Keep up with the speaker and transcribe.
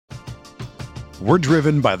We're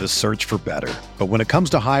driven by the search for better. But when it comes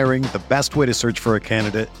to hiring, the best way to search for a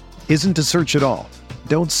candidate isn't to search at all.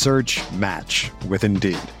 Don't search, match with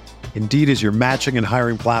Indeed. Indeed is your matching and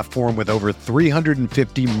hiring platform with over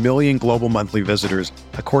 350 million global monthly visitors,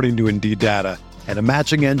 according to Indeed data, and a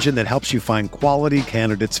matching engine that helps you find quality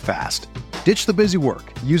candidates fast. Ditch the busy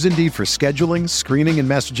work. Use Indeed for scheduling, screening, and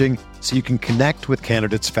messaging so you can connect with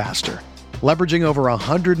candidates faster. Leveraging over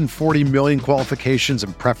 140 million qualifications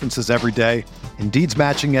and preferences every day, Indeed's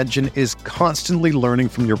matching engine is constantly learning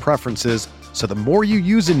from your preferences, so the more you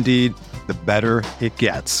use Indeed, the better it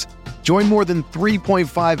gets. Join more than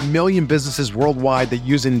 3.5 million businesses worldwide that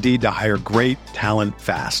use Indeed to hire great talent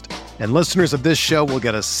fast. And listeners of this show will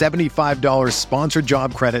get a $75 sponsored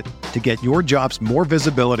job credit to get your jobs more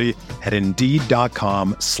visibility at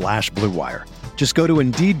Indeed.com/Blue Wire. Just go to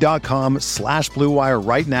Indeed.com/Blue Wire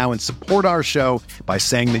right now and support our show by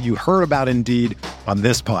saying that you heard about Indeed on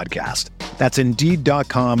this podcast. That's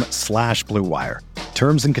Indeed.com/Blue Wire.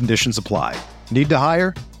 Terms and conditions apply. Need to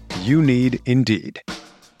hire? You need Indeed.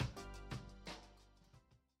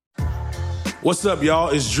 What's up, y'all?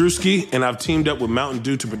 It's Drewski, and I've teamed up with Mountain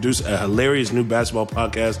Dew to produce a hilarious new basketball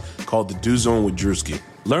podcast called The Dew Zone with Drewski.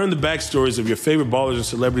 Learn the backstories of your favorite ballers and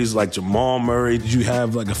celebrities like Jamal Murray. Did you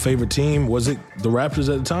have like a favorite team? Was it the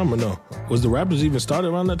Raptors at the time or no? Was the Raptors even started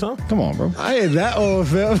around that time? Come on, bro. I ain't that old,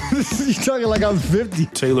 fam. You talking like I'm 50.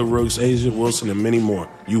 Taylor Rooks, Asia Wilson, and many more.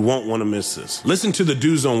 You won't want to miss this. Listen to The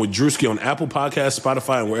Dew Zone with Drewski on Apple Podcasts,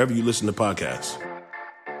 Spotify, and wherever you listen to podcasts.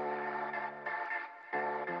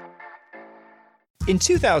 In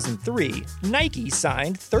 2003, Nike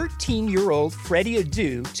signed 13-year-old Freddie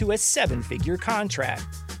Adu to a 7-figure contract.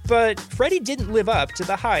 But Freddie didn't live up to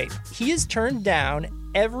the hype. He has turned down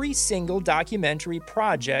every single documentary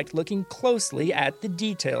project looking closely at the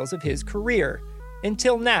details of his career.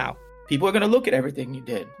 Until now. People are going to look at everything you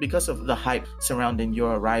did because of the hype surrounding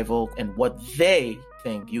your arrival and what they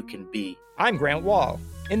think you can be. I'm Grant Wall,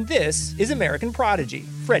 and this is American Prodigy,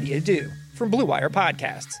 Freddie Adu, from Blue Wire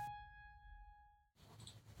Podcasts.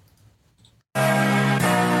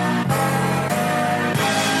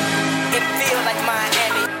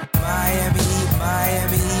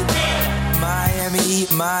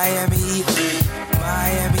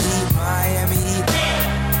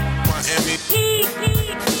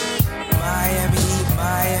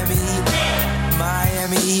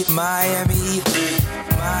 Miami.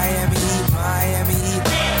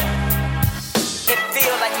 It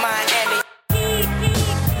feels like Miami.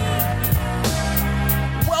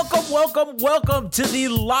 Welcome to the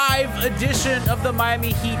live edition of the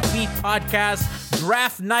Miami Heat Beat Podcast,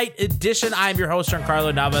 Draft Night Edition. I'm your host,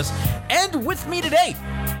 Giancarlo Navas, and with me today,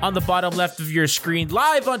 on the bottom left of your screen,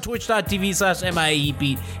 live on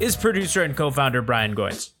twitch.tv/MIAHeatBeat, is producer and co-founder Brian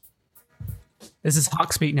Goins. This is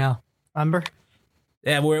Hawks Beat now, remember?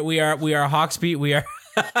 Yeah, we are Hawks Beat. We are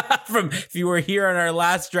from, if you were here on our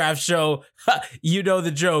last draft show, you know the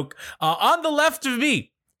joke. On the left of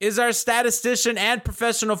me is our statistician and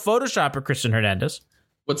professional Photoshopper, Christian Hernandez.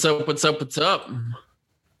 What's up? To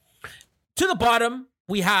the bottom,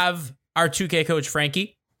 we have our 2K coach,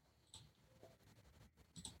 Frankie.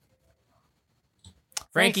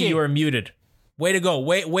 Frankie, you are muted. Way to go.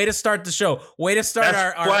 Way to start the show. Way to start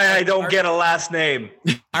our why I don't get a last name.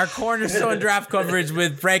 Our cornerstone draft coverage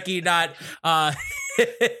with Frankie not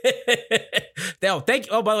thank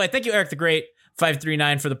you. Oh, by the way, thank you, Eric the Great.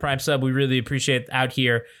 539 for the Prime sub. We really appreciate it out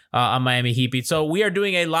here on Miami Heat Beat. So we are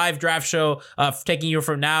doing a live draft show, taking you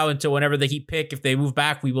from now until whenever the Heat pick. If they move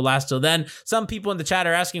back, we will last till then. Some people in the chat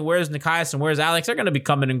are asking, where's Nekias and where's Alex? They're going to be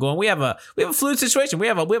coming and going. We have a fluid situation. We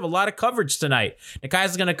have a lot of coverage tonight. Nekias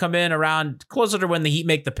is going to come in around closer to when the Heat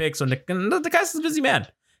make the pick. So Nekias is a busy man.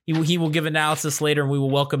 He will give analysis later, and we will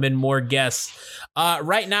welcome in more guests.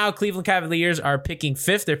 Right now, Cleveland Cavaliers are picking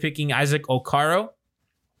 5th. They're picking Isaac Okoro.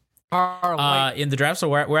 In the draft, so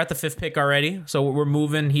we're at the 5th pick already. So we're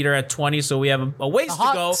moving. Heat are at 20, so we have a ways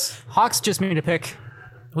to go. Hawks just made a pick.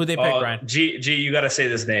 Who they pick, Ryan? G, you got to say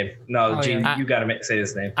this name. No, G, you got to say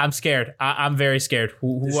this name. I'm scared. I'm very scared.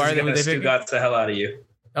 Who are they? This got the hell out of you.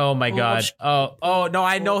 Oh my god. Oh no,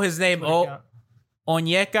 I know his name.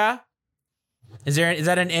 Onyeka. Is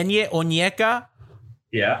that an Enye? Onyeka?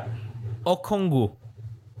 Yeah. Okongu.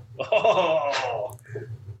 Oh.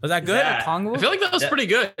 Was that good? I feel like that was pretty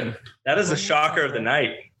good. That is a shocker of the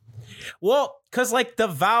night. Well, because like the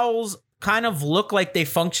vowels kind of look like they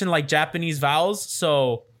function like Japanese vowels.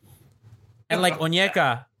 So, and like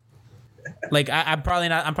Onyeka, like I'm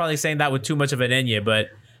probably saying that with too much of an Enye, but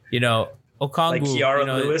you know, Okongu. Like Kiara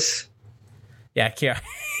Lewis. Yeah,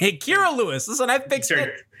 Kira Lewis. Listen, I fixed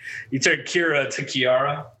it. You turned Kira to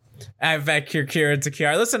Kiara. I've Kira to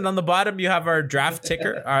Kiara. Listen, on the bottom you have our draft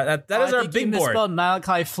ticker. That is our big board. You misspelled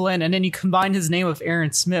Malachi Flynn, and then you combined his name with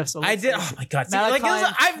Aaron Smith. So I did. Oh my god! See,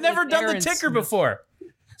 I've never done the ticker before.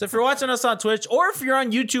 So if you're watching us on Twitch or if you're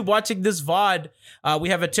on YouTube watching this VOD, we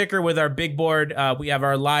have a ticker with our big board. We have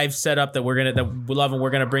our live setup that we love, and we're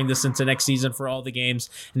gonna bring this into next season for all the games.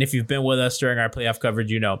 And if you've been with us during our playoff coverage,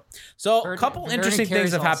 you know. So a couple interesting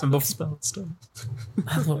things have happened before.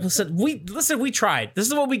 Listen, we tried. This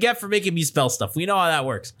is what we get for making me spell stuff. We know how that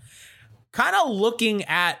works. Kind of looking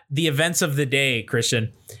at the events of the day,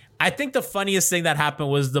 Christian. I think the funniest thing that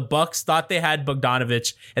happened was the Bucks thought they had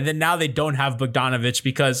Bogdanović, and then now they don't have Bogdanović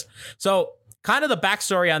because kind of the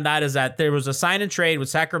backstory on that is that there was a sign and trade with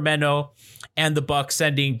Sacramento and the Bucks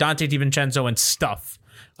sending Dante DiVincenzo and stuff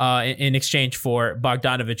in exchange for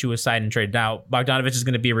Bogdanović, who was signed and traded. Now Bogdanović is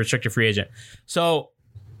going to be a restricted free agent. So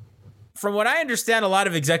from what I understand, a lot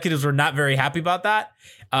of executives were not very happy about that.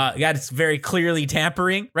 It's very clearly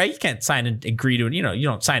tampering, right? You can't sign and agree to, you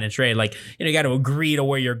don't sign and trade. Like, you got to agree to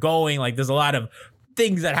where you're going. Like, there's a lot of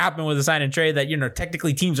things that happen with a sign and trade that,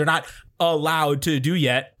 technically teams are not allowed to do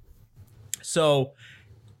yet. So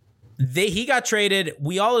he got traded.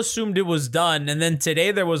 We all assumed it was done. And then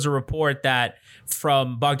today there was a report that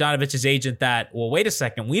from Bogdanović's agent that, well, wait a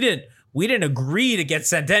second, we didn't agree to get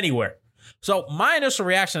sent anywhere. So my initial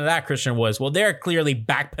reaction to that, Christian, was, well, they're clearly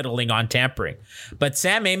backpedaling on tampering. But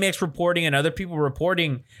Sam Amick's reporting and other people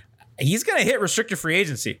reporting, he's going to hit restricted free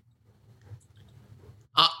agency.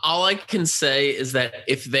 All I can say is that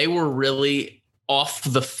if they were really off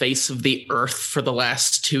the face of the earth for the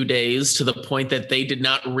last 2 days to the point that they did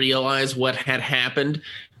not realize what had happened,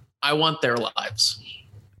 I want their lives.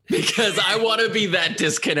 Because I want to be that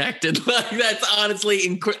disconnected. Like, that's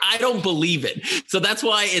honestly, I don't believe it. So that's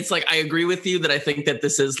why it's like, I agree with you that I think that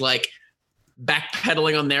this is like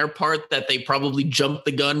backpedaling on their part, that they probably jumped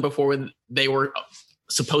the gun before when they were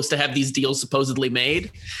supposed to have these deals supposedly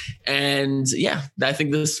made. And yeah, I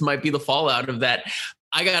think this might be the fallout of that.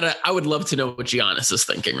 I would love to know what Giannis is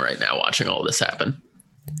thinking right now, watching all this happen.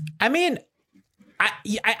 I mean,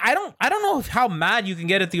 I don't know how mad you can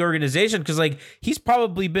get at the organization, because like he's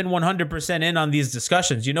probably been 100% in on these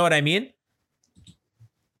discussions. You know what I mean?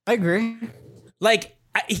 I agree. Like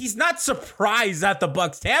he's not surprised that the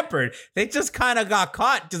Bucks tampered. They just kind of got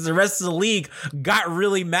caught because the rest of the league got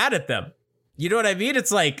really mad at them. You know what I mean?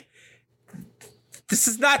 It's like, this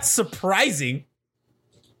is not surprising.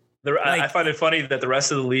 I find it funny that the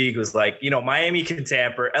rest of the league was like, Miami can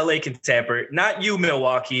tamper, LA can tamper, not you,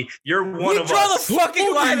 Milwaukee. You're one of us. Draw the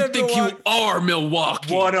fucking line. Who do you think you are,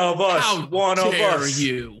 Milwaukee? One of us. How dare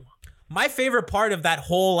you? My favorite part of that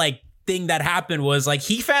whole thing that happened was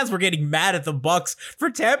Heat fans were getting mad at the Bucks for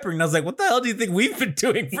tampering. And I was like, what the hell do you think we've been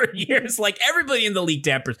doing for years? Everybody in the league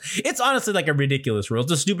tampers. It's honestly a ridiculous rule.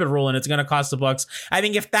 It's a stupid rule, and it's going to cost the Bucks. I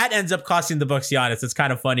think if that ends up costing the Bucks Giannis, it's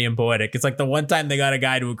kind of funny and poetic. It's the one time they got a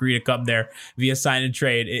guy to agree to come there via sign and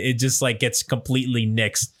trade, it just gets completely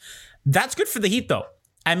nixed. That's good for the Heat though.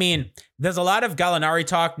 I mean, there's a lot of Gallinari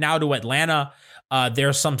talk now to Atlanta.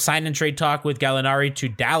 There's some sign and trade talk with Gallinari to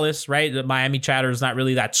Dallas, right? The Miami chatter is not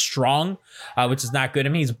really that strong, which is not good. I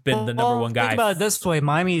mean, he's been the number one guy. Think about it this way.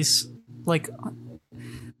 Miami's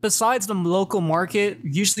besides the local market,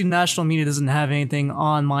 usually national media doesn't have anything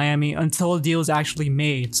on Miami until a deal is actually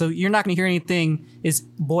made. So you're not going to hear anything is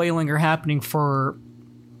boiling or happening for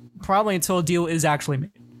probably until a deal is actually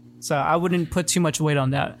made. So I wouldn't put too much weight on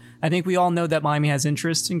that. I think we all know that Miami has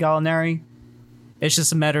interest in Gallinari. It's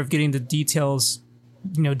just a matter of getting the details,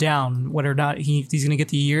 down, whether or not he's going to get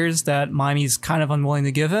the years that Miami's kind of unwilling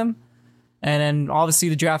to give him. And then obviously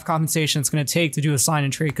the draft compensation it's going to take to do a sign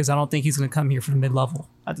and trade, because I don't think he's going to come here for the mid-level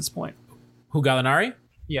at this point. Who, Gallinari?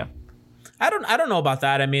 Yeah. I don't know about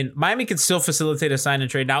that. I mean, Miami can still facilitate a sign and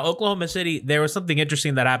trade. Now, Oklahoma City, there was something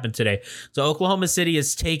interesting that happened today. So Oklahoma City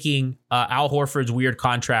is taking Al Horford's weird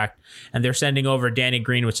contract, and they're sending over Danny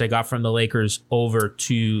Green, which they got from the Lakers, over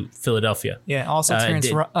to Philadelphia. Yeah, also Terrence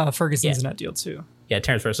Ferguson's in that deal too. Yeah,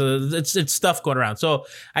 Terrence Ferguson. So it's stuff going around. So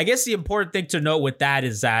I guess the important thing to note with that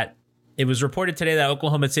is that it was reported today that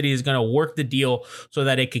Oklahoma City is going to work the deal so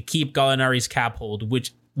that it could keep Gallinari's cap hold,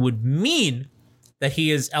 which would mean that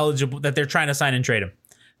he is eligible, that they're trying to sign and trade him.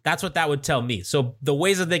 That's what that would tell me. So the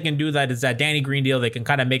ways that they can do that is that Danny Green deal, they can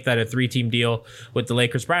kind of make that a 3-team deal with the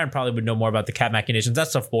Lakers. Brian probably would know more about the cap machinations. That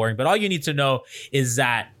stuff boring. But all you need to know is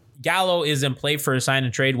that Gallo is in play for a sign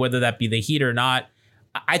and trade, whether that be the Heat or not.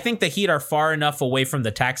 I think the Heat are far enough away from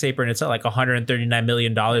the tax apron. It's at $139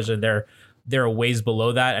 million, and they're a ways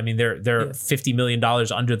below that. I mean, they're $50 million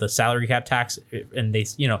under the salary cap tax, and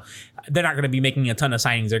they're not going to be making a ton of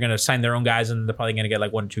signings. They're going to sign their own guys, and they're probably going to get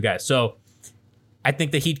 1 or 2 guys. So I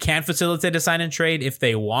think the Heat can facilitate a sign and trade if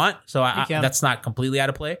they want. So that's not completely out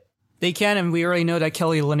of play. They can, and we already know that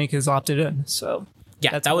Kelly Olynyk has opted in. So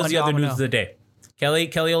yeah, that was the other news of the day. Kelly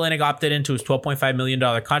Olynyk opted into his $12.5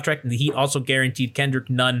 million contract, and the Heat also guaranteed Kendrick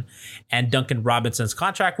Nunn and Duncan Robinson's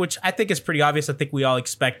contract, which I think is pretty obvious. I think we all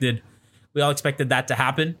expected that to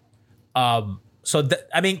happen. So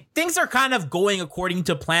things are kind of going according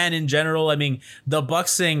to plan in general. I mean, the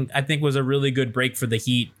Bucks thing I think was a really good break for the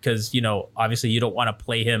Heat because obviously you don't want to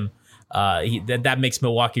play him. That makes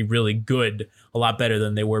Milwaukee really good, a lot better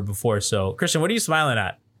than they were before. So Christian, what are you smiling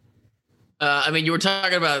at? You were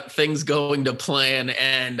talking about things going to plan,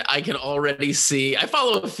 and I can already see. I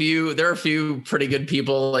follow there are a few pretty good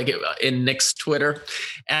people like in Knicks Twitter,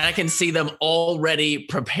 and I can see them already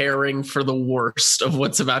preparing for the worst of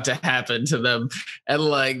what's about to happen to them. And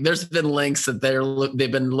like, there's been links that they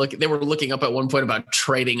were looking up at one point about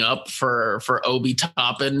trading up for Obi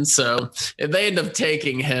Toppin. So if they end up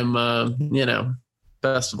taking him,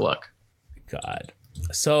 best of luck. God.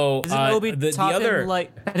 So the other,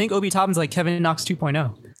 I think Obi Toppin's like Kevin Knox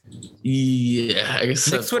 2.0. Yeah, I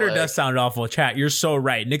guess Nick's Twitter does sound awful. Chat, you're so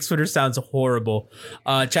right. Nick's Twitter sounds horrible.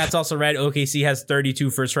 Chat's also right. OKC has 32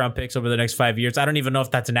 first-round picks over the next 5 years. I don't even know if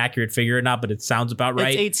that's an accurate figure or not, but it sounds about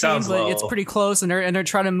right. It's 18, but it's pretty close, and they're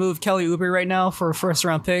trying to move Kelly Oubre right now for a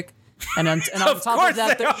first-round pick. And on top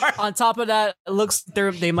of that, it looks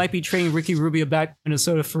they might be trading Ricky Rubio back to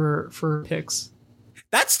Minnesota for picks.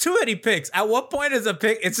 That's too many picks. At what point is a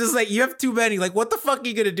pick? It's just like you have too many. Like, what the fuck are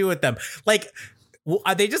you gonna do with them? Like,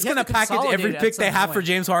 are they just gonna package every pick they have for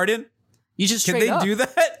James Harden? You just can they do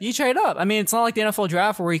that? You trade up. I mean, it's not like the NFL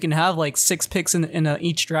draft where you can have like 6 picks in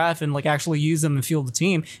each draft and like actually use them and field the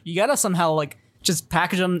team. You gotta somehow like just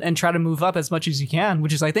package them and try to move up as much as you can,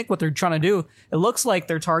 which is I think what they're trying to do. It looks like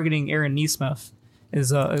they're targeting Aaron Nesmith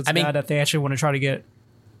is a guy that they actually want to try to get,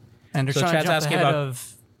 and they're trying to jump ahead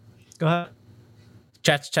of. Go ahead.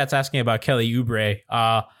 Chat's asking about Kelly Oubre.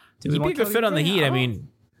 He'd be a good fit on the Heat. I mean,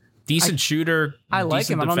 decent shooter. I like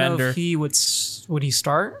him. Defender. I don't know if he would he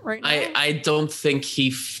start right now. I don't think he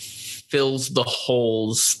fills the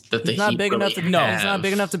holes that the Heat really have. He's not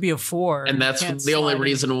big enough to be a 4. And that's the only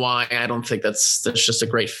reason why I don't think that's just a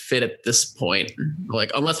great fit at this point.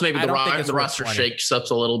 Like, unless maybe the roster shakes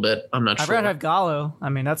up a little bit. I'm not sure. I'd rather have Gallo. I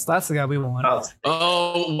mean, that's the guy we want.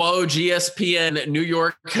 Whoa, GSPN. New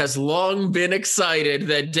York has long been excited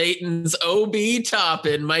that Dayton's Obi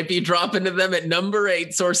Toppin might be dropping to them at number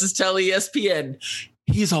 8. Sources tell ESPN.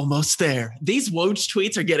 He's almost there. These Woj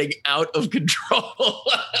tweets are getting out of control.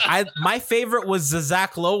 My favorite was the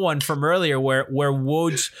Zach Lowe one from earlier where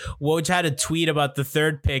Woj had a tweet about the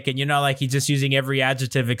 3rd pick, and like he's just using every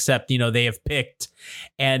adjective except they have picked,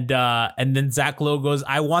 and then Zach Lowe goes,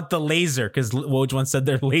 I want the laser, because Woj once said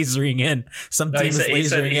they're lasering in. Some team is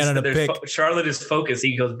lasering in on a pick. Charlotte is focused.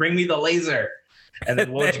 He goes, bring me the laser. And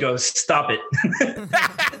then Woj goes, stop it.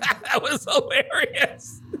 That was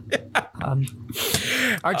hilarious.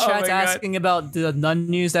 Our chat's asking about the Nunn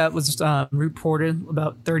news that was reported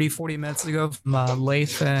about 30-40 minutes ago from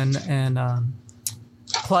Leif and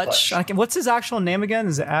Clutch. What's his actual name again?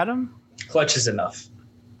 Is it Adam? Clutch is enough.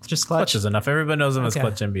 Just Clutch is enough. Everybody knows him as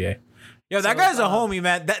Clutch NBA. Yo, that guy's a homie,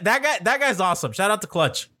 man. That guy's awesome. Shout out to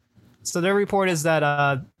Clutch. So their report is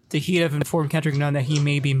that the Heat have informed Kendrick Nunn that he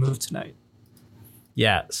may be moved tonight.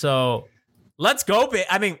 Yeah, so let's go, babe.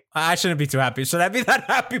 I mean, I shouldn't be too happy. Should I be that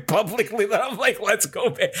happy publicly that I'm like, let's go,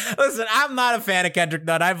 babe? Listen, I'm not a fan of Kendrick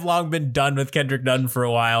Nunn. I've long been done with Kendrick Nunn for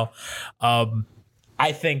a while.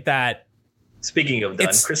 I think that... Speaking of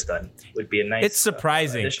Dunn, Chris Dunn would be a nice... It's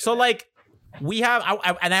surprising. So, like, we have...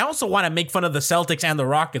 and I also want to make fun of the Celtics and the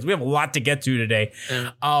Rockets. We have a lot to get to today.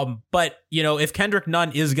 But, if Kendrick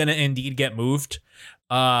Nunn is going to indeed get moved...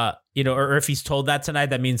 or if he's told that tonight,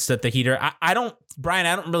 that means that the Heat are... I don't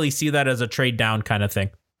really see that as a trade down kind of thing.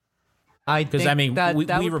 Because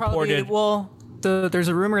we reported... there's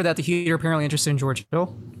a rumor that the Heat are apparently interested in George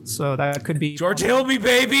Hill, so that could be... George Hill,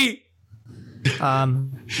 baby!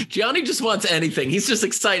 Gianni just wants anything. He's just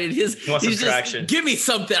excited. He wants some traction. Give me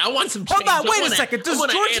something. I want some change. Hold on, wait a second. Does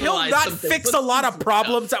George Hill not fix a lot of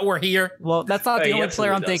problems that were here? Well, that's not the only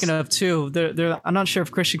player I'm thinking of, too. I'm not sure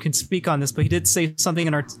if Christian can speak on this, but he did say something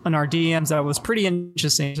in our DMs that was pretty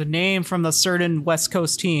interesting. There's a name from a certain West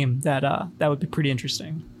Coast team that would be pretty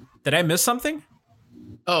interesting. Did I miss something?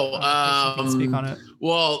 Speak on it.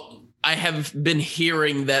 Well, I have been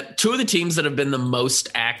hearing that 2 of the teams that have been the most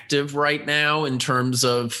active right now in terms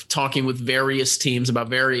of talking with various teams about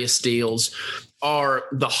various deals are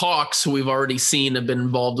the Hawks, who we've already seen have been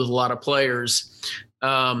involved with a lot of players,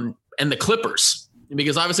 and the Clippers.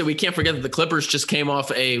 Because obviously we can't forget that the Clippers just came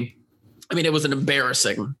off it was an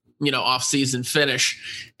embarrassing off-season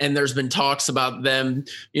finish. And there's been talks about them,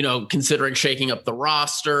 considering shaking up the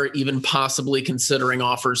roster, even possibly considering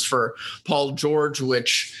offers for Paul George,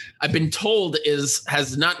 which I've been told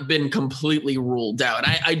has not been completely ruled out.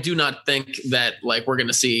 I do not think that we're going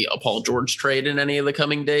to see a Paul George trade in any of the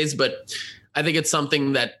coming days, but I think it's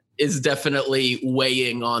something that is definitely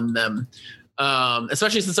weighing on them.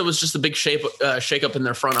 Especially since it was just a big shake-up in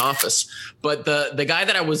their front office. But the guy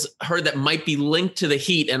that I heard that might be linked to the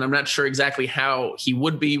Heat, and I'm not sure exactly how he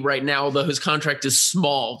would be right now, although his contract is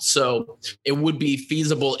small, so it would be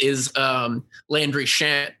feasible, is Landry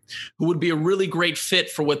Shamet, who would be a really great fit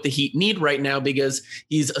for what the Heat need right now because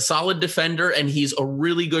he's a solid defender and he's a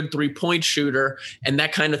really good three-point shooter, and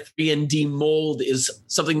that kind of 3-and-D mold is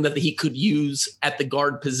something that the Heat could use at the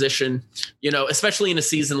guard position, especially in a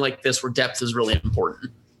season like this where depth is really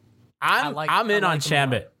important. I'm in on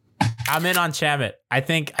Shamet. I'm in on Shamet. I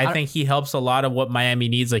think he helps a lot of what Miami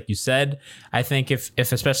needs, like you said. I think if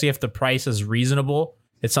especially if the price is reasonable,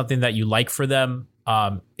 it's something that you like for them.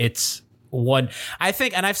 It's one, I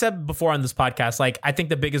think, and I've said before on this podcast, I think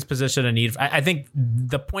the biggest position I need, I think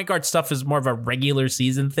the point guard stuff is more of a regular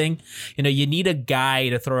season thing. You need a guy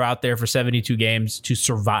to throw out there for 72 games to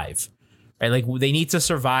survive, right? They need to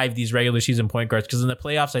survive these regular season point guards, because in the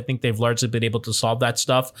playoffs, I think they've largely been able to solve that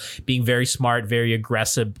stuff, being very smart, very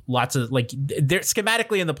aggressive, lots of they're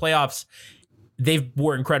schematically in the playoffs. They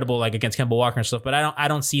were incredible, against Kemba Walker and stuff, but I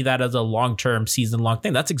don't see that as a long-term season long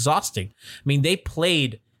thing. That's exhausting. I mean, they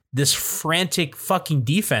played this frantic fucking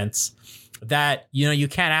defense that, you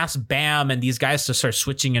can't ask Bam and these guys to start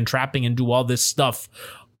switching and trapping and do all this stuff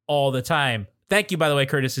all the time. Thank you, by the way,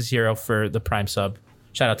 Curtis is Hero, for the Prime sub.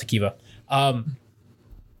 Shout out to Kiva.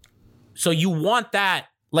 So you want that,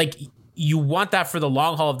 you want that for the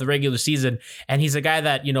long haul of the regular season. And he's a guy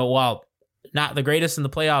that, while not the greatest in the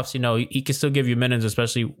playoffs, he can still give you minutes,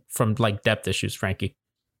 especially from depth issues, Frankie.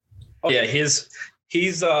 Oh yeah. He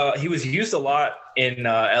was used a lot in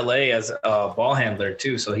LA as a ball handler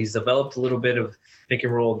too. So he's developed a little bit of pick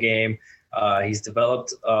and roll game.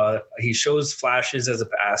 He shows flashes as a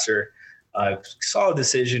passer, solid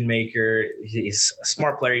decision maker. He's a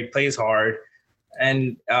smart player. He plays hard,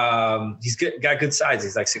 and he's got good size.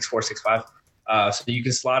 He's 6'4", 6'5". So you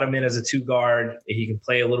can slot him in as a 2 guard. He can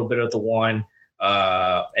play a little bit of the 1.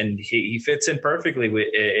 And he fits in perfectly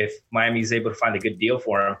if Miami is able to find a good deal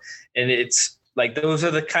for him. And it's those are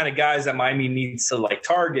the kind of guys that Miami needs to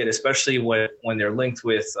target, especially when they're linked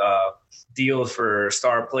with deals for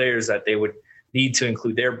star players that they would need to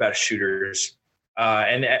include their best shooters.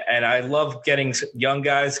 And I love getting young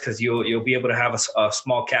guys, because you'll be able to have a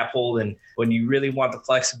small cap hold. And when you really want the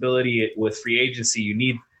flexibility with free agency, you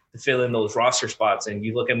need to fill in those roster spots. And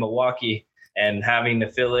you look at Milwaukee and having to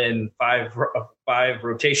fill in five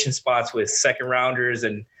rotation spots with second rounders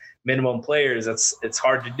and minimum players, it's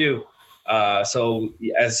hard to do. So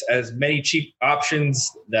as many cheap options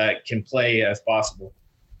that can play as possible.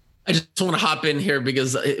 I just want to hop in here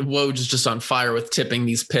because Woj is just on fire with tipping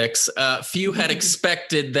these picks. Few had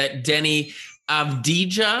expected that Denny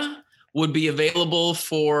Avdija would be available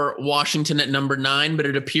for Washington at number 9, but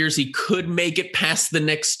it appears he could make it past the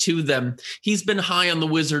next to them. He's been high on the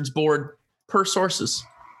Wizards board per sources.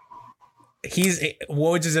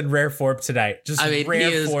 Woj is in rare form tonight.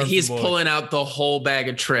 He's pulling out the whole bag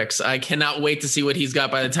of tricks. I cannot wait to see what he's got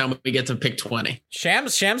by the time we get to pick 20.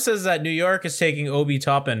 Shams says that New York is taking Obi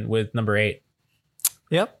Toppin with number 8.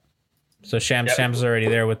 Yep. So Shams is already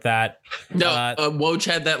there with that. No, Woj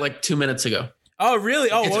had that 2 minutes ago. Oh, really?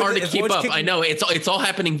 Oh, it's hard to keep up. I know it's all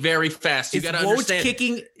happening very fast. You got to understand.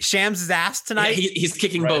 Kicking Shams' ass tonight. Yeah, he's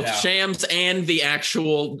kicking both now. Shams and the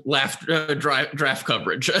actual draft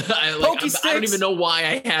coverage. I don't even know why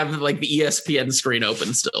I have the ESPN screen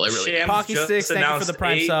open still. I really. Shams Pocky Sticks, thank you for the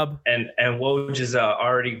Prime sub. And Woj is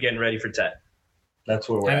already getting ready for 10. That's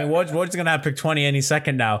where we're at. Woj is gonna have pick 20 any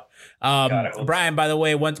second now. Brian, by the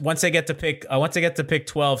way, once I get to pick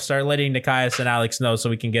 12, start letting Nikias and Alex know so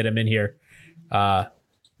we can get him in here.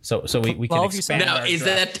 So we can expand. Now, is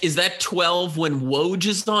that 12 when Woj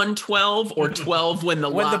is on 12 or 12 when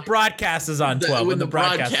the broadcast is on 12? When the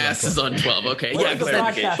broadcast is on 12. Okay.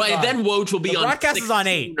 Yeah. By then Woj will be on. Broadcast is on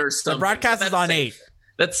 8. The broadcast is on 8.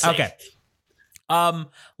 That's safe. Okay.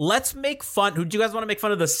 Let's make fun. Who do you guys want to make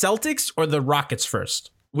fun of, the Celtics or the Rockets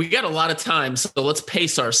first? We got a lot of time, so let's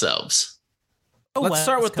pace ourselves. Let's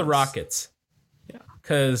start with the Rockets. Yeah.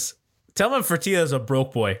 Because Tillman Fertitta is a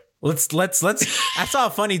broke boy. Let's. I saw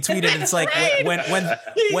a funny tweet, and it's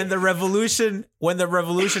when the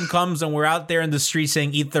revolution comes and we're out there in the street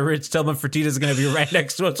saying "Eat the rich," Tillman Fertitta is going to be right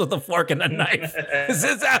next to us with a fork and a knife. His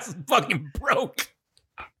ass is fucking broke.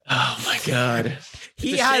 Oh my God.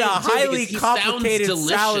 He It's a had a shame, too, highly because he complicated sounds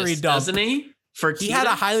salary delicious, dump. doesn't he? He had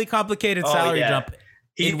a highly complicated salary dump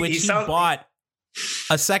in which he bought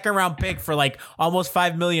a second round pick for like almost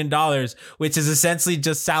 $5 million, which is essentially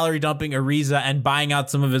just salary dumping Ariza and buying out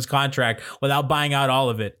some of his contract without buying out all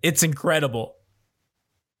of it. It's incredible.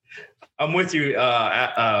 I'm with you.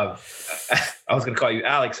 I was going to call you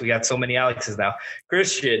Alex. We got so many Alexes now.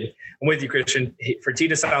 Christian, I'm with you, Christian.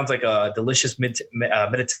 Fertitta sounds like a delicious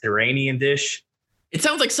Mediterranean dish. It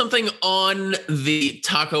sounds like something on the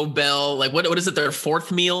Taco Bell, like what is it? Their fourth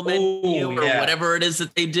meal menu or whatever it is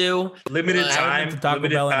that they do. Limited time. We got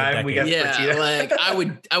fertitta. Like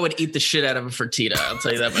I would eat the shit out of a fertitta. I'll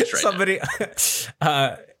tell you that much right Somebody,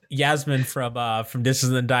 Yasmin from This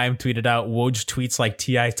Is the Dime tweeted out, Woj tweets like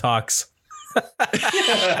T.I. talks.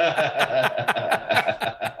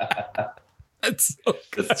 That's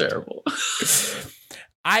terrible.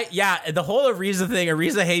 The whole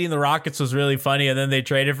Ariza hating the Rockets was really funny, and then they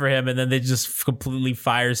traded for him, and then they just completely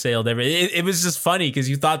fire sailed everything. It was just funny because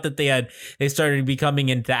you thought that they started becoming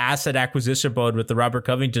into asset acquisition mode with the Robert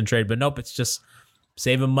Covington trade, but nope, it's just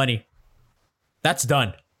saving money. That's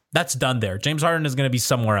done. That's done there. James Harden is going to be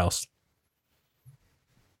somewhere else.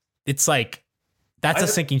 It's like that's a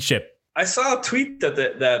sinking ship. I saw a tweet that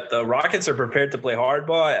the Rockets are prepared to play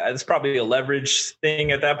hardball. It's probably a leverage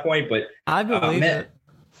thing at that point, but I believe it.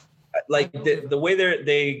 Like the way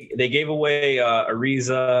they gave away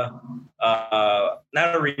Ariza, not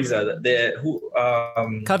Ariza,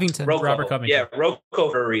 Covington, Rocco. Robert Covington. Yeah,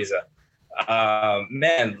 Rocco for Ariza.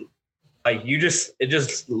 Man, like it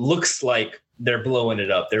just looks like they're blowing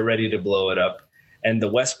it up. They're ready to blow it up. And the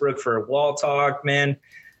Westbrook for Wall talk, man,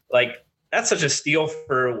 like that's such a steal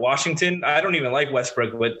for Washington. I don't even like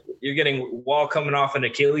Westbrook, but you're getting Wall coming off an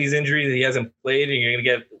Achilles injury that he hasn't played, and you're going to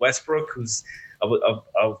get Westbrook, who's a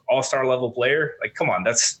all-star level player. Like, come on,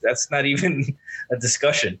 that's not even a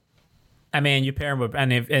discussion. I mean, you pair him with,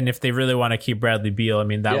 and if they really want to keep Bradley Beal, I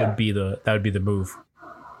mean, that would be the move.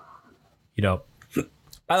 You know.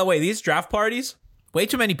 By the way, these draft parties, way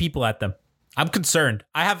too many people at them. I'm concerned.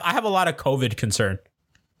 I have a lot of COVID concern.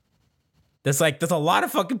 There's a lot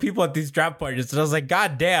of fucking people at these draft parties. And I was like,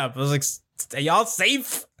 God damn. I was like, are y'all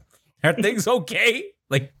safe? Are things okay?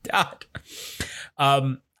 Like, God.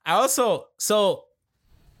 I also, so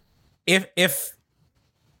if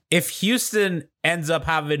Houston ends up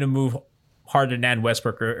having to move Harden and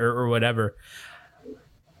Westbrook or whatever,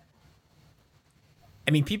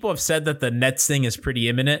 I mean, people have said that the Nets thing is pretty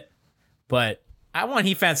imminent, but I want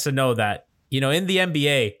Heat fans to know that, in the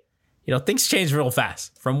NBA, things change real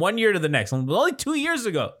fast from one year to the next. Only 2 years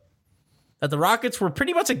ago that the Rockets were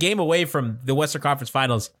pretty much a game away from the Western Conference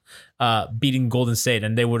Finals beating Golden State,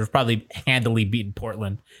 and they would have probably handily beaten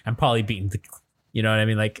Portland and probably beaten you know what I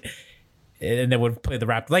mean? Like, and they would have played the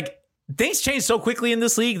Raptors. Like, things change so quickly in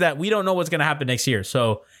this league that we don't know what's going to happen next year.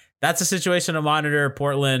 So that's a situation to monitor.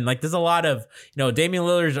 Portland, like, there's a lot of, Damian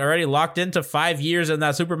Lillard's already locked into 5 years in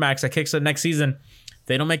that Supermax that kicks in next season. If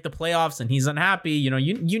they don't make the playoffs and he's unhappy,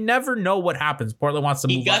 you never know what happens. Portland wants to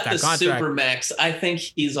move up that contract. He got the Supermax. I think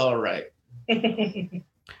he's all right.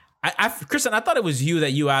 Kristen, I thought it was you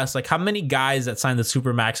that you asked, like, how many guys that signed the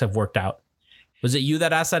Supermax have worked out? Was it you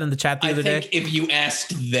that asked that in the chat the other day? I think if you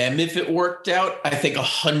asked them if it worked out, I think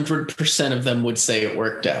 100% of them would say it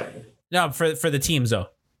worked out. No, for the teams, though.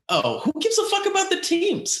 Oh, who gives a fuck about the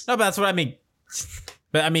teams? No, but that's what I mean.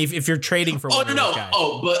 But I mean, if you're trading for one of those guys.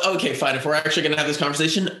 Oh, but okay, fine. If we're actually going to have this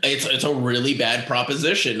conversation, it's a really bad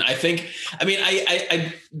proposition. I think. I mean,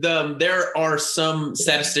 there are some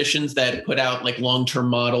statisticians that put out like long-term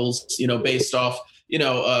models, based off,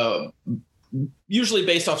 usually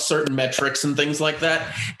based off certain metrics and things like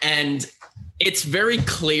that, and it's very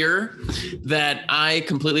clear that I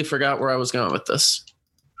completely forgot where I was going with this.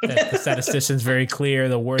 The statistician's very clear.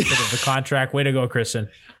 The worth of the contract. Way to go, Christian.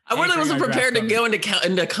 I really wasn't prepared to go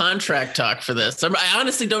into contract talk for this. I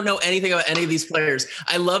honestly don't know anything about any of these players.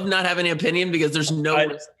 I love not having an opinion because there's no risk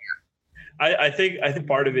here. I think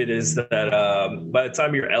part of it is that by the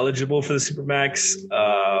time you're eligible for the Supermax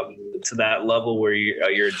to that level where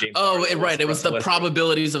you're James. Oh, right. It was the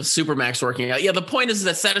probabilities of Supermax working out. Yeah, the point is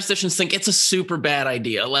that statisticians think it's a super bad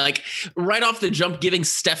idea. Like right off the jump, giving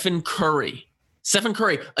Stephen Curry,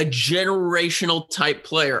 a generational type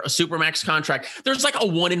player, a Supermax contract. There's like a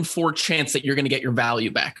 1 in 4 chance that you're going to get your value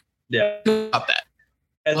back. Yeah. About that.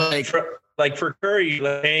 And for Curry,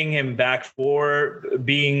 paying him back for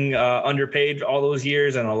being underpaid all those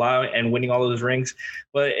years and winning all those rings.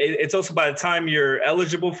 But it's also by the time you're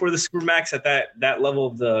eligible for the Supermax at that level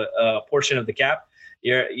of the portion of the cap,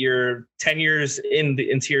 you're 10 years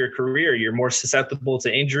into your career. You're more susceptible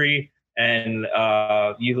to injury. And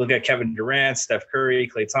you look at Kevin Durant, Steph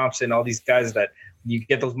Curry, Klay Thompson, all these guys that you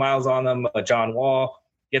get those miles on them, John Wall,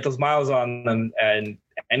 get those miles on them, and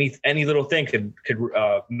any little thing could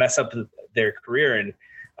mess up their career, and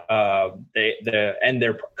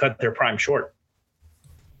cut their prime short.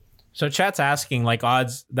 So chat's asking like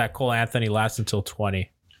odds that Cole Anthony lasts until 20.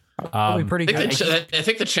 Probably pretty good. I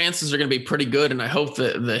think the chances are going to be pretty good, and I hope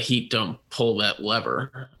that the Heat don't pull that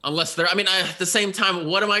lever. Unless they're, at the same time,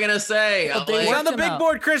 what am I going to say? He's on the big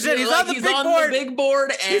board, Christian. He's on the big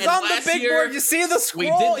board. He's on the big board. You see the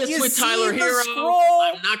scroll? We did this with Tyler Hero.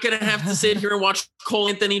 I'm not going to have to sit here and watch Cole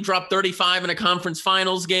Anthony drop 35 in a conference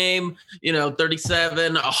finals game.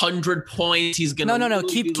 37, 100 points. He's going to no.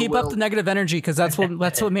 Keep up the negative energy, because that's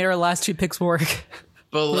what made our last 2 picks work.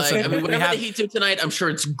 But whatever the Heat do tonight, I'm sure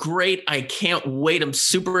it's great. I can't wait. I'm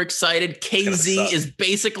super excited. KZ is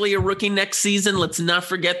basically a rookie next season. Let's not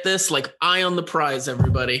forget this. Eye on the prize,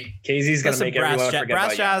 everybody. KZ's going to make everyone forget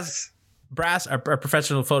about Giannis. Brass, our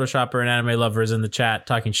professional Photoshopper and anime lover, is in the chat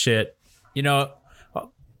talking shit. Go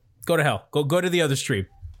to hell. Go to the other stream.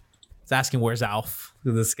 He's asking, where's Alf?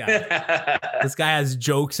 Look at this guy. This guy has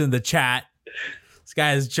jokes in the chat.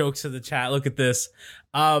 Look at this.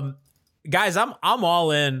 Guys, I'm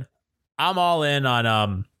all in. I'm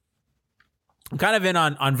kind of in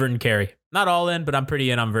on Vernon Carey. Not all in, but I'm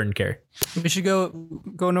pretty in on Vernon Carey. We should go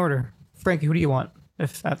in order. Frankie, who do you want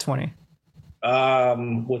if at 20?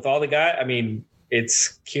 With all the guys,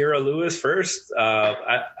 it's Kira Lewis first.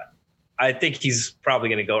 I think he's probably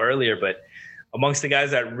going to go earlier, but amongst the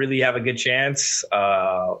guys that really have a good chance,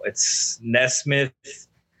 it's Nesmith,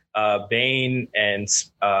 Bane, and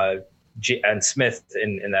Smith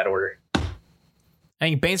in that order. I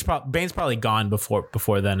think Bane's probably gone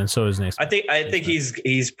before then, and so is Naismith. I think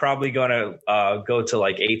he's probably going to go to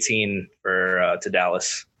 18 to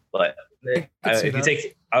Dallas, but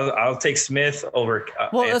I'll take Smith over.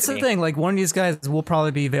 Well, that's the thing. One of these guys will probably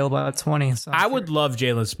be available at 20. So I would love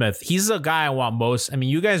Jalen Smith. He's a guy I want most.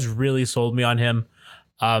 You guys really sold me on him.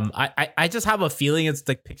 I just have a feeling it's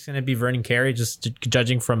the pick's going to be Vernon Carey, just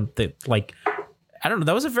judging from the I don't know.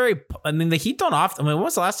 That was a very. The Heat don't often. When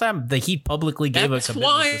was the last time the Heat publicly gave us? That's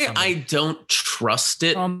why I don't trust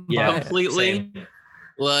it completely.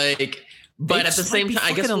 But at the same time,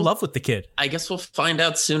 I guess in love with the kid. I guess we'll find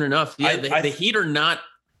out soon enough. Yeah, the Heat are not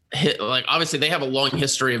hit. Obviously, they have a long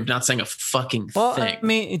history of not saying a fucking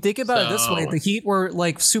thing. Think about it this way: the Heat were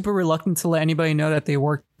super reluctant to let anybody know that they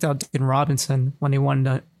worked out Duncan Robinson when they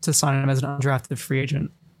wanted to sign him as an undrafted free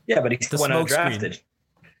agent. Yeah, but he still went undrafted.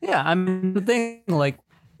 Yeah, the thing,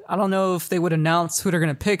 I don't know if they would announce who they're going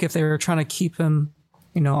to pick if they were trying to keep him,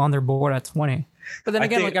 on their board at 20. But then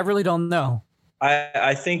again, I really don't know.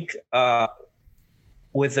 I think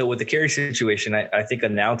with the Carey situation, I think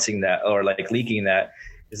announcing that or leaking that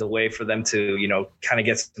is a way for them to, kind of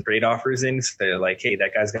get some trade offers in. So they're like, hey,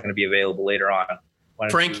 that guy's going to be available later on.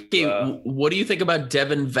 Frankie, what do you think about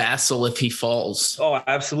Devin Vassell if he falls? Oh,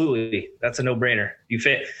 absolutely. That's a no-brainer.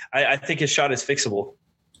 I think his shot is fixable.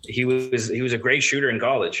 He was a great shooter in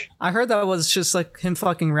college. I heard that was just him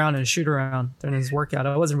fucking around and shoot around during his workout.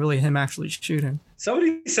 It wasn't really him actually shooting.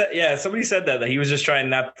 Somebody said that he was just trying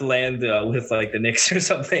not to land with the Knicks or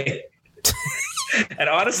something. And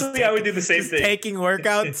honestly, I would do the same thing. Taking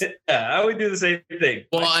workouts? Yeah, I would do the same thing.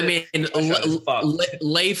 Well,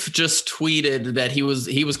 Leif just tweeted that he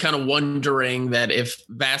was kind of wondering that if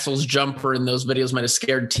Vassell's jumper in those videos might have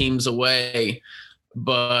scared teams away.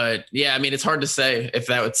 But yeah, it's hard to say if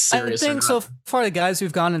that was serious. I think so far the guys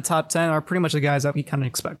who've gone in top 10 are pretty much the guys that we kind of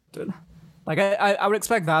expected. I would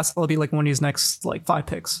expect Vassell to be one of these next 5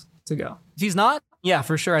 picks to go. If he's not, yeah,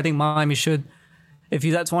 for sure. I think Miami should. If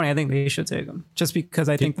he's at 20, I think they should take him. Just because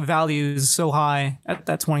I think the value is so high at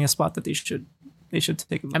that 20th spot that they should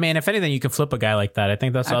take him. If anything, you can flip a guy like that. I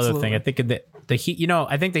think that's the other thing. I think the Heat,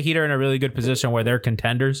 I think the Heat are in a really good position where they're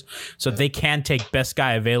contenders, so they can take best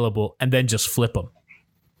guy available and then just flip him.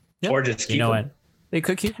 Yep. Or just keep him. They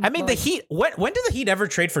could keep him. The Heat, when do the Heat ever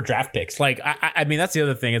trade for draft picks? That's the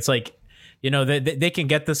other thing. It's they can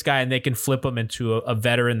get this guy and they can flip him into a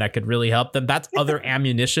veteran that could really help them. That's other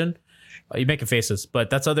ammunition. You're making faces, but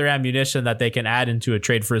that's other ammunition that they can add into a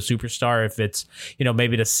trade for a superstar if it's,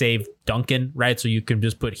 maybe to save Duncan, right? So you can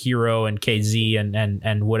just put Hero and KZ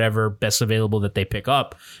and whatever best available that they pick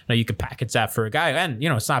up. You can package that for a guy. And,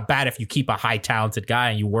 it's not bad if you keep a high talented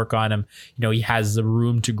guy and you work on him. He has the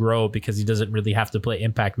room to grow because he doesn't really have to play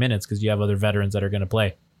impact minutes because you have other veterans that are going to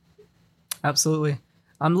play. Absolutely.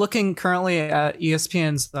 I'm looking currently at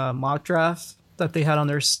ESPN's mock draft that they had on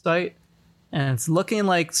their site. And it's looking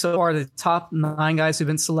like so far the top 9 guys who've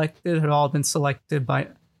been selected have all been selected by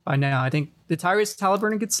by now. I think did Tyrese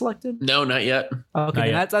Halliburton get selected? No, not yet.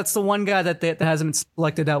 Okay, then that's the one guy that hasn't been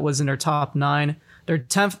selected that was in their top 9. Their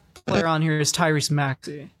 10th player on here is Tyrese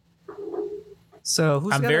Maxey. So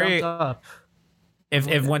who's got it up?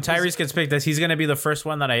 If when Tyrese gets picked, he's going to be the first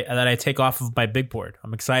one that I take off of my big board.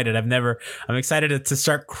 I'm excited. I'm excited to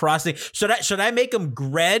start crossing. Should I make them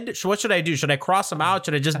red? What should I do? Should I cross them out?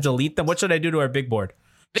 Should I just delete them? What should I do to our big board?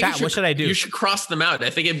 Chat, what should I do? You should cross them out. I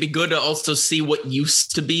think it'd be good to also see what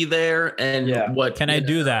used to be there and what can I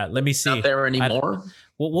do that? Let me see. Not there anymore.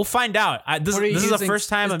 We'll find out. This is the first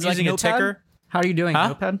time I'm using a ticker. How are you doing?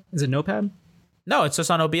 Notepad? Is it Notepad? No, it's just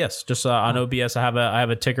on OBS. Just on OBS, I have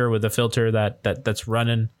a ticker with a filter that's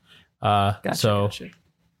running. So gotcha. You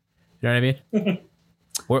know what I mean?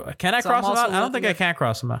 Can I cross them out? I don't think I can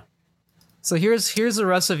cross them out. So here's the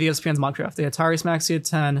rest of ESPN's mock draft. They had Tyrese Maxey at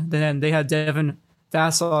 10. Then they had Devin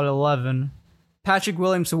Vassell at 11. Patrick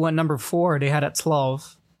Williams, who went number 4, they had at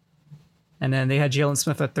 12. And then they had Jalen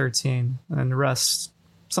Smith at 13. And the rest,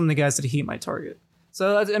 some of the guys that the Heat might target.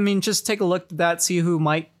 So, I mean, just take a look at that, see who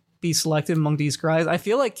might be selected among these guys. I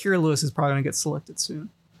feel like Kira Lewis is probably going to get selected soon.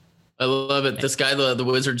 I love it. This guy, the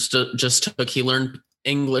Wizards just took, he learned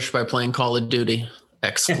English by playing Call of Duty.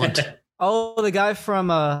 Excellent. Oh, the guy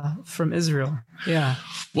from Israel. Yeah.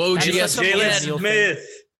 Whoa, Jalen Smith.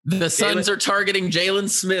 The Suns are targeting Jalen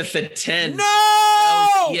Smith at 10.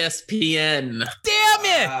 No! ESPN. Damn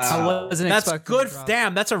it! That's good.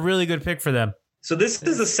 Damn, that's a really good pick for them. So this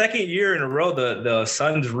is the second year in a row the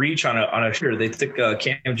Suns reach on a shooter. They took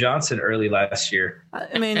Cam Johnson early last year.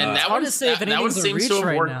 I mean, and it's hard to say if anything's a reach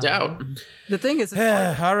right worked now. out. The thing is,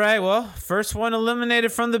 all right. Well, first one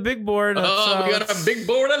eliminated from the big board. We got a big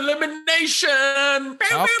board elimination.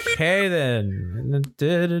 Okay then.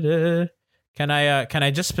 Can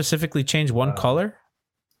I just specifically change one color?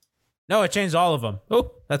 No, it changed all of them.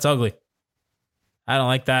 Oh, that's ugly. I don't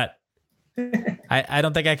like that. I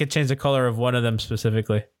don't think I could change the color of one of them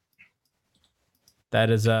specifically. That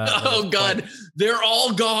is oh god, they're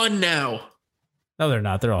all gone now. No, they're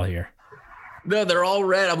not. They're all here. No, they're all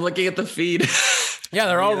red. I'm looking at the feed. Yeah,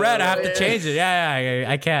 they're all red. I have to change it. Yeah,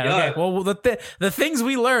 I can't. Yeah. Okay. Well, the things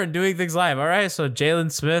we learn doing things live. All right. So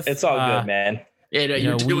Jalen Smith. It's all good, man. Yeah, no,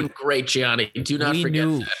 you're doing great, Gianni. Do not forget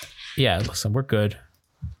that. Yeah, listen, we're good.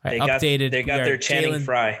 They got their Channing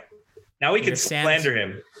Frye. Now we can slander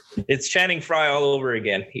him. It's Channing Frye all over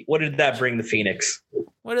again. What did that bring the Phoenix?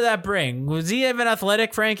 What did that bring? Was he even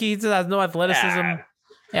athletic, Frankie? He has no athleticism.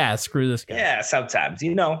 Yeah, screw this guy. Yeah, sometimes.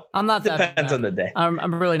 I'm not that depends mad. on the day.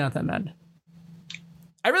 I'm really not that mad.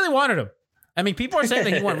 I really wanted him. I mean, people are saying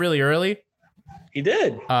that he went really early. He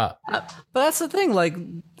did. But that's the thing. Like,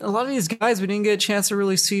 a lot of these guys, we didn't get a chance to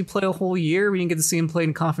really see play a whole year. We didn't get to see him play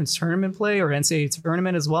in conference tournament play or NCAA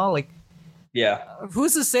tournament as well. Like, yeah.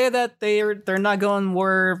 Who's to say that they're not going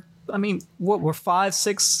where? I mean, we're 5,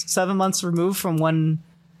 6, 7 months removed from when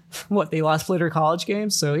they last played their college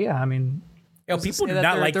games. So yeah, I mean, people do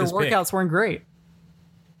not like their this workouts pick. weren't great.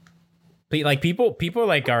 Like people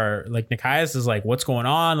like are like Nikias is like, what's going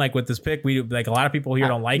on? Like with this pick, we like a lot of people here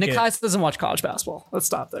don't like it. Nikias doesn't watch college basketball. Let's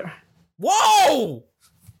stop there. Whoa,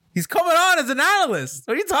 he's coming on as an analyst.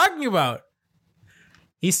 What are you talking about?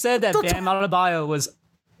 He said that Bam Adebayo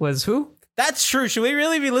was who? That's true. Should we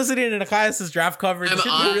really be listening to Nikias' draft coverage?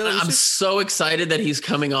 I'm so excited that he's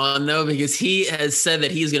coming on, though, because he has said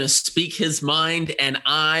that he's going to speak his mind, and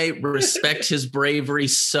I respect his bravery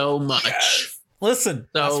so much. Listen,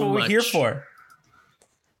 that's what we're here for.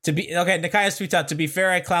 Nikias tweets out, to be fair,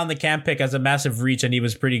 I clowned the Cam pick as a massive reach, and he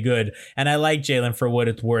was pretty good. And I like Jalen for what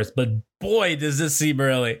it's worth, but boy, does this seem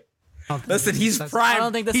early. Listen, he's primed. I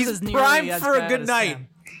don't think this is primed for a good night. Cam.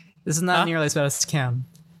 This is not nearly as bad as Cam.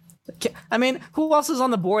 I mean, who else is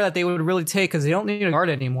on the board that they would really take because they don't need a guard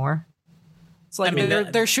anymore? It's like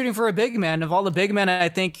they're shooting for a big man. Of all the big men, I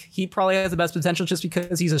think he probably has the best potential just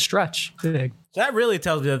because he's a stretch big. So that really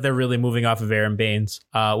tells me that they're really moving off of Aaron Baines,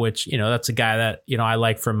 which, that's a guy that, I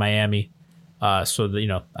like from Miami. So,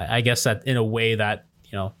 I guess that in a way that,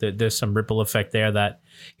 there's some ripple effect there that,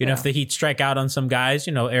 if the Heat strike out on some guys,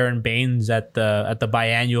 Aaron Baines at the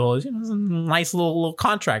biannual is, a nice little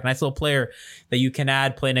contract, nice little player that you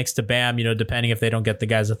can play next to Bam, depending if they don't get the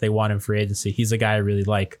guys that they want in free agency. He's a guy I really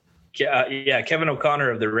like. Kevin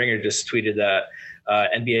O'Connor of The Ringer just tweeted that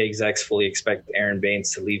NBA execs fully expect Aaron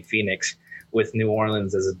Baines to leave Phoenix with New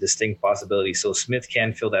Orleans as a distinct possibility. So Smith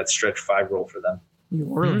can fill that stretch 5 role for them. New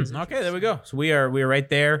Orleans. Okay, there we go. So we are right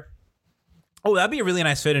there. Oh, that'd be a really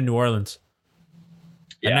nice fit in New Orleans.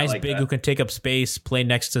 A nice like big who can take up space, play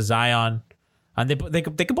next to Zion. And they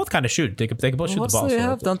could both kind of shoot. They could both shoot the ball. They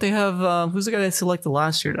have? Don't they have? Who's the guy they selected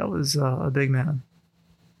last year? That was a big man.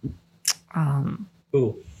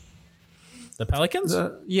 Who? The Pelicans?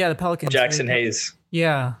 The Pelicans. Jackson Hayes.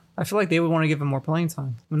 Yeah, I feel like they would want to give him more playing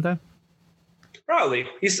time, wouldn't they? Probably.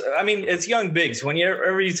 It's young bigs.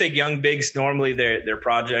 Whenever you take young bigs, normally they're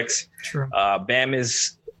projects. True. Bam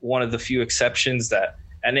is one of the few exceptions that,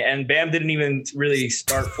 and Bam didn't even really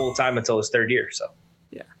start full time until his third year. So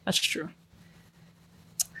yeah, that's true.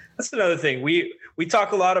 That's another thing. We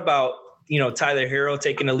talk a lot about, Tyler Hero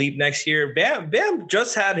taking a leap next year. Bam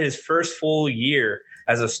just had his first full year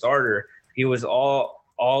as a starter. He was an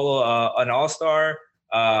all-star,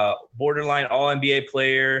 borderline all-NBA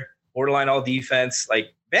player, borderline all defense.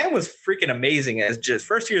 Like, Bam was freaking amazing as just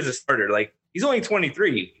first year as a starter. Like, he's only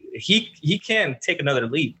 23. He can take another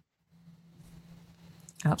leap.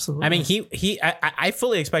 Absolutely. I mean, I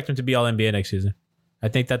fully expect him to be all NBA next season. I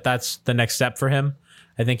think that's the next step for him.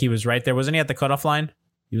 I think he was right there. Wasn't he at the cutoff line?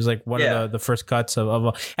 He was like one of the first cuts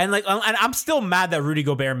of and I'm still mad that Rudy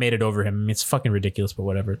Gobert made it over him. I mean, it's fucking ridiculous, but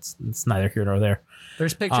whatever. It's neither here nor there.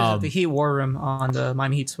 There's pictures of the Heat War Room on the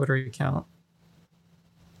Miami Heat Twitter account.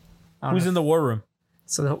 Who's in the War Room?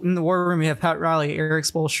 So in the War Room, we have Pat Riley, Eric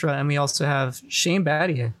Spoelstra, and we also have Shane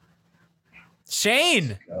Battier.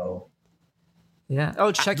 Shane! Oh. Yeah.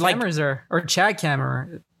 Oh, Chet Kammerer's there. Or Chad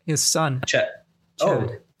Kammerer, his son. Chet.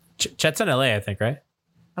 Chet's in LA, I think, right?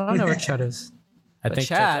 I don't know where Chet is. I think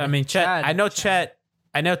Chad. Chet. I know Chet.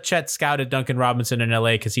 I know Chet scouted Duncan Robinson in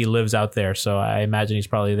LA because he lives out there, so I imagine he's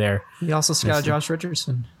probably there. He also scouted Josh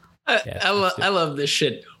Richardson. I love this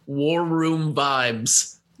shit. War room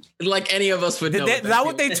vibes. Like any of us would know. Is that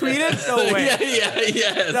what they tweeted? No way.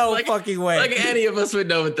 Yeah. No fucking way. Like any of us would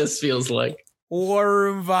know what this feels like. War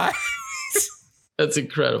room vibes. That's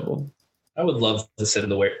incredible. I would love to sit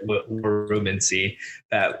in the war room and see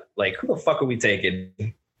that. Like, who the fuck are we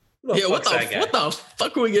taking? What the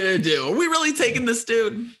fuck are we gonna do? Are we really taking this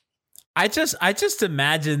dude? I just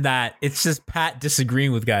imagine that it's just Pat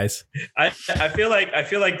disagreeing with guys. I feel like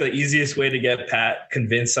the easiest way to get Pat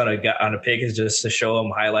convinced on a pick is just to show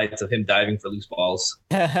him highlights of him diving for loose balls.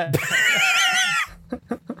 That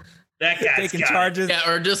guy's taking charges. Yeah,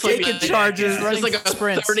 or just like taking charges, just like a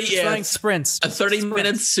sprints, 30 running sprints. A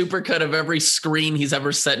 30-minute supercut of every screen he's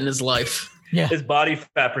ever set in his life. Yeah. His body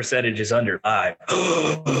fat percentage is under 5.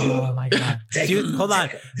 Oh my god. Dude, hold on.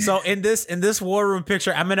 So in this war room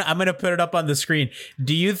picture, I'm gonna put it up on the screen.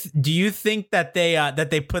 Do you think that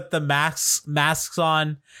they put the masks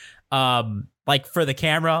on like for the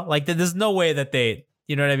camera? Like there's no way that they,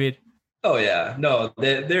 you know what I mean? Oh yeah. No,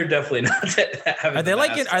 they're definitely not having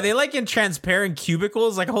Are they like in transparent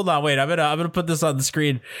cubicles? Like, hold on, wait, I'm gonna put this on the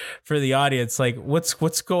screen for the audience. Like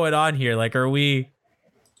what's going on here? Like are we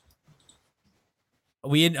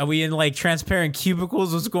in like transparent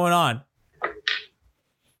cubicles? What's going on?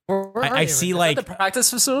 I see like the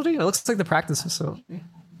practice facility. It looks like the practice facility.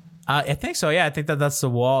 I think so. Yeah, I think that's the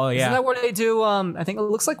wall. Yeah, isn't that where they do? I think it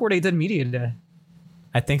looks like where they did media today.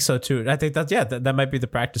 I think so too. I think that might be the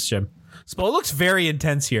practice gym. Spo looks very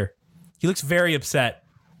intense here. He looks very upset.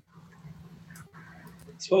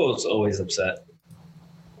 Spo's always upset.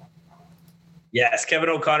 Yes, Kevin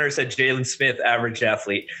O'Connor said Jalen Smith, average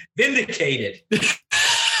athlete. Vindicated.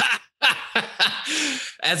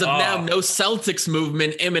 As of now, no Celtics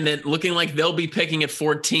movement imminent, looking like they'll be picking at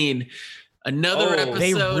 14. Another episode.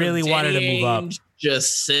 They really wanted to move up.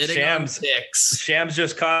 Just sitting on picks. Shams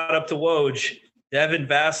just caught up to Woj. Devin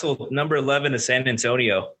Vassell, number 11 to San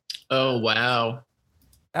Antonio. Oh, wow.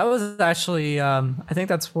 That was actually, I think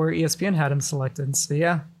that's where ESPN had him selected. So,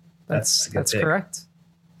 yeah, that's correct.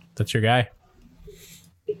 That's your guy.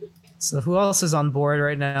 So, who else is on board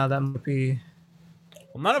right now? That might be...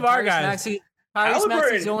 Well, none of our guys. Tyrese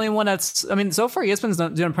Maxey's the only one that's... I mean, so far, ESPN's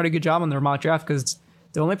doing a pretty good job on their mock draft because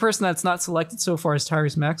the only person that's not selected so far is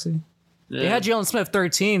Tyrese Maxey. Yeah. They had Jalen Smith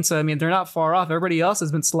 13, so, I mean, they're not far off. Everybody else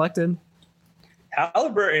has been selected.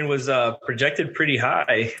 Halliburton was projected pretty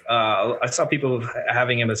high. I saw people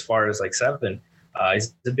having him as far as like 7.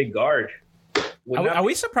 He's a big guard. Are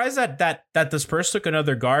we surprised that the Spurs took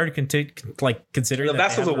another guard? Considering that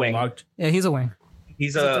Vassell's a wing. Yeah, he's a wing.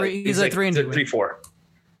 He's a 3-4.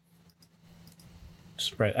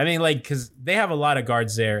 Right. I mean, like, because they have a lot of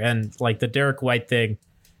guards there, and like the Derek White thing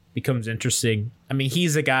becomes interesting. I mean,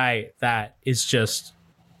 he's a guy that is just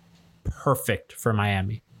perfect for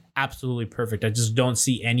Miami. Absolutely perfect. I just don't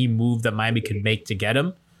see any move that Miami could make to get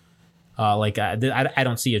him. I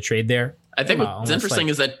don't see a trade there. I think what's interesting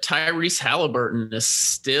is that Tyrese Halliburton is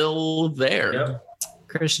still there. Yep.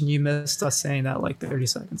 Christian, you missed us saying that like 30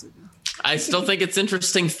 seconds ago. I still think it's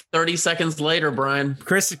interesting 30 seconds later, Brian.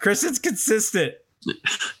 Chris is consistent.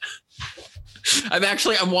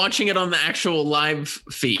 I'm watching it on the actual live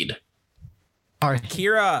feed. Sorry.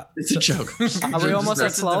 Kira. It's a joke. Are we almost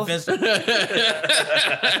at 12?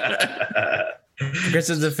 Chris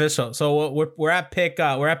is official. So we're at pick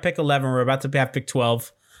 11. We're about to have pick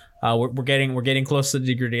 12. We're getting close to the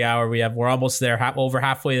degree hour. We're almost there. Over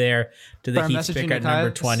halfway there to the Heat's pick at number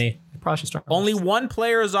 20. Only one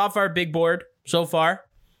player is off our big board so far,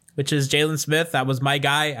 which is Jalen Smith. That was my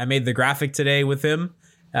guy. I made the graphic today with him.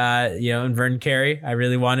 And Vernon Carey. I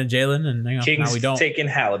really wanted Jalen, and Kings now we don't. Taking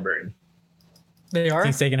Halliburton. They are?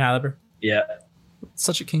 Kings taking Halliburton. Yeah.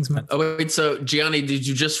 Such a Kingsman. Oh, wait. So, Gianni, did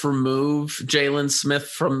you just remove Jalen Smith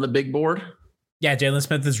from the big board? Yeah, Jalen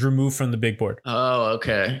Smith is removed from the big board. Oh,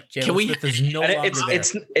 okay. Can we? Smith is no longer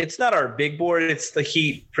it's not our big board. It's the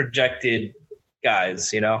Heat projected guys.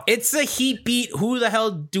 It's the Heat beat. Who the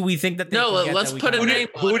hell do we think that? Let's put a name.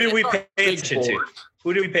 Who did we pay attention to?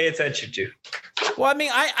 Who do we pay attention to? Well, I mean,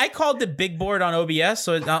 I called the big board on OBS,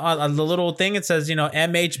 so on the little thing it says,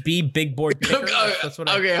 MHB big board. That's what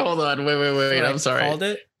okay, hold on. Wait. I'm sorry. Called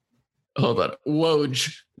it. Hold on.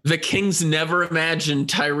 Woj. The Kings never imagined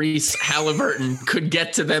Tyrese Halliburton could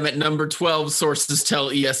get to them at number 12. Sources tell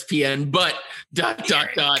ESPN, but ...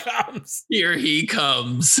 Here he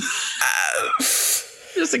comes.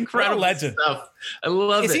 Just incredible legend stuff. I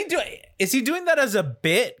love it. Is he doing that as a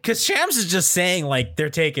bit? Because Shams is just saying like they're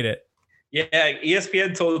taking it. Yeah,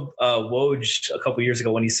 ESPN told Woj a couple years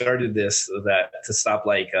ago when he started this that to stop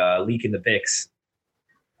leaking the picks.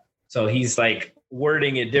 So he's like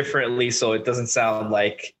wording it differently so it doesn't sound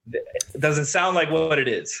like what it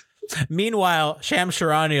is. Meanwhile, Shams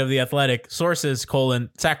Charania of The Athletic, sources,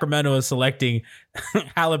 Sacramento is selecting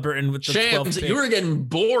Halliburton with the 12th Shams, pick. you were getting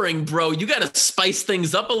boring, bro. You got to spice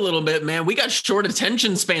things up a little bit, man. We got short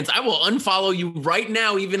attention spans. I will unfollow you right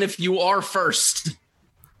now, even if you are first.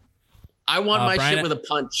 I want my shit with a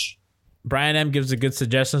punch. Brian M gives a good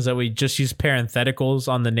suggestions that we just use parentheticals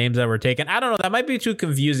on the names that we're taking. I don't know. That might be too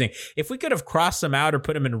confusing. If we could have crossed them out or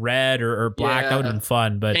put them in red or black, that would have been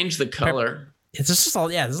fun. But change the color. It's just all.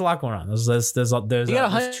 Yeah, there's a lot going on. There's you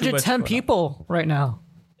got 110 people right now.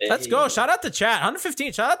 Let's go. Shout out to chat.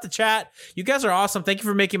 115. Shout out to chat. You guys are awesome. Thank you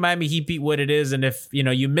for making Miami Heat beat what it is. And if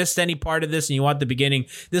you missed any part of this and you want the beginning,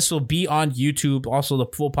 this will be on YouTube. Also, the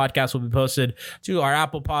full podcast will be posted to our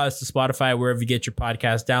Apple Pods, to Spotify, wherever you get your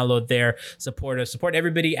podcast. Download there. Support us. Support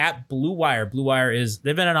everybody at Blue Wire. Blue Wire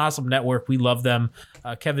they've been an awesome network. We love them.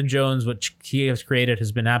 Kevin Jones, what he has created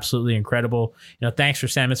has been absolutely incredible. Thanks for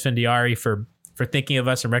Sam Esfandiari for thinking of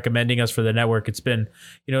us and recommending us for the network. It's been,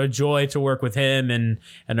 a joy to work with him and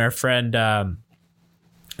our friend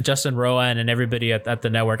Justin Rowan and everybody at the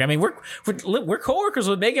network. I mean, we're coworkers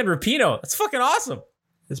with Megan Rapinoe. That's fucking awesome.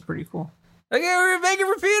 It's pretty cool. Okay, we're Megan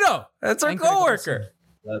Rapinoe. That's our coworker.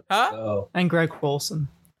 Huh? And Greg Olson.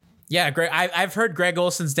 Yeah, Greg. I've heard Greg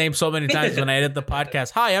Olson's name so many times when I edit the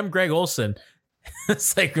podcast. Hi, I'm Greg Olson.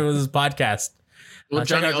 It's like it was his podcast. Well,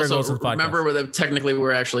 Johnny, also remember that technically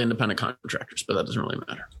we're actually independent contractors, but that doesn't really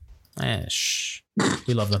matter. Shh.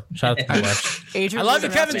 We love them. Shout out to Blue Wire. I love you,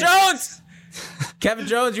 Kevin Jones. Kevin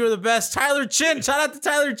Jones, you were the best. Tyler Chin. Shout out to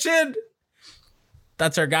Tyler Chin.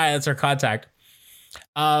 That's our guy. That's our contact.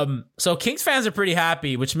 So Kings fans are pretty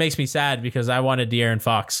happy, which makes me sad because I wanted De'Aaron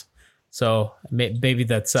Fox. So maybe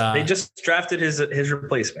that's they just drafted his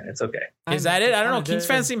replacement. It's okay. Is that it? I don't know. Kings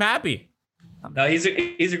fans seem happy. No, he's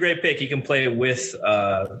a great pick. He can play with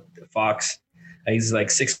Fox. He's like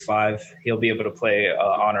 6'5". He'll be able to play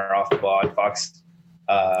on or off the ball. And Fox.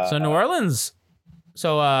 So New Orleans.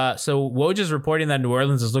 So Woj is reporting that New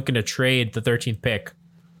Orleans is looking to trade the 13th pick.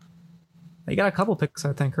 They got a couple picks,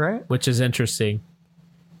 I think, right? Which is interesting.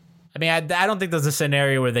 I mean, I don't think there's a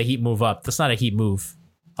scenario where the Heat move up. That's not a Heat move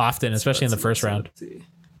often, especially in the first round.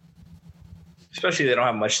 Especially they don't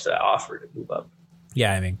have much to offer to move up.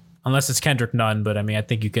 Yeah, I mean. Unless it's Kendrick Nunn, but I mean, I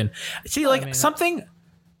think you can see something.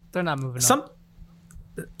 They're not moving up.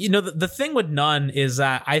 The thing with Nunn is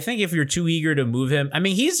that I think if you're too eager to move him, I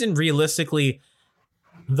mean, he's realistically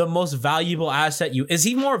the most valuable asset. Is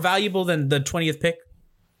he more valuable than the 20th pick?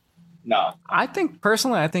 No, I think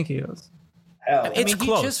he is. Hell, he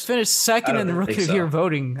just finished second in the Rookie of the Year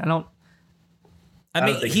voting. I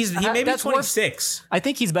mean, he may be 26. I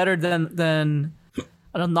think he's better than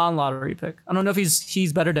a non-lottery pick. I don't know if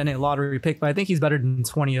he's better than a lottery pick, but I think he's better than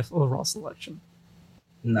 20th overall selection.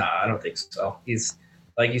 No, I don't think so. He's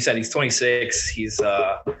like you said, he's 26. He's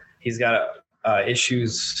got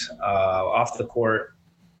issues off the court,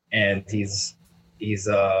 and he's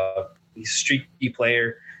a streaky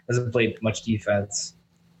player. Doesn't play much defense.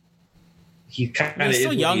 He kind of he's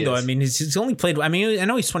still young though. I mean, he's only played. I mean, I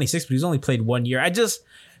know he's 26, but he's only played 1 year.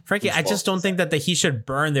 Frankie, I just don't think that he should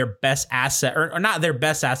burn their best asset, or not their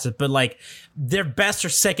best asset, but like their best or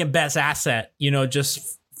second best asset,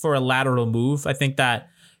 just for a lateral move. I think that,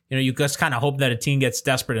 you just kind of hope that a team gets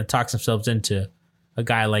desperate and talks themselves into a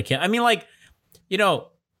guy like him. I mean, like,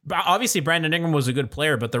 obviously Brandon Ingram was a good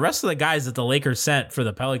player, but the rest of the guys that the Lakers sent for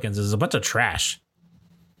the Pelicans is a bunch of trash.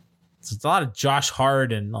 It's a lot of Josh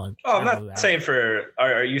Hart and. I'm not saying for.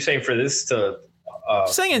 Are you saying for this to?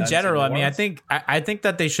 Just saying in general. I mean, I think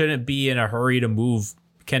that they shouldn't be in a hurry to move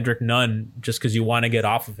Kendrick Nunn just because you want to get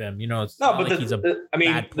off of him. It's not like he's a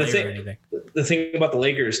bad player or anything. The thing about the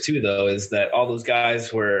Lakers too, though, is that all those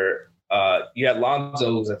guys were. You had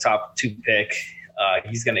Lonzo, who's a top 2 pick.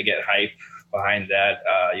 He's going to get hype behind that.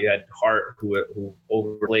 You had Hart, who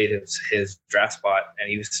overplayed his draft spot, and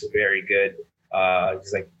he was very good.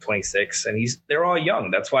 He's like 26, and they're all young.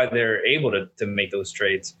 That's why they're able to make those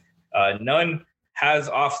trades. None has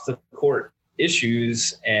off the court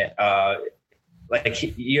issues, and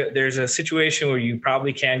there's a situation where you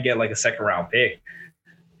probably can get like a second round pick.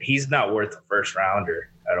 He's not worth a first rounder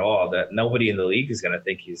at all. That nobody in the league is going to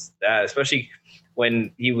think he's that, especially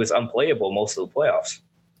when he was unplayable most of the playoffs.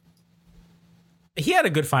 He had a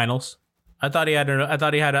good finals. I thought he had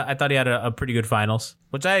a pretty good finals,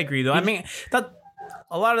 which I agree though. I mean, that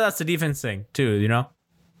a lot of that's the defense thing too,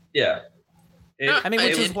 Yeah.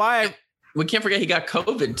 Which is why we can't forget he got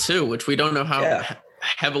COVID too, which we don't know how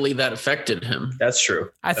heavily that affected him. That's true.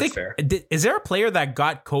 I think fair. Is there a player that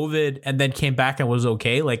got COVID and then came back and was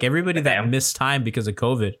okay? Like everybody that missed time because of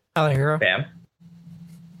COVID. Tyler Hero.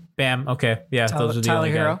 Bam. Okay. Yeah. Those are the Tyler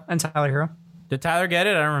only Hero guys. and Tyler Hero. Did Tyler get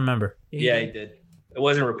it? I don't remember. Yeah, he did. It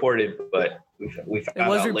wasn't reported, but we found it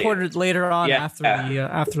was out reported later on after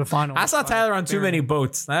the final. I saw Tyler on too many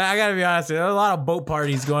boats. I gotta be honest. There's a lot of boat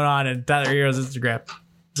parties going on in Tyler Hero's Instagram.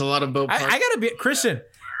 There's a lot of boat parties. I gotta be Christian.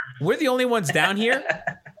 We're the only ones down here.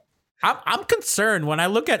 I'm concerned when I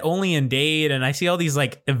look at Only in Dade and I see all these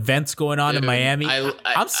like events going on in Miami.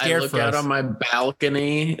 I'm scared for us. I look out on my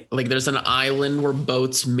balcony. Like there's an island where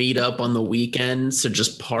boats meet up on the weekends to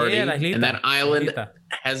just party. And that island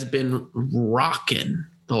has been rocking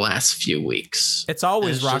the last few weeks. It's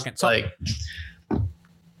always rocking. So like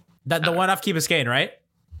the one off Key Biscayne, right?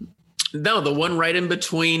 No, the one right in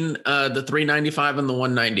between the 395 and the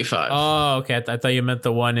 195. Oh, okay. I thought you meant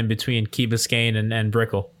the one in between Key Biscayne and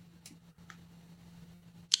Brickell.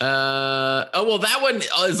 Well, that one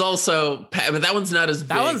is also, but that one's not as big.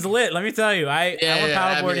 That one's lit. Let me tell you, I went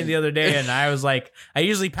paddleboarding the other day, and I was like, I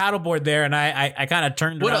usually paddleboard there, and I kind of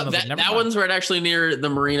turned around. That one's right actually near the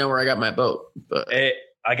marina where I got my boat. But hey,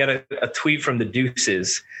 I got a tweet from the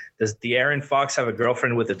Deuces. Does De'Aaron Fox have a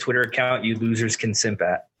girlfriend with a Twitter account you losers can simp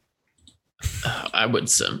at? I would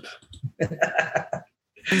simp.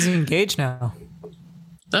 He's engaged now.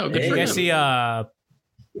 Oh, good for you him. guys see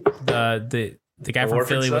the guy from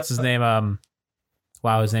Philly, what's his name?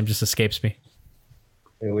 Wow, his name just escapes me.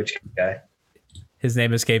 Which guy? His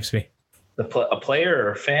name escapes me. A player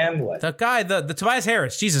or a fan? What? The guy, the Tobias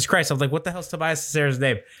Harris. Jesus Christ. I was like, what the hell's Tobias Harris'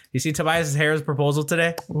 name? You see Tobias Harris' proposal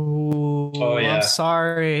today? Ooh, oh, yeah.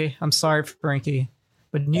 I'm sorry, Frankie.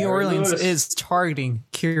 But New Orleans is targeting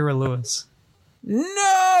Kira Lewis.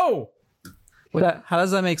 No! How does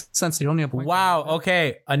that make sense? They don't need a point. Wow.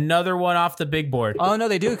 Okay. Another one off the big board. Oh, no,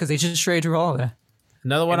 they do because they just traded Drew Holiday.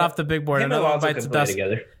 Another one off the big board. Another one bites the dust.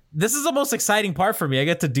 Together. This is the most exciting part for me. I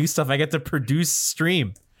get to do stuff. I get to produce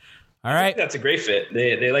stream. All right. That's a great fit.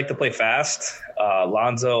 They like to play fast.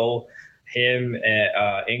 Lonzo, him,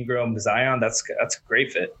 and Ingram, Zion. That's a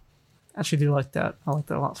great fit. I actually do like that. I like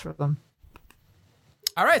that a lot for them.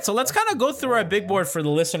 All right, so let's kind of go through our big board for the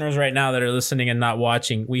listeners right now that are listening and not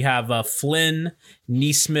watching. We have Flynn,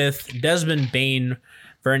 Neesmith, Desmond Bane,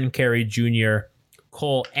 Vernon Carey Jr.,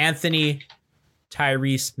 Cole Anthony,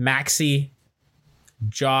 Tyrese Maxey,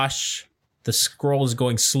 Josh, the scroll is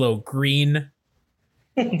going slow, Green.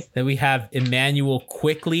 Then we have Emmanuel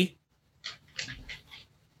Quickly.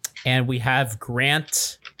 And we have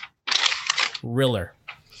Grant Riller.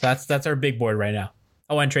 That's our big board right now.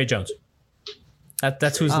 Oh, and Trey Jones.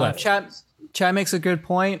 That's who's left. Chad makes a good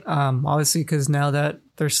point. Obviously, because now that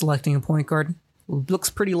they're selecting a point guard, it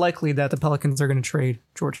looks pretty likely that the Pelicans are going to trade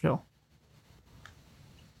George Hill.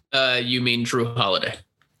 You mean Drew Holiday?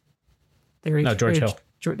 George Hill.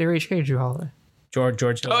 They HK Drew Holiday.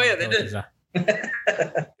 George Hill. Oh yeah, they did.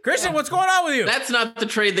 Christian, what's going on with you? That's not the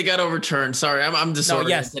trade that got overturned. Sorry, I'm disoriented.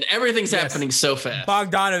 No, yes. Everything's happening so fast.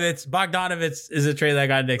 Bogdanovich is a trade that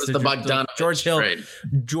got nixed. The Bogdanovich George Hill. trade.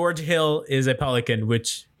 George Hill is a Pelican,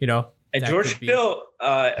 which and George Hill,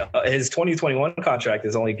 his 2021 contract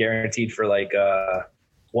is only guaranteed for like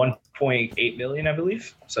 1.8 million, I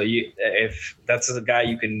believe. So if that's a guy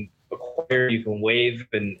you can acquire, you can waive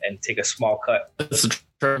and take a small cut. That's the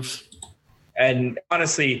terms. And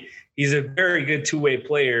honestly, he's a very good two-way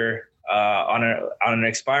player. On an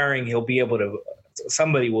expiring, he'll be able to.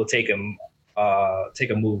 Somebody will take him, take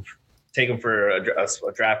a move, take him for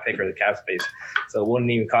a draft pick or the cap space. So it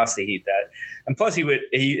wouldn't even cost the Heat that. And plus,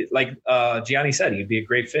 he like Gianni said, he'd be a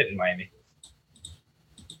great fit in Miami.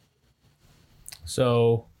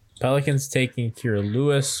 So Pelicans taking Kira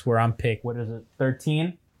Lewis. We're on pick. What is it?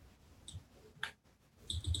 13.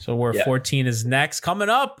 So we're 14 is next. Coming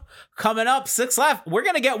up. 6 left. We're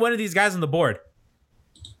gonna get one of these guys on the board.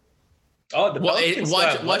 Oh,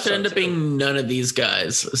 watch it end up being none of these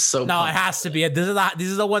guys. So no, it has to be. These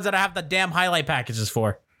are the ones that I have the damn highlight packages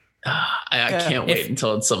for. I can't wait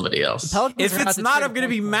until it's somebody else. If it's not, I'm gonna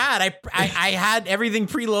be mad. I had everything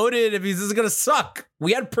preloaded. If this is gonna suck.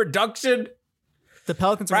 We had production. The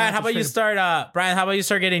Pelicans. Brian, how about you start? Brian, how about you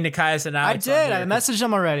start getting Nekias and Alex? I did. I messaged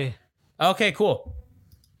them already. Okay, cool.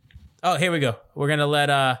 Oh, here we go. We're gonna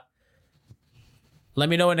let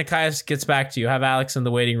me know when Nekias gets back to you. I have Alex in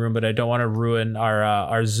the waiting room, but I don't want to ruin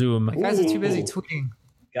our Zoom. The guys are too busy tweeting.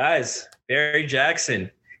 Guys, Barry Jackson.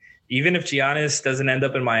 Even if Giannis doesn't end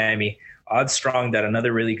up in Miami, odds strong that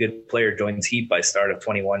another really good player joins Heat by start of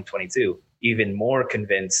 21-22. Even more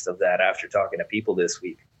convinced of that after talking to people this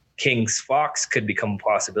week. Kings Fox could become a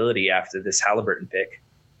possibility after this Halliburton pick.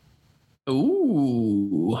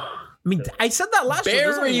 Ooh. I mean, I said that last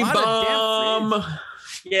year. Barry Bomb.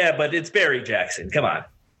 Yeah, but it's Barry Jackson. Come on.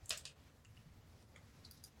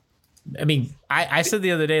 I mean, I said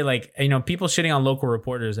the other day, like, you know, people shitting on local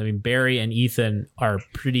reporters. I mean, Barry and Ethan are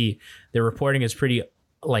their reporting is pretty,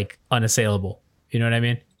 like, unassailable. You know what I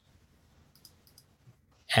mean?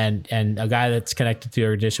 And a guy that's connected to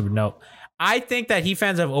your edition would know. I think that Heat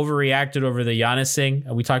fans have overreacted over the Giannis thing.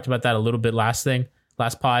 We talked about that a little bit last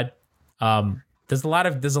pod. There's a lot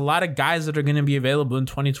of guys that are going to be available in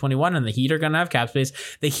 2021, and the Heat are going to have cap space.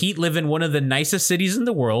 The Heat live in one of the nicest cities in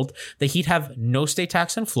the world. The Heat have no state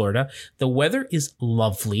tax in Florida. The weather is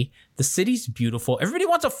lovely. The city's beautiful. Everybody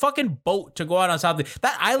wants a fucking boat to go out on South.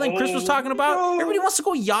 That island Chris was talking about. Everybody wants to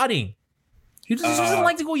go yachting. Who doesn't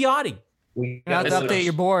like to go yachting? You have to update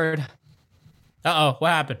your board. What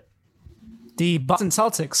happened? The Boston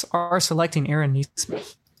Celtics are selecting Aaron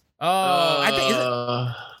Nesmith. I think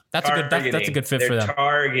that's a good fit for them.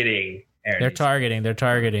 They're targeting.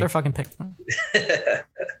 They're fucking picked.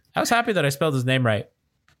 I was happy that I spelled his name right.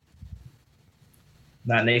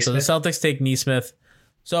 Not Naismith. So the Celtics take Nesmith.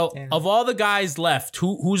 So of all the guys left,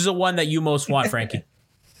 who's the one that you most want, Frankie?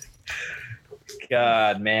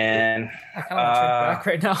 God, man. I kind of want to trade back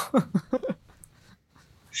right now.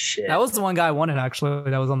 Shit. That was the one guy I wanted,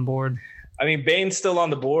 actually, that was on the board. I mean, Bane's still on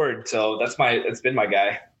the board, so it's been my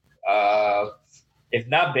guy. If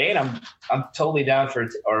not Bane, I'm totally down for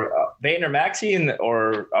Bane or Maxey,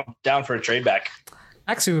 or I'm down for a trade back.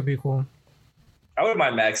 Maxey would be cool. I wouldn't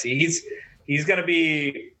mind Maxey. He's going to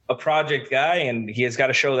be a project guy, and he has got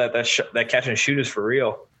to show that catch and shoot is for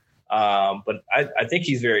real. But I think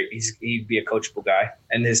he'd be a coachable guy,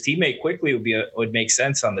 and his teammate quickly would make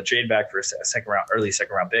sense on the trade back for a early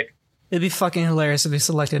second round pick. It'd be fucking hilarious if they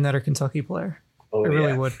selected another Kentucky player. Oh, it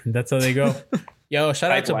really would. That's how they go. Yo,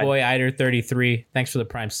 shout out to boy Eider33. Thanks for the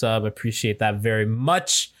Prime sub. Appreciate that very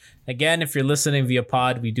much. Again, if you're listening via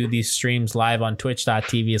pod, we do these streams live on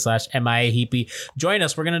twitch.tv/MIAHeapy. Join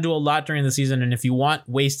us. We're going to do a lot during the season. And if you want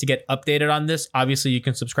ways to get updated on this, obviously you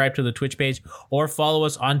can subscribe to the Twitch page or follow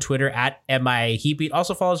us on Twitter at MIAHeapy.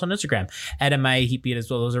 Also follow us on Instagram at MIAHeapy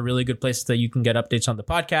as well. Those are really good places that you can get updates on the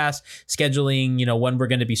podcast, scheduling, you know, when we're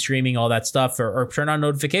going to be streaming, all that stuff, or turn on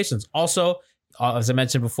notifications. Also, as I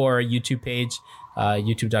mentioned before, our YouTube page,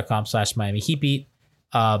 youtube.com/MiamiHeatBeat.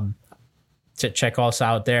 To check us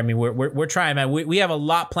out there. I mean, we're trying, man. We have a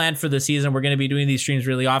lot planned for the season. We're going to be doing these streams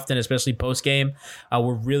really often, especially post game.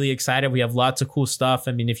 We're really excited. We have lots of cool stuff.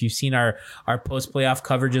 I mean, if you've seen our post playoff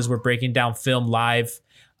coverages, we're breaking down film live.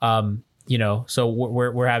 You know, so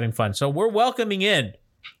we're having fun. So we're welcoming in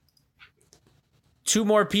 2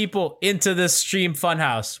 more people into this stream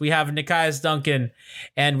funhouse. We have Nekias Duncan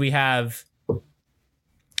and we have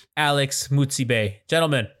Alex Mutsibe.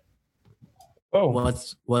 Gentlemen. Oh,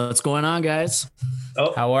 what's going on, guys?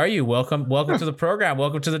 Oh, how are you? Welcome to the program.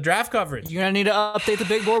 Welcome to the draft coverage. You're gonna need to update the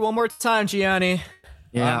big board one more time, Gianni.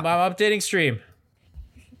 Yeah, I'm updating stream.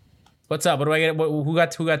 What's up? What do I get? Who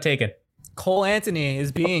got taken? Cole Anthony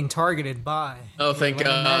is being targeted by. Oh, thank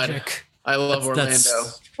God! Magic. I love Orlando.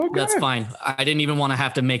 That's fine. I didn't even want to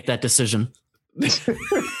have to make that decision.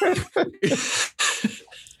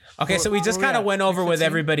 Okay, so we just kind of went over with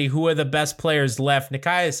everybody who are the best players left.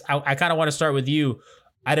 Nikias, I kind of want to start with you.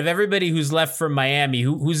 Out of everybody who's left from Miami,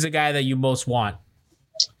 who's the guy that you most want?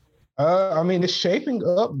 I mean, it's shaping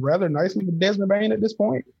up rather nicely with Desmond Bane at this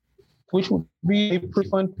point, which would be a pretty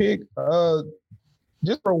fun pick.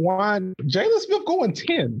 Just for one, Jalen Smith going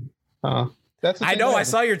 10. I know. I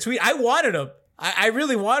saw your tweet. I wanted him. I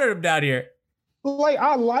really wanted him down here. Like,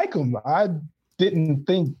 I like him. I didn't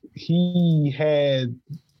think he had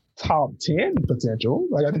top 10 potential.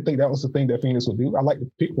 Like, I didn't think that was the thing that Phoenix would do. I like the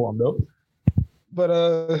pick for him, though.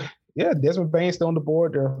 But, yeah, Desmond Bane's still on the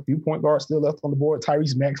board. There are a few point guards still left on the board.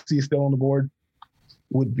 Tyrese Maxey is still on the board.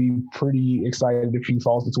 Would be pretty excited if he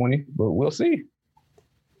falls to 20, but we'll see.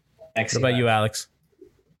 What about you, Alex?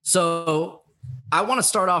 So I want to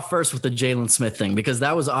start off first with the Jalen Smith thing, because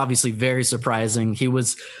that was obviously very surprising. He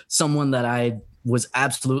was someone that I was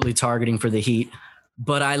absolutely targeting for the Heat,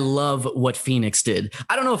 but I love what Phoenix did.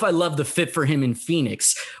 I don't know if I love the fit for him in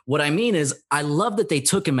Phoenix. What I mean is I love that they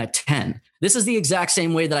took him at 10. This is the exact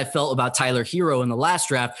same way that I felt about Tyler Hero in the last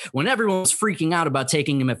draft when everyone was freaking out about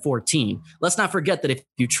taking him at 14. Let's not forget that if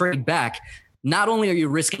you trade back, not only are you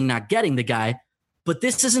risking not getting the guy, but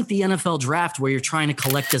this isn't the NFL draft where you're trying to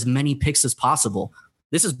collect as many picks as possible.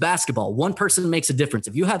 This is basketball. One person makes a difference.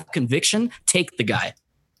 If you have conviction, take the guy.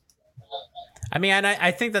 I mean, and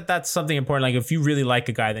I think that that's something important. Like, if you really like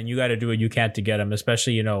a guy, then you got to do what you can to get him.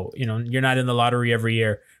 Especially, you're not in the lottery every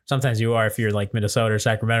year. Sometimes you are if you're like Minnesota or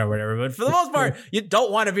Sacramento or whatever. But for the most part, you don't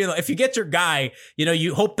want to be. If you get your guy,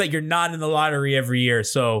 you hope that you're not in the lottery every year.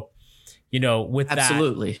 So, with that,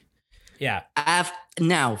 absolutely, yeah.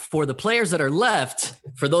 Now, for the players that are left,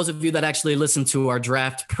 for those of you that actually listened to our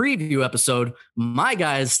draft preview episode, my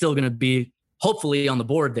guy is still going to be hopefully on the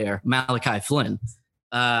board there, Malachi Flynn.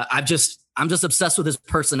 I'm just obsessed with his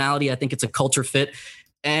personality. I think it's a culture fit,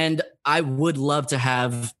 and I would love to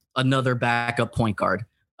have another backup point guard.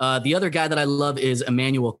 The other guy that I love is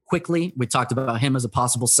Emmanuel Quickley. We talked about him as a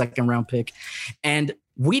possible second-round pick, and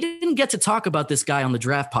we didn't get to talk about this guy on the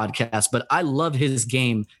draft podcast, but I love his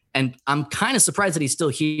game, and I'm kind of surprised that he's still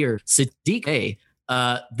here. Sadiq Bey.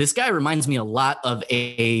 This guy reminds me a lot of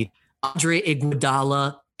a Andre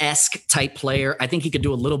Iguodala-esque type player. I think he could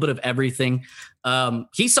do a little bit of everything.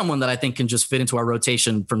 He's someone that I think can just fit into our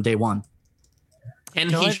rotation from day one. And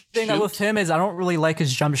the only thing with him is I don't really like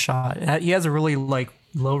his jump shot. He has a really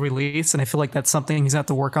low release, and I feel like that's something he's going to have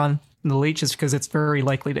to work on in the league, just because it's very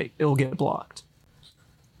likely that it'll get blocked.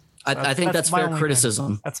 I think that's fair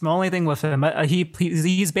criticism. That's my only thing with him.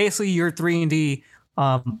 He's basically your 3-and-D.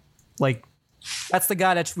 That's the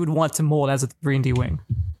guy that you would want to mold as a 3-and-D wing.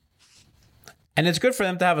 And it's good for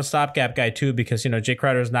them to have a stopgap guy too, because Jay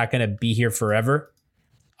Crowder is not going to be here forever.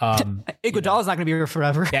 Iguodala's not going to be here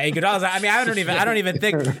forever. Yeah, Iguodala's. I mean, I don't even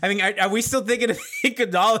think. I mean, are we still thinking of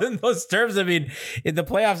Iguodala in those terms? I mean, in the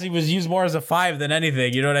playoffs, he was used more as a 5 than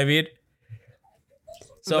anything. You know what I mean?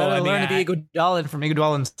 So learn to be Iguodala from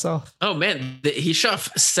Iguodala himself. Oh man, he shot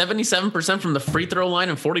 77% from the free throw line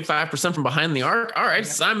and 45% from behind the arc. All right,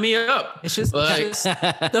 sign me up. It's just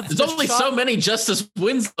there's only so many Justice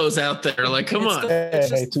Winslow's out there. Like, come on.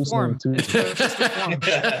 Hey, too soon. It's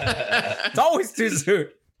always too soon.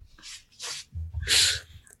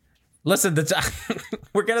 Listen,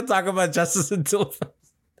 we're gonna talk about Justice until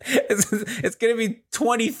it's gonna be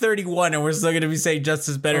 2031, and we're still gonna be saying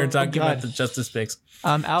Justice better and talking about the Justice picks.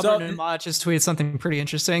 Albert Nurkic just tweeted something pretty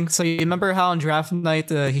interesting. So you remember how on draft night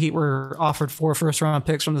the Heat were offered 4 first-round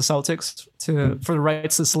picks from the Celtics for the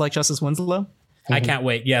rights to select Justice Winslow? I can't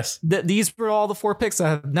wait. Yes, these were all the 4 picks I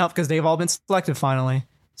have now, because they've all been selected finally.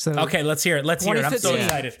 So okay, let's hear it. I'm so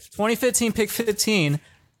excited. 2015 pick 15.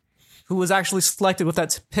 Who was actually selected with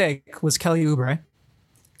that pick was Kelly Oubre.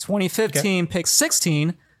 2015 pick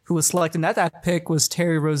 16, who was selected at that pick was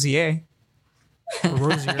Terry Rozier.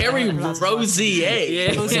 Terry Rozier.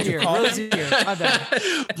 Yeah. Rozier. My bad.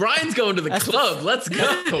 Brian's going to the club. Let's go.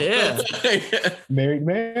 Yeah. Married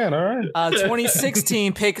man. All right.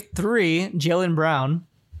 2016 pick 3, Jaylen Brown.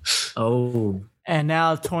 Oh. And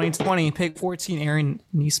now 2020 pick 14, Aaron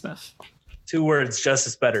Nesmith. 2 words,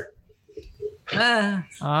 Justice better. I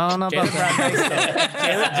don't know about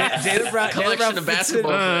that. Jaylen Brown Collection of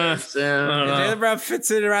basketball players. Jaylen Brown fits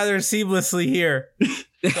in rather seamlessly here.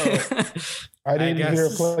 So, I didn't hear a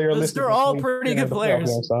player list. They're all pretty good players.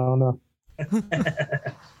 So I don't know.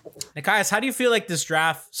 Nikias, how do you feel like this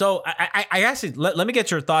draft? So I actually let me get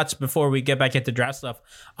your thoughts before we get back into draft stuff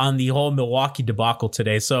on the whole Milwaukee debacle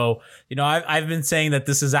today. So, I've been saying that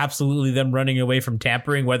this is absolutely them running away from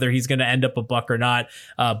tampering. Whether he's going to end up a Buck or not,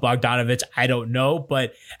 Bogdanovich, I don't know.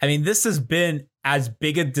 But I mean, this has been as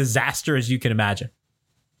big a disaster as you can imagine.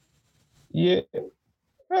 Yeah.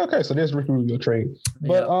 Okay, so there's Ricky Rubio trade.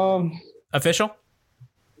 But official?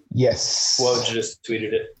 Yes. Well, just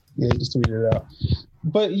tweeted it. Yeah, just tweeted it out.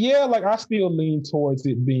 But yeah, like I still lean towards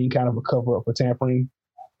it being kind of a cover up for tampering.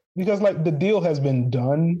 Because like the deal has been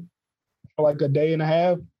done for like a day and a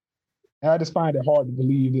half. And I just find it hard to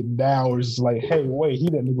believe that Dow is like, hey, wait, he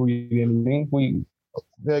didn't agree to anything.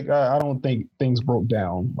 I don't think things broke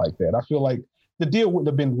down like that. I feel like the deal wouldn't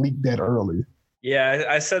have been leaked that early. Yeah,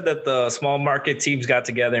 I said that the small market teams got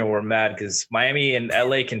together and were mad because Miami and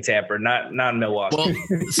LA can tamper, not Milwaukee. Well,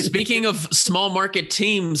 speaking of small market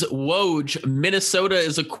teams, Woj, Minnesota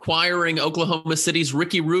is acquiring Oklahoma City's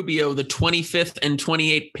Ricky Rubio, the 25th and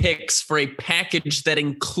 28th picks for a package that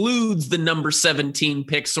includes the number 17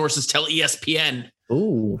 pick, sources tell ESPN.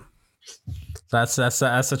 Ooh. That's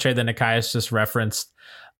the trade that Nikias just referenced.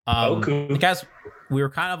 Nikias, we were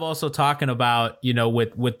kind of also talking about,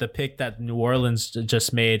 with the pick that New Orleans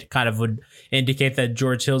just made, kind of would indicate that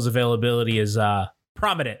George Hill's availability is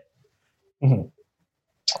prominent. Mm-hmm.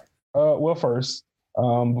 Well, first,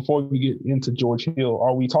 before we get into George Hill,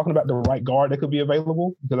 are we talking about the right guard that could be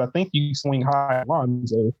available? Because I think you swing high at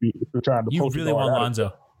Lonzo if you're trying to. You really want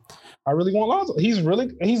Lonzo? I really want Lonzo. He's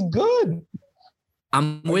good.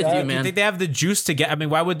 I'm with you, man. Do you think they have the juice to get? I mean,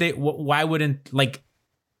 why would they? Why wouldn't like?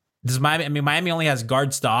 Does Miami? I mean, Miami only has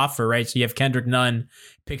guards to offer, right? So you have Kendrick Nunn,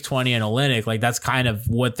 pick 20, and Olynyk. Like that's kind of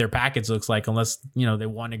what their package looks like, unless they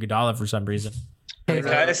want Iguodala for some reason.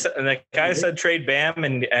 The guy said trade Bam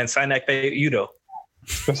and sign that Udo.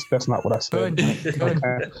 That's not what I said.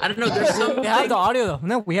 Good. I don't know. We have the audio though.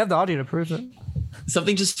 No, we have the audio to prove it.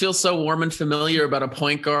 Something just feels so warm and familiar about a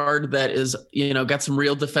point guard that is, got some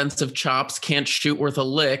real defensive chops, can't shoot worth a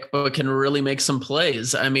lick, but can really make some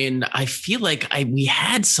plays. I mean, I feel like we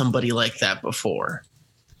had somebody like that before.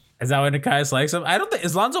 Is that what Nikias likes him? I don't think,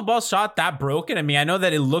 is Lonzo Ball's shot that broken? I mean, I know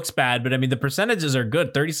that it looks bad, but I mean, the percentages are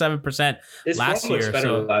good. 37% last year.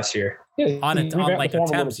 So last year. Yeah, on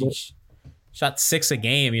attempts, he shot 6 a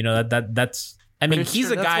game. That's. I mean,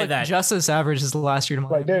 he's a guy that justice average is the last year to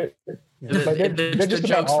like they're just the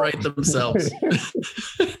jokes write themselves.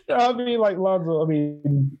 I mean, like Lonzo. I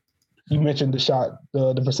mean, you mentioned the shot,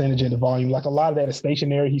 the percentage and the volume. Like a lot of that is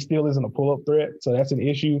stationary. He still isn't a pull-up threat, so that's an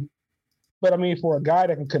issue. But I mean, for a guy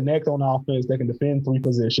that can connect on offense, that can defend 3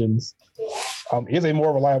 positions, is a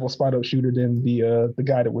more reliable spot-up shooter than the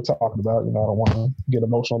guy that we're talking about. I don't want to get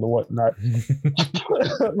emotional or whatnot.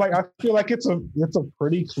 Like I feel like it's a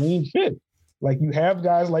pretty clean fit. Like you have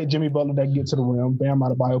guys like Jimmy Butler that get to the rim. Bam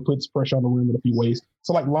Adebayo puts pressure on the rim in a few ways.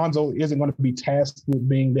 So like Lonzo isn't going to be tasked with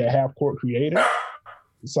being that half-court creator.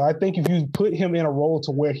 So I think if you put him in a role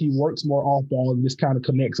to where he works more off ball and just kind of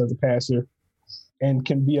connects as a passer and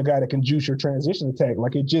can be a guy that can juice your transition attack,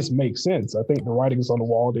 like it just makes sense. I think the writing is on the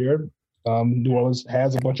wall there. New Orleans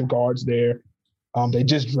has a bunch of guards there. They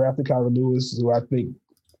just drafted Kyra Lewis, who I think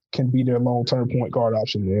can be their long-term point guard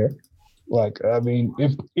option there. Like, I mean,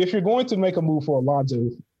 if you're going to make a move for Alonzo,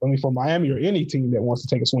 I mean, for Miami or any team that wants to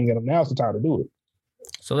take a swing at him, now's the time to do it.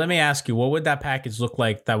 So let me ask you, what would that package look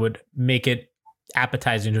like that would make it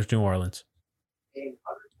appetizing to New Orleans?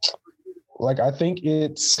 Like, I think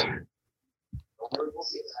it's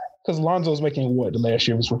because Lonzo's making what the last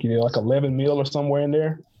year of his rookie deal, like 11 mil or somewhere in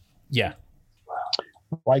there. Yeah.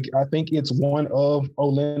 Like, I think it's one of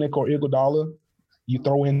Olynyk or Iguodala. You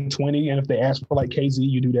throw in 20, and if they ask for like KZ,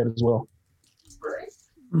 you do that as well.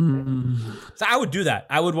 So I would do that.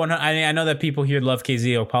 I would want to. I mean, I know that people here love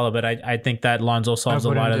KZ or Paula, but I think that Lonzo solves a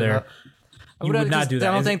lot of their. You would not do that.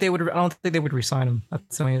 I don't think they would resign him.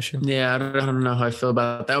 That's the only issue. Yeah, I don't know how I feel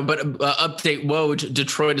about that. But update Woj,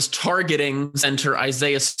 Detroit is targeting center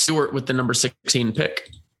Isaiah Stewart with the number 16 pick.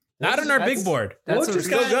 Not on our big board. That's just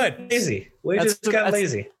got good. Lazy.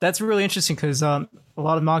 Lazy. That's really interesting because a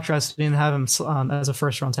lot of mock drafts didn't have him as a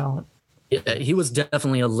first round talent. Yeah, he was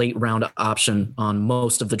definitely a late round option on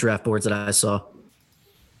most of the draft boards that I saw.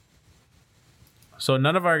 So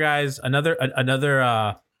none of our guys, another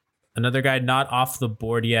guy not off the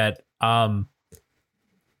board yet.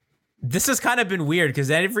 This has kind of been weird because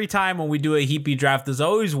every time when we do a heapy draft, there's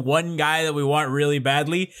always one guy that we want really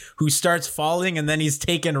badly who starts falling and then he's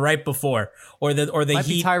taken right before, or the might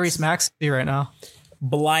be Tyrese Maxey right now.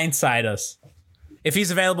 Blindside us. If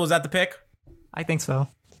he's available, is that the pick? I think so.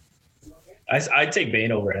 I'd take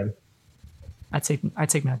Bane over him. I'd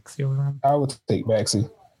take Maxey over him. I would take Maxey.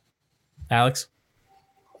 Alex?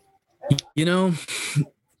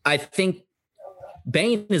 I think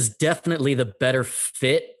Bane is definitely the better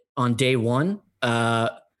fit on day one.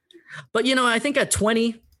 But, I think at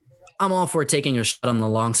 20, I'm all for taking a shot on the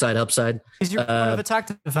long side upside. He's your point of attack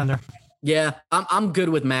defender. Yeah, I'm good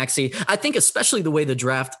with Maxey. I think especially the way the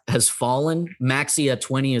draft has fallen, Maxey at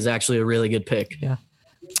 20 is actually a really good pick. Yeah.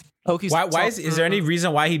 Why is there any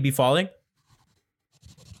reason why he'd be falling?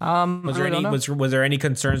 Was there any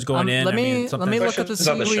concerns going in? Let me look up to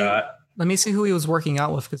see let me see who he was working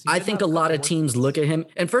out with. I think a lot of teams look at him.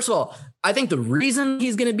 And first of all, I think the reason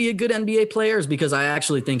he's going to be a good NBA player is because I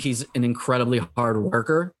actually think he's an incredibly hard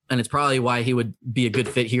worker. And it's probably why he would be a good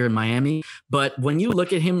fit here in Miami. But when you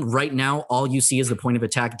look at him right now, all you see is the point of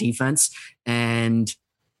attack defense. And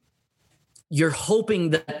you're hoping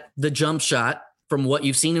that the jump shot from what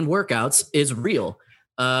you've seen in workouts is real.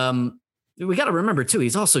 We got to remember too,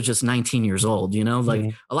 he's also just 19 years old, you know,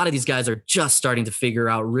 like a lot of these guys are just starting to figure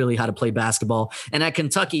out really how to play basketball. And at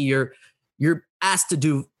Kentucky, you're asked to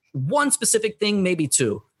do one specific thing, maybe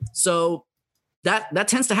two. So that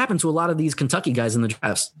tends to happen to a lot of these Kentucky guys in the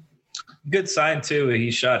drafts. Good sign too. He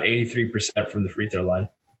shot 83% from the free throw line.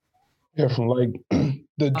 Yeah, from like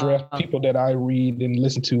the draft people that I read and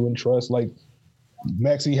listen to and trust, like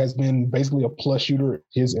Maxey has been basically a plus shooter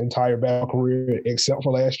his entire basketball career except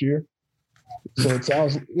for last year. So it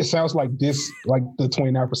sounds like this, like the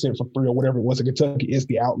 29% from three or whatever it was in Kentucky is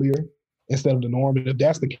the outlier instead of the norm. And if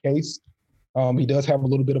that's the case, he does have a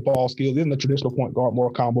little bit of ball skills. Isn't a traditional point guard, more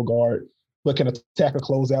a combo guard, but can attack a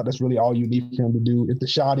closeout. That's really all you need for him to do. If the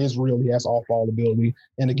shot is real, he has off-ball ability.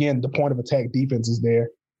 And again, the point of attack defense is there.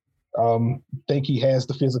 Think he has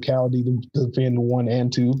the physicality to defend 1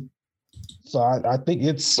 and 2. So I think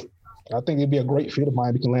it'd be a great fit if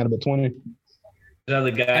Miami can land him at 20.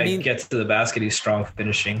 Another guy gets to the basket. He's strong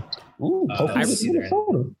finishing. Ooh,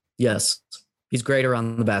 yes, he's great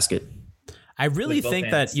around the basket. I really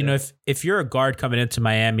think that, you know, if you're a guard coming into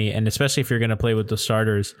Miami, and especially if you're going to play with the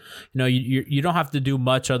starters, you know, you don't have to do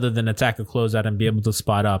much other than attack a closeout and be able to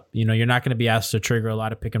spot up. You know, you're not going to be asked to trigger a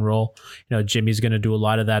lot of pick and roll. You know, Jimmy's going to do a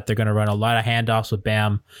lot of that. They're going to run a lot of handoffs with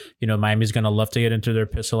Bam. You know, Miami's going to love to get into their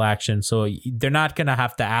pistol action. So they're not going to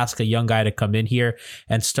have to ask a young guy to come in here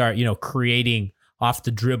and start, you know, creating off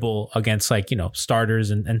the dribble against, like, you know,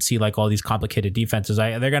 starters and see like all these complicated defenses.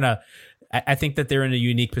 I think that they're in a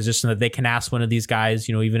unique position that they can ask one of these guys,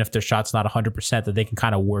 you know, even if their shot's not 100%, that they can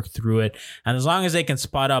kind of work through it. And as long as they can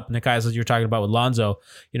spot up, and the guys that you're talking about with Lonzo,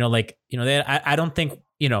 you know, like, you know, I don't think,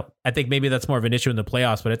 you know, I think maybe that's more of an issue in the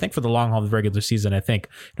playoffs, but I think for the long haul of the regular season, I think,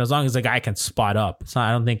 you know, as long as the guy can spot up, it's not,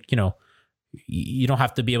 I don't think, you know, you don't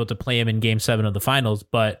have to be able to play him in game 7 of the finals,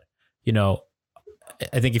 but, you know,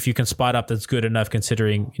 I think if you can spot up, that's good enough,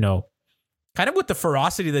 considering, you know, kind of with the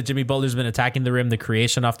ferocity that Jimmy Butler's been attacking the rim, the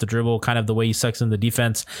creation off the dribble, kind of the way he sucks in the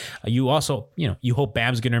defense. You also, you know, you hope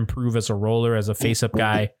Bam's going to improve as a roller, as a face-up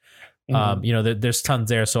guy. You know, there's tons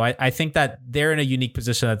there. So I think that they're in a unique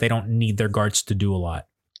position that they don't need their guards to do a lot.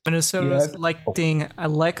 Minnesota's selecting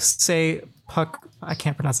Alexei Puck. I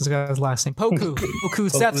can't pronounce this guy's last name.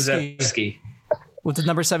 Pokusevsky with the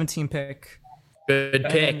number 17 pick. Good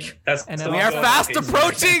pick. We are fast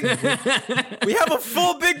approaching. We have a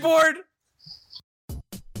full big board.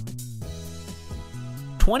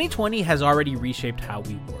 2020 has already reshaped how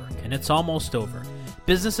we work, and it's almost over.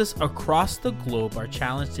 Businesses across the globe are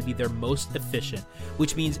challenged to be their most efficient,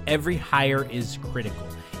 which means every hire is critical.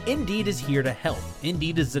 Indeed is here to help.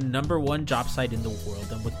 Indeed is the #1 job site in the world,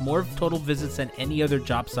 and with more total visits than any other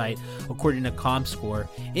job site, according to ComScore,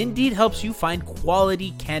 Indeed helps you find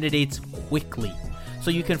quality candidates quickly, so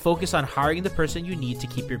you can focus on hiring the person you need to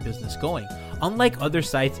keep your business going. Unlike other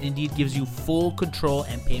sites, Indeed gives you full control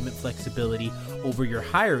and payment flexibility over your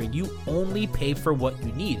hiring. You only pay for what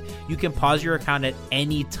you need. You can pause your account at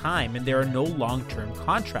any time, and there are no long-term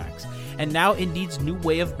contracts. And now Indeed's new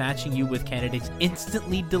way of matching you with candidates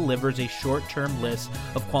instantly delivers a short-term list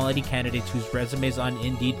of quality candidates whose resumes on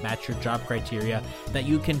Indeed match your job criteria that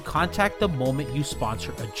you can contact the moment you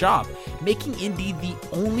sponsor a job, making Indeed the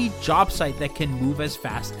only job site that can move as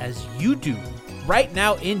fast as you do. Right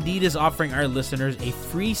now, Indeed is offering our listeners a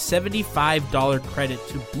free $75 credit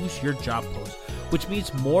to boost your job post, which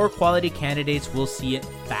means more quality candidates will see it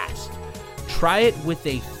fast. Try it with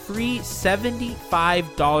a free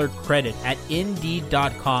 $75 credit at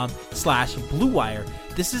Indeed.com/Blue Wire.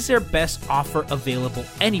 This is their best offer available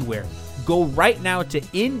anywhere. Go right now to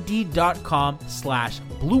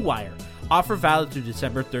Indeed.com/Blue Wire. Offer valid through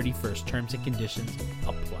December 31st. Terms and conditions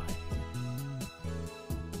apply.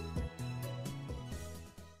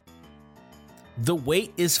 The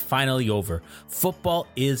wait is finally over. Football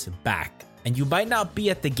is back. And you might not be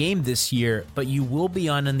at the game this year, but you will be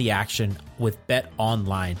in the action with Bet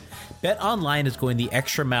Online. Bet Online is going the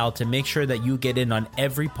extra mile to make sure that you get in on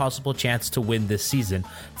every possible chance to win this season.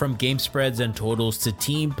 From game spreads and totals to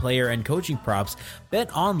team, player, and coaching props, Bet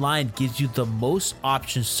Online gives you the most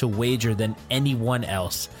options to wager than anyone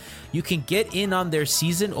else. You can get in on their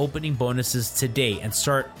season opening bonuses today and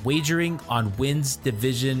start wagering on wins,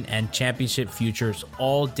 division, and championship futures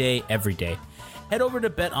all day, every day. Head over to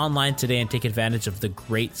Bet Online today and take advantage of the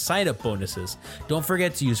great sign-up bonuses. Don't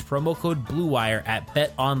forget to use promo code BlueWire at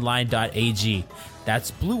betonline.ag.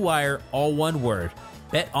 That's BlueWire, all one word.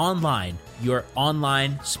 Bet Online, your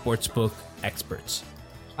online sportsbook experts.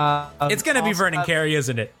 It's going to be Vernon Carey,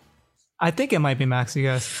 isn't it? I think it might be Maxey,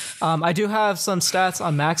 guys. I do have some stats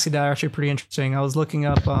on Maxey that are actually pretty interesting. I was looking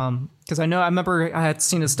up because I remember I had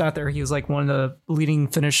seen a stat there. He was like one of the leading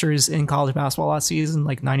finishers in college basketball last season,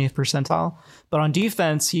 like 90th percentile. But on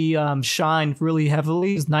defense, he shined really heavily.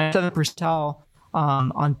 He's 97th percentile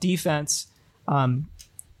on defense.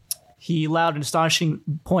 He allowed an astonishing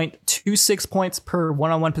 0.26 points per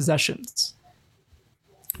one-on-one possessions,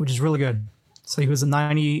 which is really good. So he was a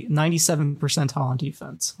 97 percentile on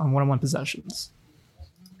defense on one-on-one possessions.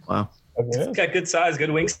 Wow. He's got good size, good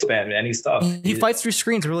wingspan, and he's tough. He fights through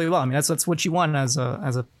screens really well. I mean, that's what you want as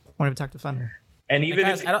a point of attack defender. And even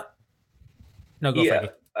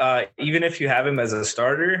even if you have him as a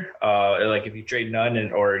starter, like if you trade none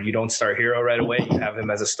or you don't start Hero right away, you have him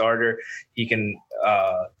as a starter. He can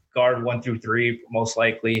guard 1 through 3 most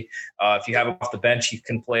likely. If you have him off the bench, he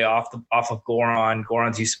can play off of Goran.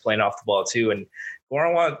 Goran's used to playing off the ball too, and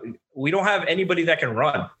Goran, we don't have anybody that can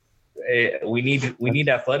run. We need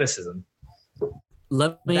athleticism.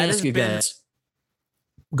 Let me ask you guys.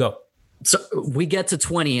 Go. So we get to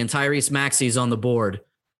 20 and Tyrese Maxey's on the board.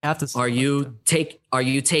 Are you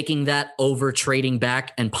taking that over trading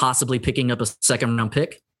back and possibly picking up a second round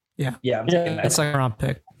pick? Yeah. A second round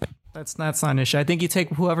pick. That's not an issue. I think you take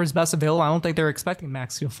whoever's best available. I don't think they're expecting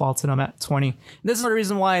Maxey to fall to them at 20. This is the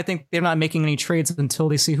reason why I think they're not making any trades until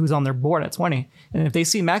they see who's on their board at 20. And if they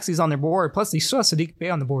see Maxey's on their board, plus they still have Saddiq Bey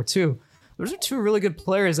on the board too. Those are two really good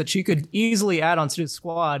players that you could easily add onto the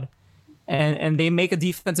squad, and they make a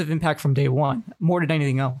defensive impact from day one more than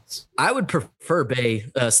anything else. I would prefer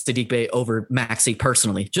Saddiq Bey over Maxey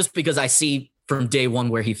personally, just because I see from day one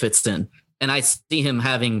where he fits in, and I see him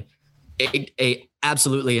having a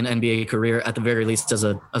absolutely an NBA career at the very least as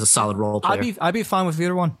a solid role player. I'd be fine with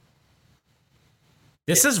either one.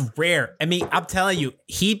 This is rare. I mean, I'm telling you,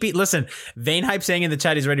 listen, Vane Hype saying in the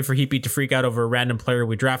chat he's ready for Heatbeat to freak out over a random player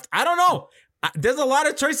we draft. I don't know. There's a lot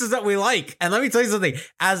of choices that we like. And let me tell you something.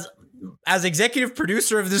 As executive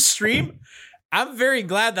producer of this stream, I'm very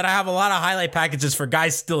glad that I have a lot of highlight packages for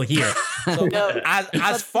guys still here. So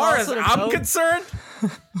as far as I'm concerned,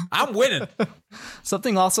 I'm winning.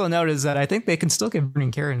 Something also to note is that I think they can still get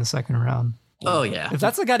Vernon Carey in the second round. Oh yeah, if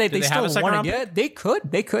that's a guy that they still want to get, they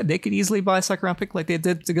could easily buy a second round pick like they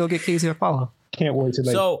did to go get KZ Apollo. Can't wait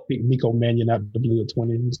to pick Nico Mannion out of the blue at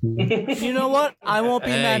 20. You know what? I won't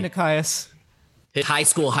be mad, Nikias. His high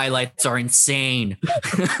school highlights are insane.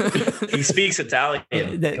 He speaks Italian.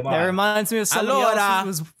 That reminds me of someone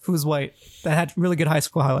else who's white that had really good high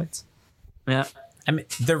school highlights. Yeah. I mean,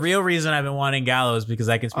 the real reason I've been wanting Gallo is because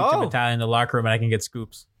I can speak to Italian in the locker room and I can get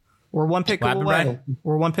scoops. We're one pick away.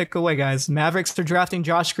 We're one pick away, guys. Mavericks are drafting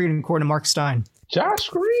Josh Green and according to Mark Stein. Josh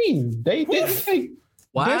Green. They didn't take.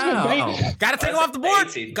 Wow. Gotta take him off the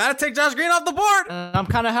board. Gotta take Josh Green off the board. I'm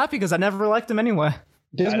kind of happy because I never liked him anyway.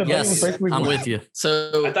 Yes, I'm with you.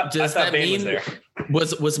 So does that mean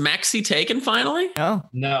was Maxey taken finally? No.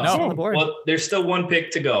 On the board. Well, there's still one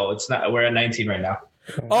pick to go. It's not. We're at 19 right now.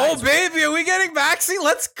 Oh baby, are we getting Maxey?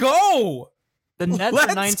 Let's go. The Nets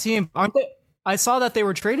are 19, aren't they? I saw that they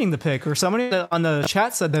were trading the pick, or somebody on the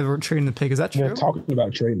chat said they were trading the pick. Is that true? They're talking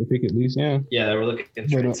about trading the pick at least, yeah. Yeah, they were looking at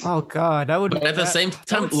trades. Oh God, that would. But at the same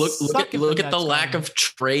time, look at the lack of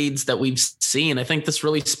trades that we've seen. I think this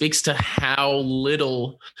really speaks to how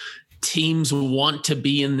little teams want to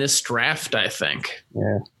be in this draft. I think.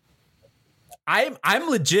 Yeah. I'm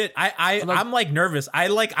legit. I'm like nervous.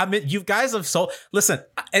 You guys have listen.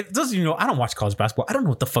 It doesn't I don't watch college basketball. I don't know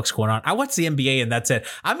what the fuck's going on. I watch the NBA and that's it.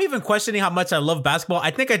 I'm even questioning how much I love basketball.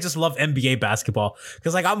 I think I just love NBA basketball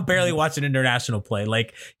because I'm barely watching international play.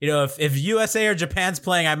 If USA or Japan's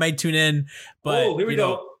playing, I might tune in. But here we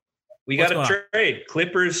go. We got a trade.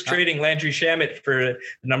 Clippers trading Landry Shamet for the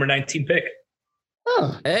number 19 pick.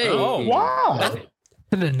 Oh, hey! Oh, wow!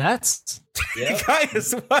 To the Nets. Yeah.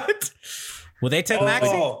 Guys, what? Will they take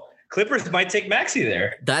Maxey? Clippers might take Maxey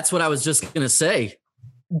there. That's what I was just going to say.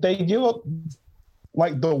 They give up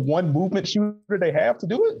the one movement shooter they have to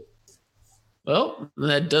do it? Well,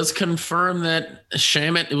 that does confirm that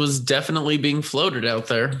Shamet was definitely being floated out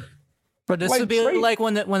there. But this Like would be trade- like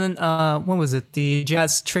when was it? The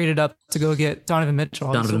Jazz traded up to go get Donovan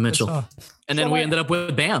Mitchell. Donovan Mitchell. And then So, we like- ended up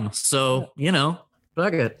with Bam. So,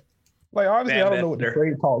 fuck it. Like, obviously, Bam I don't know what the Bender.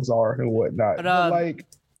 trade talks are and whatnot. But, But, like,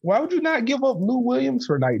 why would you not give up Lou Williams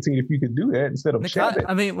for 19 if you could do that instead of Shamet?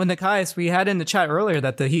 I mean, when Nikias, we had in the chat earlier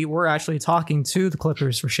that the Heat were actually talking to the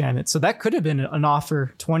Clippers for Shamet. So that could have been an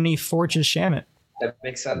offer 24 just Shamet. That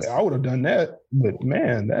makes sense. I would have done that, but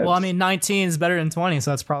man, that's... Well, I mean, 19 is better than 20,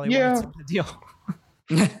 so that's probably why it's a good deal.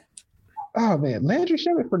 Oh man, Landry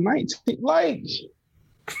Shamet for 19. Like,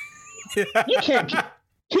 you can't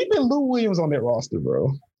keeping Lou Williams on that roster,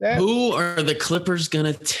 bro. Who are the Clippers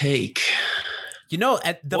gonna take? You know,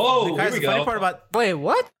 at the, Whoa, the, guys, here we the funny go. part about Wait,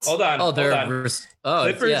 what? Hold on. Oh, they're hold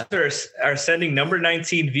on. Clippers Are sending number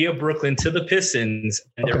 19 via Brooklyn to the Pistons,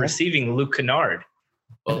 and they're Okay. receiving Luke Kennard.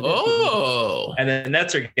 Oh, And the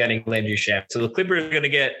Nets are getting Landry Shamet. So the Clippers are going to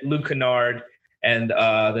get Luke Kennard, and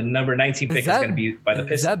the number 19 pick is that- going to be by the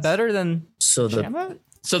Pistons. Is that better than So the Shamet?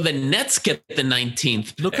 so the Nets get the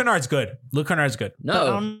 19th. Luke Kennard's good. Luke Kennard's good. I no,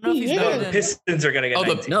 don't know if he's Yeah. better The than... Pistons are going to get Oh,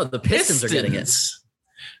 19. no, the Pistons are getting it.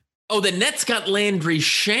 Oh, the Nets got Landry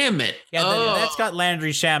Shamet. Yeah, oh. the Nets got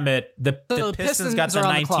Landry Shamet. The So the Pistons got the Pistons are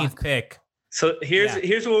on the 19th clock. pick. So here's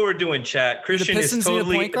what we're doing, chat. The Christian is Pistons need a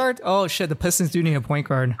totally point guard? Oh, shit, the Pistons do need a point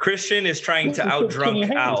guard. Christian is trying to Kenny outdrunk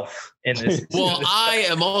Hayes. Alf in this. Well, I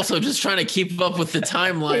am also just trying to keep up with the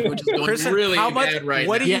timeline, which is going Christian, really how much? bad right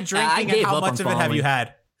what now. are you Yeah, I drinking, and gave how up much on of it have you following.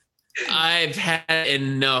 had? I've had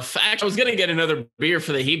enough. Actually, I was gonna get another beer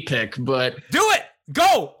for the Heat pick, but Do it.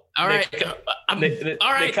 Go. all right,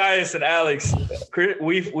 all right. Nikias and Alex,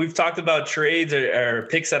 we've talked about trades or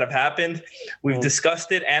picks that have happened. We've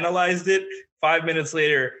discussed it, analyzed it. 5 minutes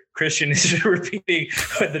later, Christian is repeating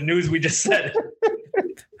the news we just said.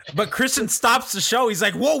 But Christian stops the show. He's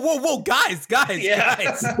like, whoa, guys, Yeah.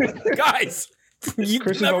 guys. You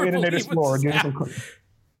Christian never on Internet believe Explorer. what's Give us happening. some-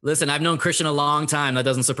 Listen, I've known Christian a long time. That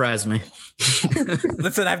doesn't surprise me.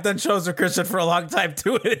 Listen, I've done shows with Christian for a long time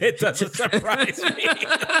too, and it doesn't surprise me.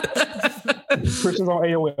 Christian's on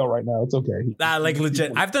AOL right now. It's okay. Nah, like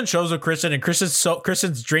legit. I've done shows with Christian, and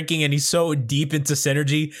Christian's drinking, and he's so deep into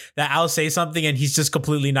synergy that I'll say something, and he's just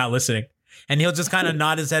completely not listening. And he'll just kind of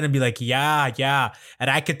nod his head and be like, yeah. And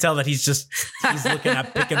I could tell that he's looking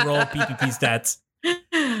at pick and roll PPP stats.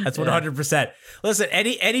 That's 100%. Listen,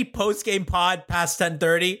 any post game pod past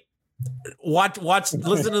 10:30, watch, listen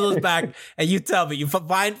to those back, and you tell me. You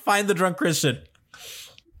find the drunk Christian.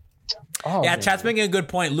 Oh, Yeah, man. chat's making a good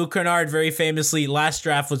point. Luke Kennard, very famously, last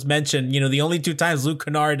draft was mentioned. The only two times Luke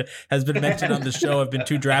Kennard has been mentioned on the show have been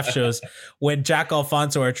two draft shows. When Jack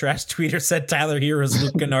Alfonso, our trash tweeter, said Tyler Hero is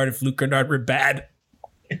Luke Kennard if Luke Kennard were bad.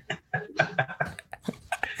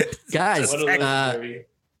 Guys,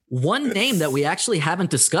 one name that we actually haven't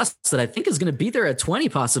discussed that I think is going to be there at 20,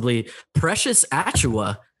 possibly, Precious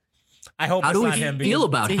Achua. I hope How it's do we not him. feel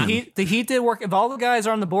about him? The Heat did work. If all the guys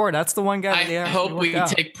are on the board, that's the one guy. I that they actually hope we worked out.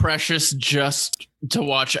 take Precious just to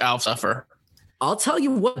watch Alf suffer. I'll tell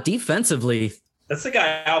you what, defensively, That's the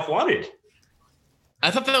guy Alf wanted.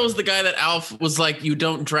 I thought that was the guy that Alf was like, you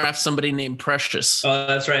don't draft somebody named Precious. Oh,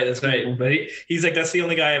 that's right. But he's like, that's the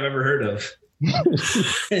only guy I've ever heard of.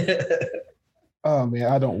 Oh man,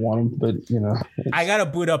 I don't want him, but I gotta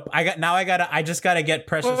boot up. I just gotta get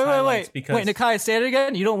Precious highlights because Wait, Nakai, say it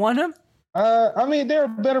again. You don't want him? I mean, there are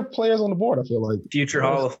better players on the board. I feel like Future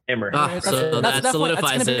Hall of Famer. so that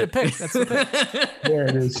solidifies That's gonna be the it. pick. That's the pick. there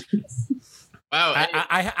it is. Wow.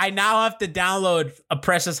 I now have to download a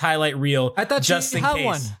Precious highlight reel. I thought just you in had case.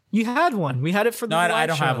 one. You had one. We had it for the No, I live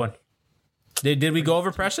don't show. have one. Did we go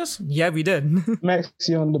over Precious? Yeah, we did.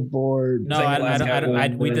 Maxi on the board. No, Second last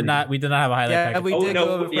guy. we did not. We did not have a highlight Yeah, package. we did go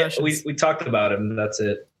over Precious. we talked about him. That's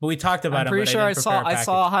it. But we talked about I'm him. pretty but sure I didn't prepare a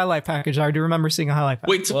saw a highlight package. I do remember seeing a highlight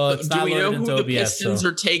package. Wait, so Well, it's do not we know loaded who into the OBS, Pistons so-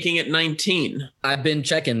 are taking at 19? I've been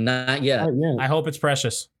checking, not yet. I hope it's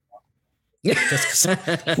Precious. Just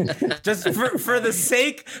for the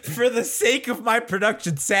sake of my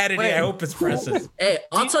production sanity, Wait. I hope it's Precious. Hey,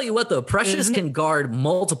 I'll tell you what though, Precious can guard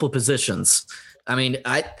multiple positions. I mean,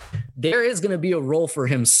 there is going to be a role for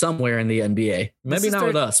him somewhere in the NBA. Maybe not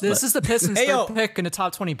with us. This but is the Pistons' Hey, yo. third pick in the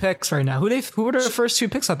top 20 picks right now. Who were the first two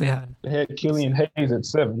picks that they had? They had Killian Hayes at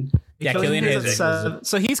 7. Yeah, Killian Hayes. at 7.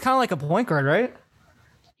 So he's kind of like a point guard, right?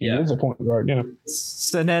 He is a point guard. Yeah.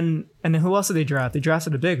 So and then who else did they draft? They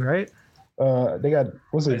drafted a big, right? They got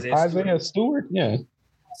Isaiah Stewart? Yeah.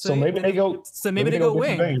 So maybe they go. So maybe they go Desmond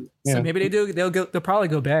wing. Bane. Yeah. So maybe they do. They'll probably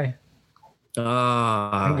go Bay. They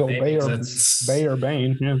go Bay or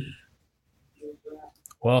Bane. Yeah.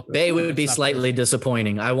 Well, Bay would be slightly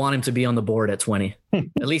disappointing. I want him to be on the board at 20,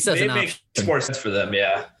 at least as It an makes option. more sense for them.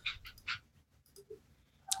 Yeah.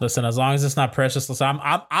 listen, as long as it's not Precious, listen,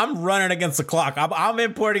 I'm running against the clock. I'm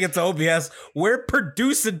importing it to OBS. We're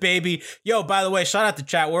producing, baby. Yo, by the way, shout out to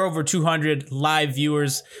chat. We're over 200 live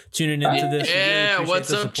viewers tuning into this. Yeah, Really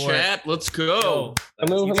what's appreciate up, the support. chat? Let's go.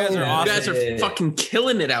 Hello, You guys hello. are You awesome. guys are fucking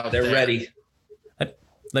killing it out there. They're ready.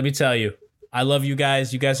 Let me tell you, I love you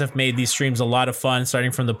guys. You guys have made these streams a lot of fun,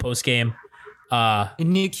 starting from the post game. You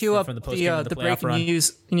need to queue up from the the, post-game to the playoff breaking run.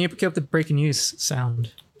 news. You need to queue up the breaking news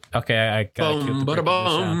sound. Okay, I got Bum, bada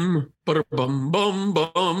bum, bada bum, bum,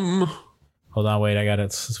 bum. Hold on, wait, I got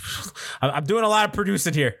it. I'm doing a lot of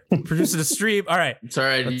producing here. Producing the stream. All right. It's all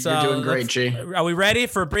right. You're doing great, G. Are we ready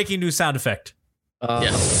for a breaking news sound effect?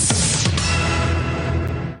 Yeah.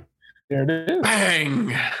 There it is.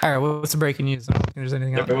 Bang. All right, what's the breaking news? I don't think there's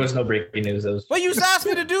anything else. There was no breaking news. Well, you just asked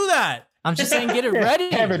me to do that. I'm just saying, get it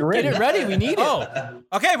ready. Have it ready. Get it ready. We need it. Oh,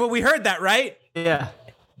 okay, but we heard that, right? Yeah.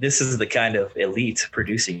 This is the kind of elite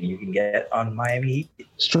producing you can get on Miami Heat.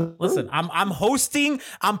 Listen, I'm hosting,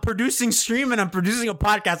 I'm producing stream, and I'm producing a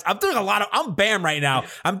podcast. I'm doing I'm Bam right now.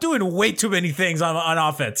 I'm doing way too many things on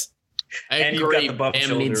offense. I And you've agree. got the bump Bam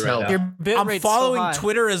shoulder needs right help. now. Your bit I'm rate's following so high.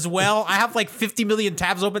 Twitter as well. I have like 50 million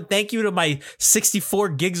tabs open. Thank you to my 64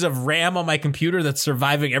 gigs of RAM on my computer that's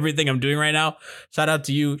surviving everything I'm doing right now. Shout out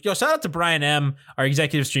to you. Yo, shout out to Brian M., our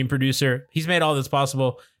executive stream producer. He's made all this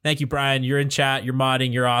possible. Thank you, Brian. You're in chat. You're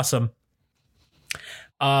modding. You're awesome.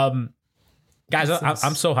 Guys,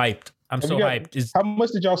 I'm so hyped. I'm so hyped. How much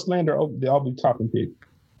did y'all slander the Aubrey Toppin pick?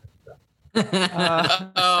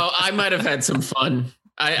 Oh, I might have had some fun.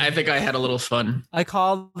 I think I had a little fun. I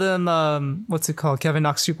called them, what's it called? Kevin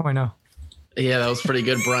Knox 2.0. Yeah, that was pretty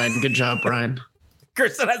good, Brian. Good job, Brian.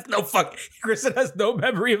 Kristen has no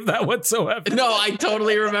memory of that whatsoever. No, I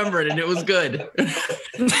totally remember it, and it was good.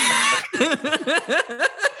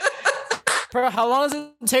 Bro, how long does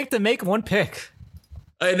it take to make one pick?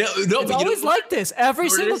 I know. No, It's but you always know like this. Every You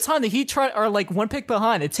know what it single is? time the Heat try are like one pick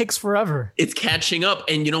behind. It takes forever. It's catching up,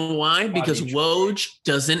 and you know why? Because Woj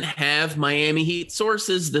doesn't have Miami Heat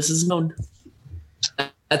sources. This is known.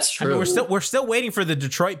 That's I true. mean, we're still waiting for the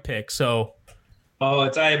Detroit pick. So Oh,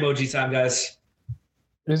 it's emoji time, guys.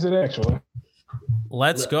 Is it actually?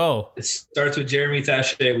 let's go. It starts with Jeremy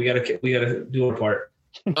Taché. We gotta do our part.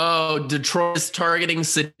 Oh, Detroit is targeting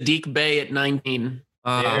Sadiq Bey at 19.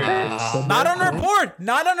 Not on our board.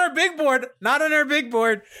 Not on our big board. Not on our big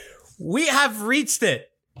board. We have reached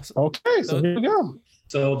it. Okay, so here we go.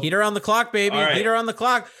 So Heater on the clock, baby. All right. Heater on the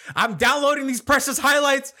clock. I'm downloading these precious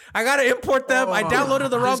highlights. I gotta import them. I downloaded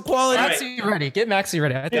the wrong quality. All right. Maxi ready. Get Maxi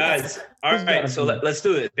ready. I think guys, all right. So let's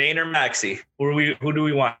do it. Bane or Maxi? Who do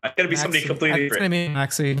we want? It's gotta be somebody Maxi. completely It's gonna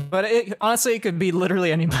different. be Maxi, but honestly, it could be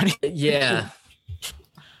literally anybody. Yeah.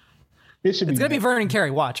 It should It's gonna be Vernon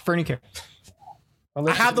Carey. Watch Vernon Carey.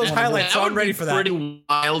 I have those highlights, so I'm ready for that. Pretty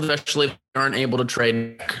wild, especially if they aren't able to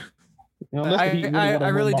trade. I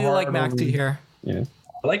really do like Maxi here. Yeah.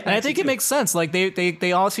 I like. And I think it makes sense. Like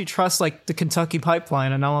they honestly trust like the Kentucky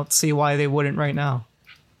pipeline, and I don't see why they wouldn't right now.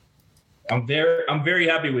 I'm very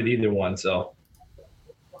happy with either one. So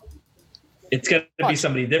it's gonna be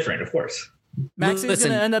somebody different, of course. Maxi's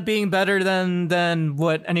Listen. gonna end up being better than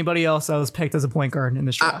what anybody else that was picked as a point guard in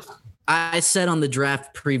this draft. I said on the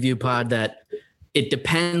draft preview pod that it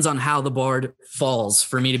depends on how the board falls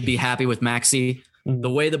for me to be happy with Maxi. The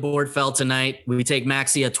way the board fell tonight, we take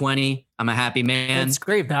Maxi at 20. I'm a happy man. It's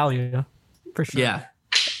great value, for sure. Yeah.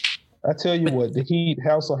 I tell you what, the Heat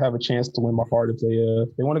also have a chance to win my heart if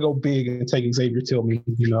they want to go big and take Xavier Tillman.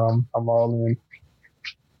 You know, I'm all in.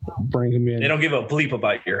 Bring him in. They don't give a bleep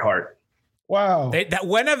about your heart. Wow.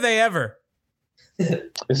 When have they ever?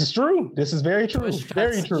 This is true. This is very true.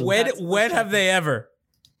 Very true. When have they ever?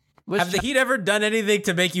 Have the Heat ever done anything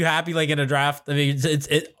to make you happy, like in a draft? I mean,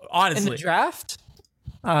 it honestly. In the draft?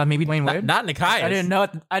 Maybe Dwayne Wade. Not Nikias. I didn't know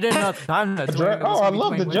at the time. That Dwayne Wade was I gonna be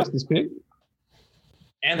love the Dwayne Wade. Justice pick.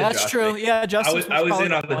 And the That's Josh true. pick. Yeah, Justice. I was probably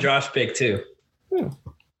in on the one. Josh pick too.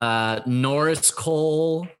 Norris,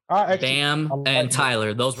 Cole, Bam, and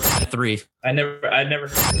Tyler. Those were the three. I never heard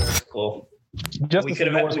of Norris Cole. We could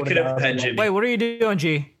have had Jimmy. Wait, what are you doing,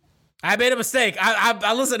 G? I made a mistake.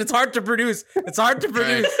 I listen. It's hard to produce. It's hard to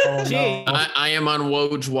produce. G. I am on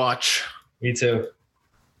Woj watch. Me too.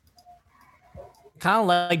 Kind of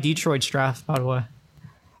like Detroit's draft, by the way.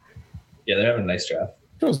 Yeah, they're having a nice draft.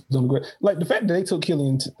 It was doing great. Like the fact that they took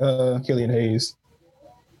Killian Hayes.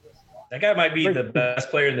 That guy might be the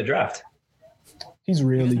best player in the draft. He's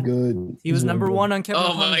really good. He was number one on Kevin.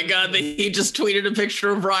 Oh my God! He just tweeted a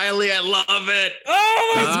picture of Riley. I love it.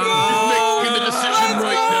 Oh, He's making the decision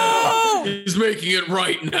right now. He's making it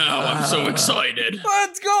right now. I'm so excited.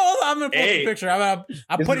 Let's go. Hold on, I'm gonna post the picture. I'm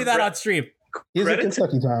putting that on stream. He's a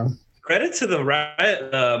Kentucky time. Credit to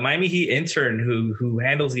the Miami Heat intern who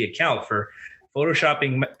handles the account for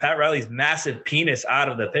photoshopping Pat Riley's massive penis out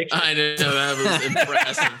of the picture. I know, that was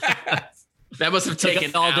impressive. That must have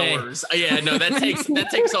taken all day. hours. Yeah, no, that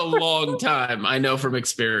takes a long time. I know from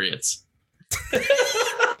experience.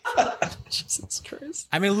 Jesus Christ.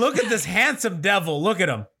 I mean, look at this handsome devil. Look at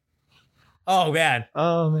him. Oh man.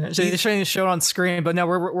 Oh man. So they're showing the show on screen, but no,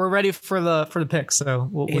 we're ready for the pick.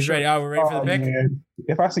 So He's ready. Oh, we're ready for the pick. Man.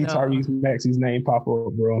 If I see Tyrese Maxey's name pop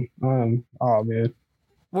up, bro, oh man.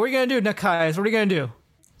 What are you gonna do, Nakai? What are you gonna do?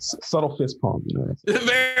 Subtle fist pump. You know.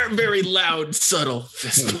 Very, very loud, subtle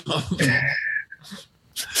fist pump.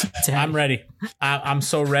 I'm ready. I'm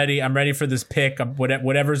so ready. I'm ready for this pick.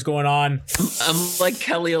 Whatever's going on. I'm like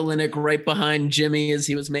Kelly Olynyk right behind Jimmy as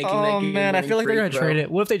he was making that game. Oh man, I feel like they're gonna trade it.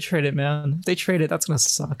 What if they trade it, man? If they trade it, that's gonna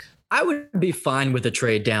suck. I would be fine with a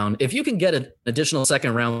trade down. If you can get an additional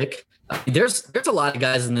second round pick, there's a lot of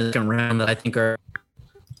guys in the second round that I think are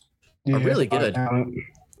really good.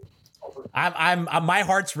 I'm my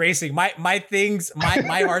heart's racing. My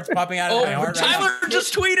heart's popping out of my heart. Tyler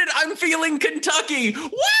just tweeted, "I'm feeling Kentucky."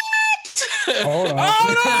 What? Hold on. Oh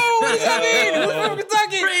no! What does that mean? Who's from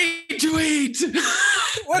Kentucky? Retweet.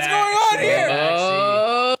 What's going on here?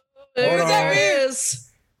 There that it is.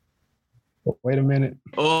 Wait a minute.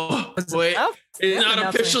 Oh, wait. It's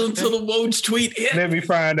not official until the Woj tweet hit. Let me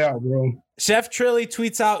find out, bro. Chef Trilly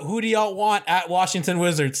tweets out, "Who do y'all want at Washington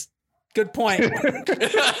Wizards?" Good point.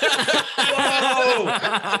 Whoa!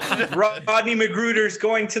 Rodney Magruder's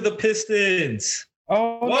going to the Pistons.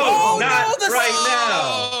 Oh, whoa! Not no, right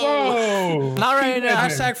now. Whoa! Not right now.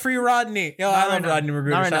 Hashtag free Rodney. Yo, I love Rodney Magruder.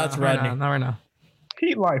 Not right Shout now. out to Rodney. Not right now.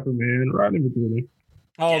 Heat lifer, man. Rodney Magruder.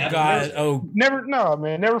 Oh God.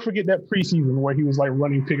 Never forget that preseason where he was like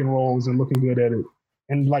running pick and rolls and looking good at it,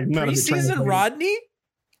 and like none of the Preseason Rodney.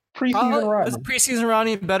 Preseason Rodney. Was preseason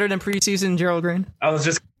Rodney better than preseason Gerald Green? I was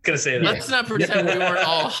just gonna say that. Let's not pretend we weren't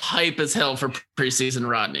all hype as hell for preseason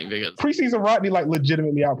Rodney because preseason Rodney like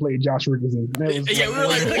legitimately outplayed Josh Richardson. We were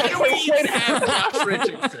like, why do we even have Josh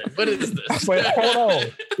Richardson? What is this? I was like, hold on,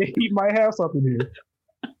 he might have something here.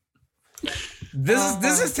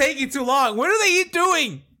 This is taking too long. What are they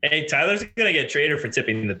doing? Hey, Tyler's gonna get traded for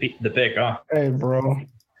tipping the pick, huh? Hey, bro.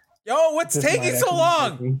 Yo, what's taking so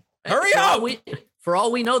long? Hurry up! For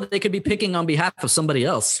all we know, they could be picking on behalf of somebody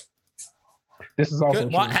else. This is also.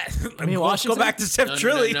 Let's go back to Steph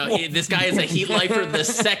Trilly. No, this guy is a Heat lifer the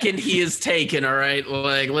second he is taken. All right,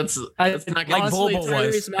 like let's not get honestly,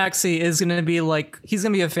 Tyrese Maxey is gonna be he's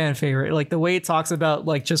gonna be a fan favorite. Like the way he talks about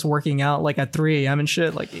like just working out like at 3 a.m. and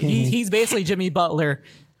shit. Like he's basically Jimmy Butler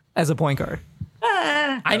as a point guard.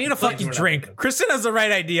 I need a fucking drink. Kristen has the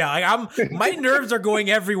right idea. My nerves are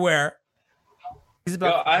going everywhere. He's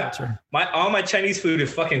about all my Chinese food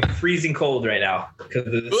is fucking freezing cold right now because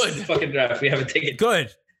of this fucking draft. We haven't taken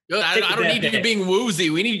good. I don't need you being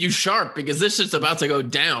woozy. We need you sharp because this shit's about to go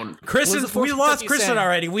down. Kristen, we lost Kristen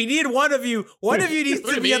already. We need one of you. One of you needs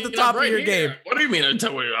to be at the top of your game. What do you mean? I'm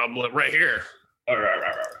right here.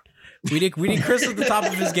 We need Chris at the top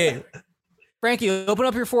of his game. Frankie, open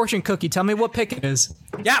up your fortune cookie. Tell me what pick it is.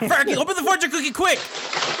 Yeah, Frankie, open the fortune cookie quick.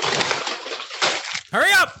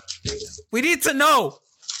 Hurry up. We need to know.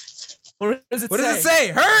 What does it say?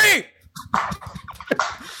 Hurry!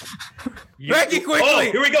 Frankie, quickly. Oh,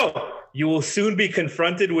 here we go. You will soon be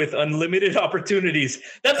confronted with unlimited opportunities.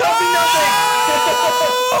 That tells me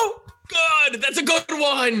nothing. Good. That's a good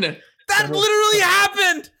one. That literally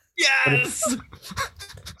happened. Yes.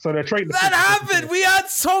 So they're trading. That happened. We had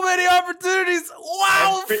so many opportunities.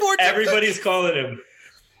 Wow. Everybody's calling him.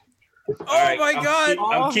 Oh my God.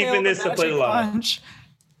 I'm keeping this to play live.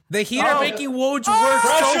 The Heat are making Woj work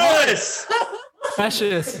so good.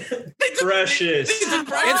 Precious. It's Precious?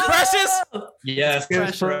 Yes,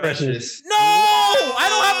 it's Precious. No! I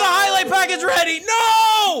don't have the highlight package ready.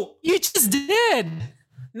 No! You just did.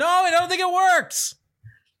 No, I don't think it works.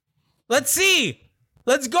 Let's see.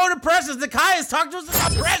 Let's go to Precious. Nakai has talked to us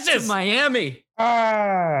about Precious. Miami. All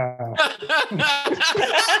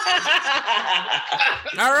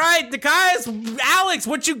right, Nakai, Alex,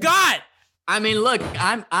 what you got? I mean, look,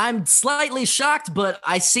 I'm slightly shocked, but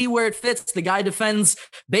I see where it fits. The guy defends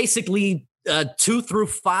basically 2 through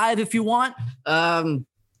 5 if you want. I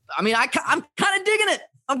mean, I'm kind of digging it.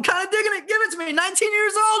 I'm kind of digging it. Give it to me. 19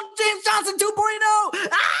 years old, James Johnson 2.0.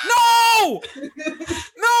 No!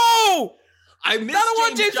 No! I don't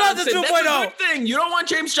want James Johnson 2.0. That's a good thing. You don't want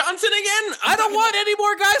James Johnson again? I don't want any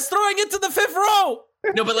more guys throwing into the 5th row.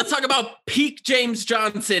 No, but let's talk about peak James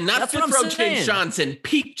Johnson, not That's what fifth I'm row saying. James Johnson.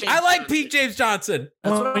 Peak James. I like Johnson. Pete James Johnson.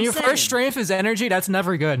 That's what When I'm your saying. first strength is energy, that's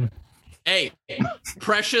never good. Hey,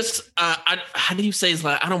 Precious. How do you say his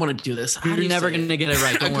last? I don't want to do this. How do You're you never say going to get it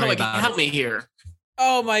right. Don't worry about help it. me here.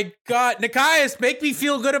 Oh my God, Nikias, make me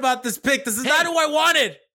feel good about this pick. This is not who I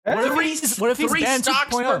wanted. What if he's three banned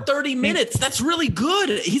stocks 2.0? for 30 minutes? That's really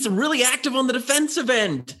good. He's really active on the defensive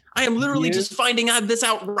end. I am literally just finding out this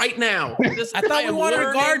out right now. I thought we wanted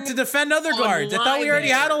a guard to defend other guards. I thought we already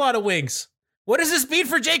had a lot of wings. What does this mean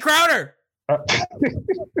for Jay Crowder?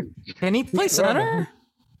 Can he play center?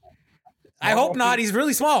 I hope not. He's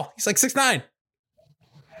really small. He's like 6'9".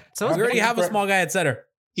 So we already have a small guy at center.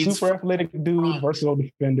 Super athletic dude, versatile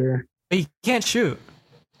defender. He can't shoot.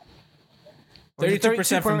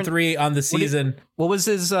 32% from three on the season. What was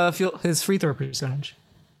his free throw percentage?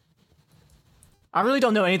 I really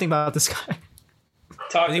don't know anything about this guy.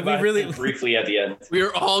 Talked about it briefly at the end. We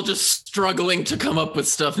are all just struggling to come up with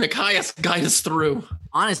stuff. Nikias, guide us through.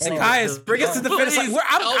 Honestly, Nikias, bring us to the finish line.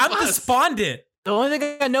 I'm despondent. The only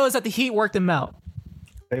thing I know is that the Heat worked him out.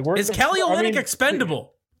 Is Kelly Olynyk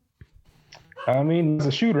expendable? I mean, he's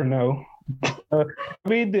a shooter, no. I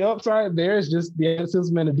mean, the upside there is just the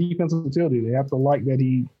athleticism and the defensive utility. They have to like that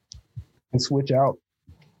he can switch out,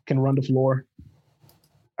 can run the floor.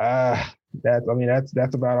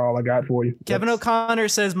 That's about all I got for you. Kevin O'Connor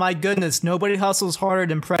says, "My goodness, nobody hustles harder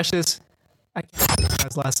than Precious." I can't remember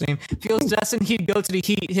his last name. Feels destined he'd go to the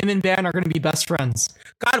Heat. Him and Ban are going to be best friends.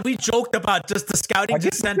 God, we joked about just the scouting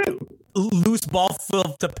just sent loose ball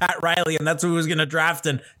fill to Pat Riley, and that's who was going to draft,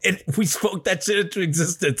 and we spoke that shit into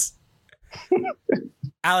existence.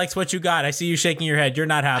 Alex, what you got? I see you shaking your head. You're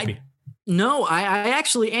not happy. No, I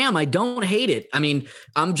actually am. I don't hate it. I mean,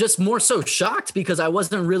 I'm just more so shocked because I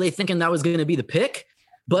wasn't really thinking that was going to be the pick.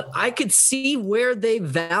 But I could see where they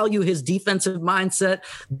value his defensive mindset,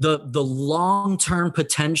 the long-term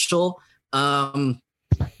potential. I'm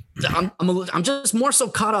just more so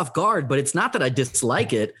caught off guard, but it's not that I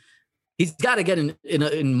dislike it. He's got to get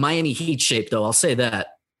in Miami Heat shape, though. I'll say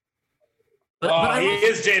that. But he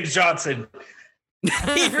is James Johnson.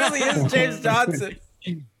 He really is James Johnson.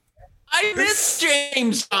 I miss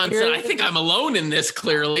James Johnson. I think I'm alone in this,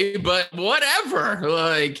 clearly, but whatever.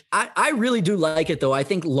 Like, I really do like it, though. I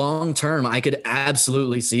think long term, I could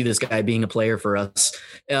absolutely see this guy being a player for us.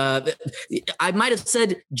 I might have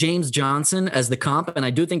said James Johnson as the comp, and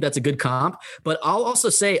I do think that's a good comp. But I'll also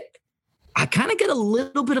say I kind of get a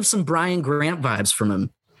little bit of some Brian Grant vibes from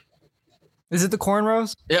him. Is it the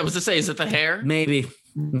cornrows? Yeah, I was to say, is it the hair? Maybe.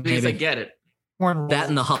 Because I get it. That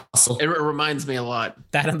and the hustle. It reminds me a lot.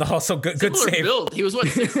 That and the hustle. Good save. Build. He was what,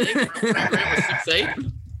 6'8"? Grant was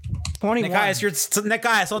 6'8"? 21.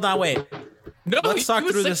 Nikias, hold on, wait. No, let's talk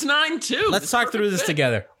through this. 6'9" too. Let's talk through this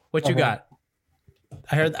together. What you got?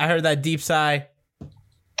 I heard that deep sigh.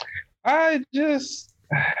 I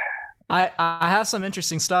have some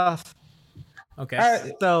interesting stuff.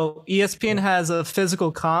 Okay. So ESPN has a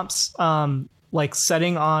physical comps like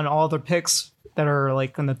setting on all their picks that are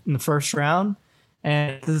like in the first round.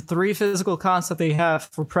 And the three physical comps that they have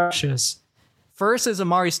for Precious. First is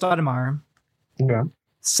Amari Stoudemire. Okay.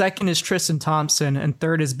 Second is Tristan Thompson. And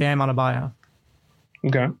third is Bam Adebayo.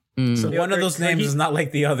 Okay. So one of those names is not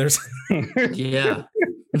like the others. Yeah.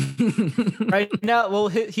 Right now, well,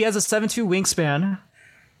 he has a 7'2" wingspan.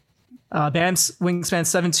 Bam's wingspan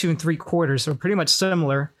 7'2" 3/4, so pretty much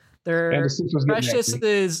similar. Precious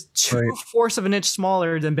is 2/4 of an inch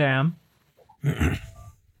smaller than Bam.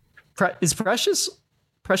 Is Precious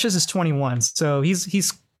is 21, so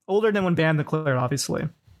he's older than when Bam declared, obviously.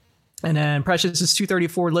 And then Precious is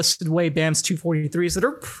 234 listed weight, Bam's 243, so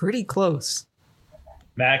they're pretty close.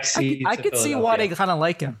 Maxi. I could see why they kind of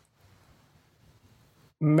like him.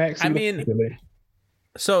 Maxi. I mean,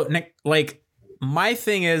 so Nick, like my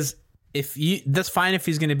thing is, that's fine if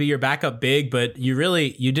he's going to be your backup big, but you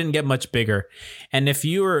didn't get much bigger. And if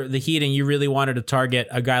you were the Heat and you really wanted to target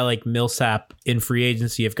a guy like Millsap in free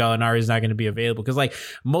agency, if Gallinari is not going to be available, because like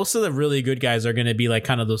most of the really good guys are going to be like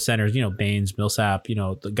kind of those centers, Baines, Millsap,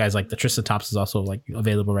 the guys like the Tristan Thompson is also like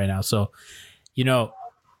available right now. So,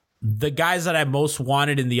 the guys that I most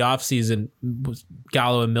wanted in the offseason was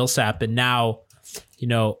Gallo and Millsap, and now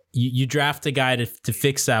you draft a guy to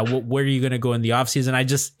fix that. Where are you going to go in the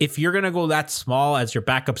offseason? If you're going to go that small as your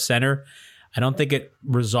backup center, I don't think it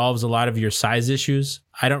resolves a lot of your size issues.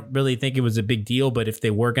 I don't really think it was a big deal, but if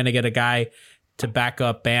they were going to get a guy to back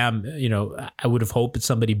up Bam, I would have hoped it's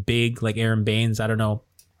somebody big like Aaron Baines. I don't know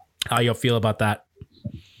how you'll feel about that.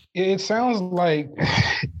 It sounds like,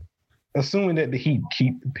 assuming that the Heat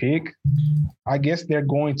keep the pick, I guess they're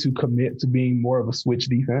going to commit to being more of a switch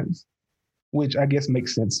defense. which I guess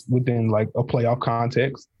makes sense within like a playoff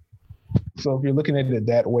context. So if you're looking at it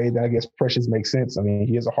that way, then I guess Precious makes sense. I mean,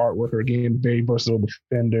 he is a hard worker, again, very versatile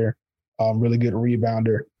defender, really good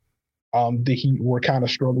rebounder. The Heat were kind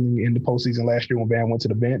of struggling in the postseason last year when Bam went to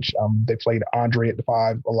the bench. They played Andre at the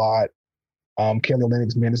 5 a lot. Kelly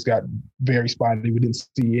Olynyk's minutes got very spotty. We didn't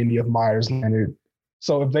see any of Myers Leonard.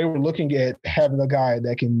 So if they were looking at having a guy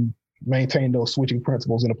that can maintain those switching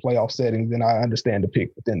principles in a playoff setting, then I understand the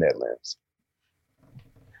pick within that lens.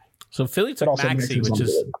 So Philly took Maxey, which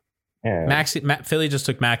is Maxey. Philly just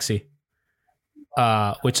took Maxey,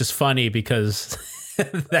 which is funny because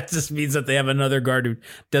that just means that they have another guard who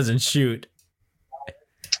doesn't shoot.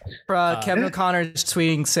 Kevin O'Connor is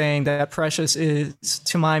tweeting saying that Precious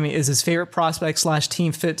to Miami is his favorite prospect /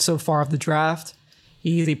 team fit so far of the draft.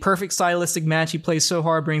 He's a perfect stylistic match. He plays so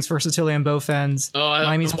hard, brings versatility on both ends.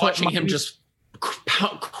 I'm watching him just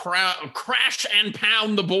crash and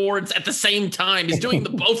pound the boards at the same time. He's doing the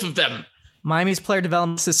both of them. Miami's player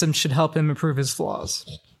development system should help him improve his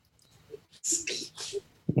flaws.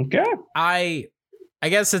 Okay. I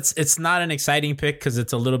guess it's not an exciting pick because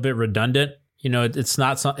it's a little bit redundant. You know,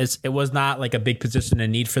 it was not like a big position of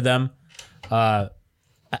need for them. I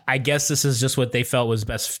guess this is just what they felt was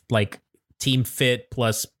best, like team fit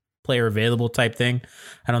plus player available type thing.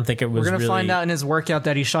 I don't think it was. We're gonna find out in his workout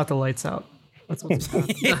that he shot the lights out. That's what's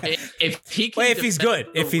if he can if he's good,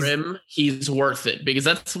 if he's worth it, because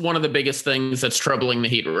that's one of the biggest things that's troubling the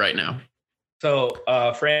Heat right now. So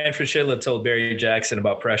Fran Fraschilla told Barry Jackson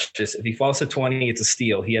about Precious, if he falls to 20, it's a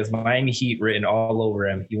steal. He has Miami Heat written all over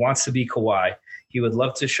him. He wants to be Kawhi. He would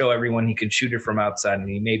love to show everyone he can shoot it from outside, and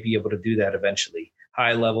he may be able to do that eventually.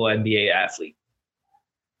 High-level NBA athlete.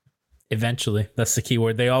 Eventually. That's the key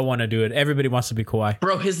word. They all want to do it. Everybody wants to be Kawhi.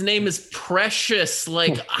 Bro, his name is Precious.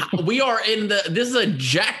 Like, we are this is a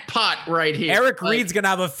jackpot right here. Eric Reed's going to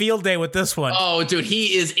have a field day with this one. Oh, dude,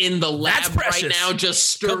 he is in the lab right now just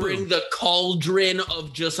stirring the cauldron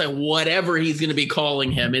of just like whatever he's going to be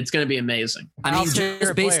calling him. It's going to be amazing. I mean,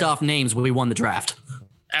 just based off names, we won the draft.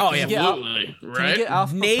 Absolutely. Right?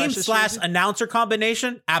 Name / announcer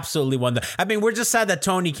combination? Absolutely won the. I mean, we're just sad that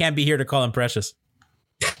Tony can't be here to call him Precious.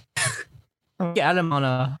 Get him on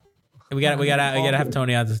a. We gotta have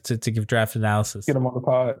Tony on to give draft analysis. Get him on the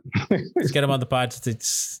pod. Let's get him on the pod to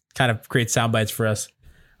kind of create sound bites for us.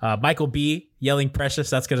 Michael B yelling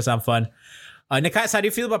Precious. That's gonna sound fun. Nikias, how do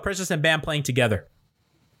you feel about Precious and Bam playing together?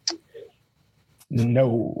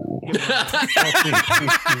 No. That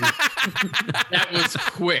was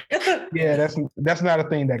quick. Yeah, that's not a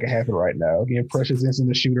thing that can happen right now. Again, Precious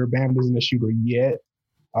isn't a shooter. Bam isn't a shooter yet.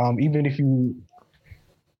 Even if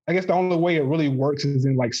I guess the only way it really works is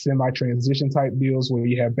in like semi-transition type deals where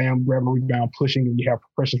you have Bam grabbing a rebound, pushing, and you have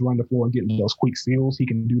Precious run the floor and getting those quick steals. He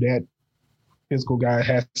can do that. Physical guy,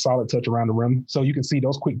 has solid touch around the rim. So you can see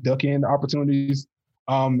those quick duck-in opportunities.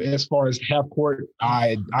 As far as half court,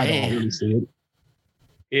 I don't really see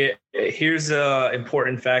it. Here's an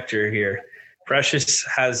important factor here. Precious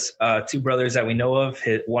has 2 brothers that we know of.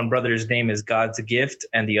 One brother's name is God's Gift,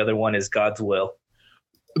 and the other one is God's Will.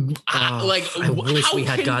 I wish we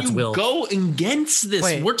had God's will. Go against this.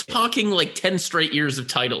 Wait. We're talking like 10 straight years of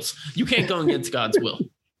titles. You can't go against God's will.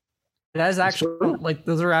 That is actual, like,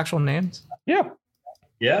 those are actual names. Yeah.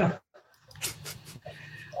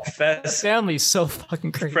 Fez, family's so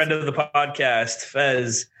fucking crazy. Friend of the podcast,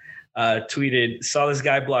 Fez, tweeted, saw this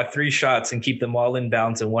guy block 3 shots and keep them all in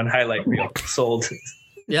bounds in one highlight reel. Sold.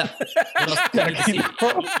 Yeah.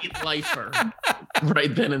 Lifer.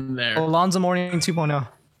 Right then and there. Alonzo Mourning 2.0.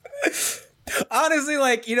 Honestly,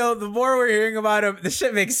 like, you know, the more we're hearing about him, the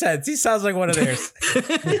shit makes sense. He sounds like one of theirs.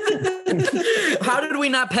 How did we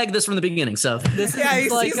not peg this from the beginning, Seth? He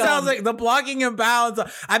sounds like the blocking in bounds.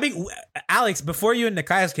 I mean, Alex, before you and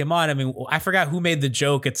Nikias came on, I mean, I forgot who made the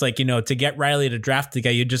joke. It's like, you know, to get Riley to draft the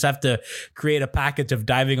guy, you just have to create a package of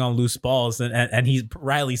diving on loose balls, and he's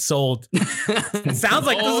Riley sold. It sounds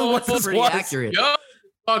like this is what this pretty was. accurate. Yo,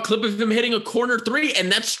 a clip of him hitting a corner 3,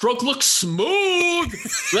 and that stroke looks smooth.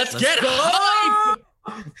 Let's get hype.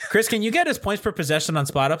 Chris, can you get his points per possession on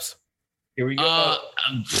spot ups? Here we go.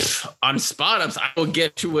 On spot ups, I will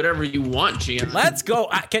get you whatever you want, Gian. Let's go.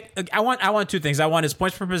 I want 2 things. I want his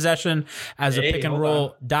points per possession as a pick and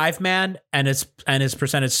roll dive man, and his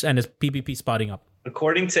percentage and his PPP spotting up.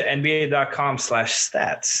 According to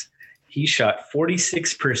NBA.com/stats, he shot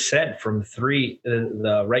 46% from 3,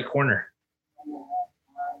 the right corner,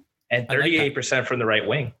 and 38% from the right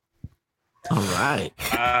wing. All right.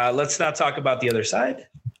 Let's not talk about the other side.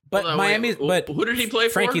 But Miami, but who did he play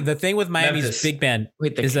for? Frankie, the thing with Miami's Memphis. big man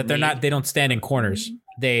is that they don't stand in corners.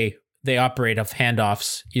 They operate off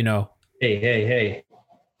handoffs, you know. Hey.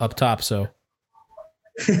 Up top. So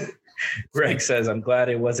Greg says, I'm glad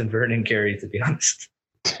it wasn't Vernon Carey, to be honest.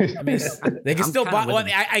 I mean, they can still buy. Well,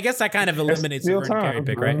 I guess that kind of eliminates the Vernon Carey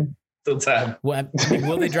pick, right? Still time. Well, I mean,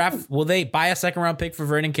 will they buy a second round pick for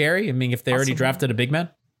Vernon Carey? I mean, if they already drafted a big man?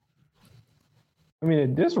 I mean,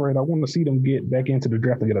 at this rate, I want to see them get back into the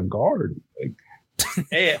draft and get a guard. Like,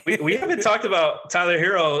 hey, we haven't talked about Tyler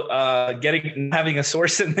Hero having a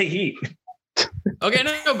source in the Heat. Okay,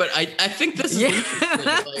 no, but I think this is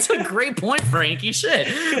that's a great point, Frankie. Shit,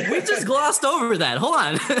 we just glossed over that. Hold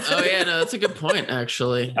on. Oh yeah, no, that's a good point,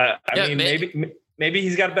 actually. I mean, maybe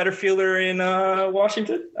he's got a better fielder in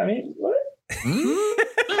Washington. I mean, what?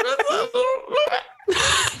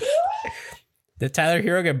 Did Tyler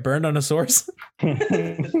Hero get burned on a source? You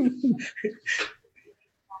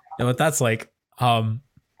know what that's like?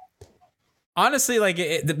 Honestly, like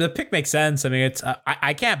the pick makes sense. I mean, it's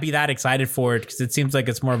I can't be that excited for it because it seems like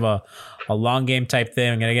it's more of a long game type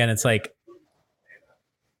thing. And again, it's like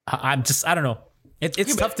I don't know.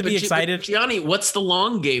 It's tough to be excited. Gianni, what's the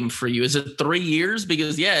long game for you? Is it 3 years?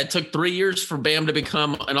 Because it took 3 years for Bam to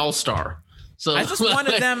become an all-star. So I just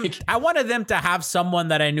wanted them. I wanted them to have someone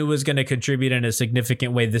that I knew was going to contribute in a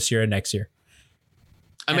significant way this year and next year.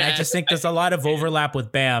 I mean, I just think there's a lot of overlap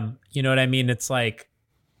with Bam. You know what I mean? It's like,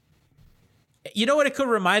 you know what it could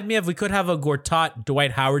remind me of? We could have a Gortat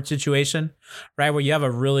Dwight Howard situation, right? Where you have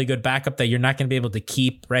a really good backup that you're not going to be able to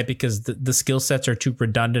keep, right? Because the skill sets are too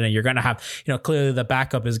redundant, and you're going to have, clearly the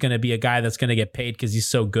backup is going to be a guy that's going to get paid because he's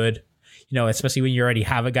so good, especially when you already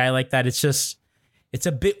have a guy like that. It's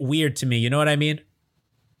a bit weird to me. You know what I mean?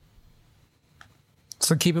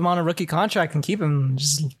 So keep him on a rookie contract and keep him,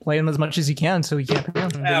 just play him as much as you can so he can't pay him.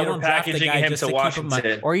 We're packaging him to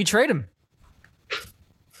Washington. Or you trade him.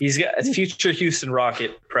 He's got a future Houston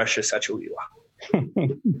Rocket, Precious Achiuwa.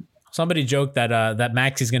 Somebody joked that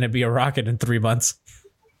Maxi's going to be a Rocket in 3 months.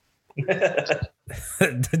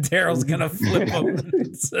 Daryl's going to flip him.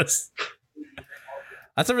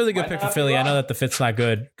 That's a really good pick for Philly. I know that the fit's not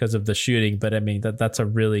good because of the shooting, but I mean, that's a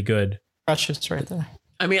really good. Precious right there.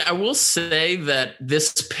 I mean, I will say that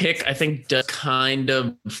this pick, I think, does kind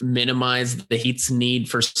of minimize the Heat's need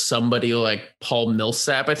for somebody like Paul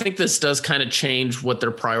Millsap. I think this does kind of change what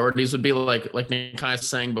their priorities would be. Like Nikai was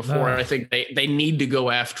saying before, I think they need to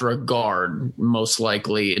go after a guard, most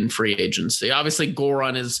likely in free agency. Obviously,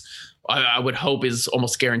 Goran is, I would hope, is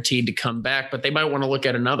almost guaranteed to come back, but they might want to look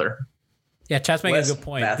at another. Yeah, Chad's making a good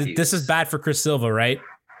point. This is bad for Chris Silva, right?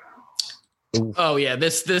 Oh yeah,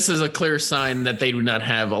 this is a clear sign that they do not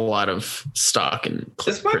have a lot of stock in.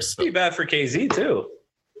 This might be bad for KZ too.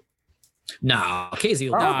 No,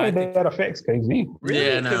 KZ. I don't think that affects KZ. Really?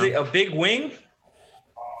 Yeah, no. A big wing.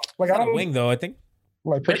 Like I don't wing though. I think.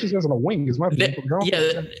 Like Precious isn't a wing. Is my they're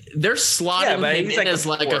slotting him in as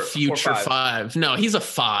like a future 5. No, he's a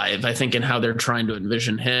 5. I think in how they're trying to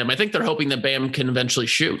envision him. I think they're hoping that Bam can eventually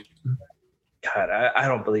shoot. God, I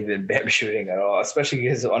don't believe in Bam shooting at all, especially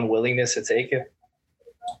his unwillingness to take it.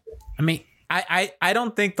 I mean, I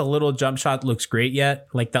don't think the little jump shot looks great yet.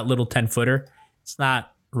 Like that little 10-footer. It's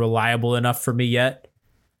not reliable enough for me yet.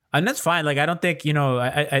 And that's fine. Like, I don't think,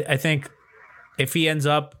 I think if he ends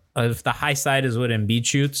up, if the high side is what Embiid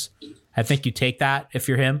shoots, I think you take that if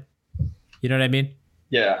you're him. You know what I mean?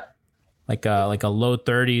 Yeah. Like a low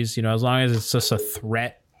 30s, as long as it's just a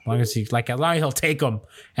threat. As long as he'll take them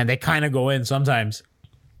and they kind of go in sometimes.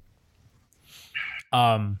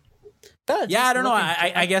 Yeah, I don't know.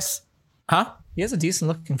 I guess, huh? He has a decent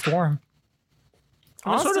looking form.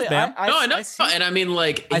 Honestly, and I mean,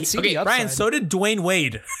 like, Brian, so did Dwayne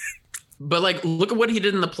Wade. But like, look at what he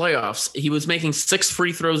did in the playoffs. He was making 6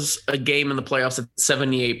 free throws a game in the playoffs at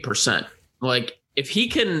 78%. Like, if he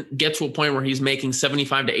can get to a point where he's making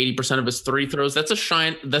 75 to 80% of his 3 throws, that's the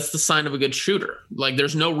sign of a good shooter. Like,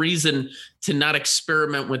 there's no reason to not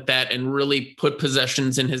experiment with that and really put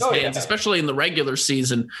possessions in his hands, especially in the regular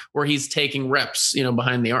season where he's taking reps,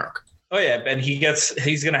 behind the arc. Oh yeah, and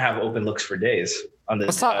he's going to have open looks for days on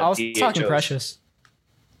this. I was talking Precious.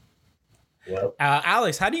 Well,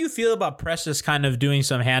 Alex, how do you feel about Precious kind of doing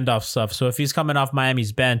some handoff stuff? So if he's coming off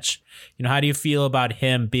Miami's bench, how do you feel about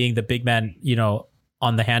him being the big man,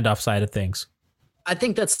 on the handoff side of things? I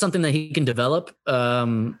think that's something that he can develop.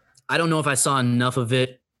 I don't know if I saw enough of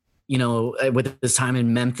it, with his time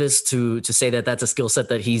in Memphis to say that that's a skill set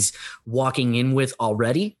that he's walking in with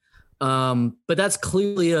already. But that's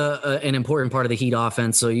clearly an important part of the Heat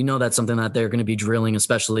offense. So, that's something that they're going to be drilling,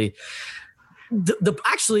 especially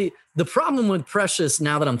the problem with Precious,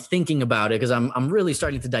 now that I'm thinking about it, because I'm really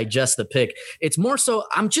starting to digest the pick, it's more so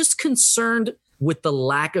I'm just concerned with the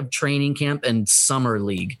lack of training camp and summer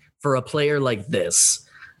league for a player like this.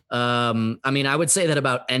 I mean, I would say that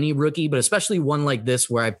about any rookie, but especially one like this,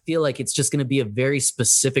 where I feel like it's just going to be a very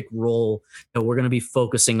specific role that we're going to be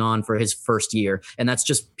focusing on for his first year. And that's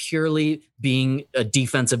just purely being a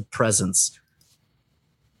defensive presence.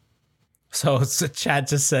 So Chad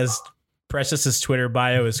just says Precious's Twitter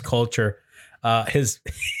bio is culture. His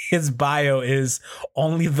bio is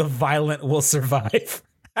only the violent will survive.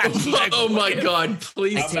 Oh my God!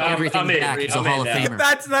 Please take everything back. He's a Hall of Famer.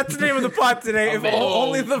 That's the name of the pod today. If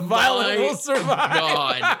only the violent will survive.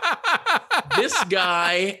 God, this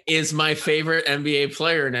guy is my favorite NBA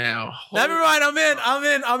player now. Never mind. I'm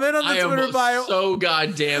in on the Twitter bio. So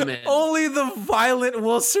goddamn it! Only the violent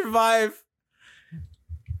will survive.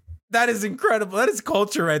 That is incredible. That is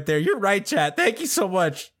culture right there. You're right, chat. Thank you so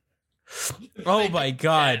much. Oh my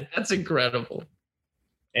God, that's incredible.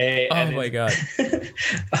 Hey, oh my God.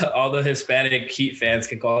 All the Hispanic Heat fans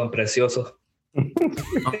can call him Precioso.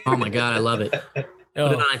 Oh my God, I love it. Put it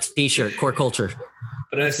on a t-shirt, core culture.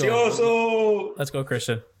 Precioso. Let's go,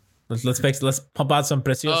 Christian. Let's pump out some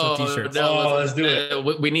Precioso t-shirts. No, let's do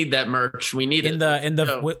it. We need that merch. We need in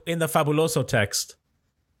the Fabuloso text.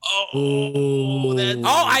 Oh,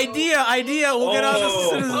 idea. We'll get on this as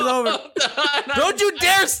soon as it's over. Don't you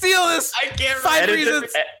dare steal this. I can't. 5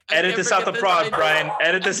 reasons. Edit this out the pod, Brian.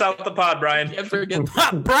 Edit this out the pod, Brian.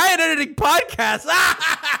 Brian editing podcast.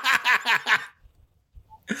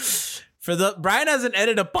 Brian hasn't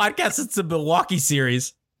edited a podcast since the Milwaukee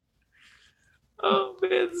series. Oh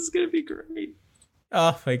man, this is gonna be great.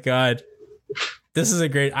 Oh my God. This is a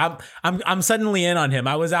great. I'm suddenly in on him.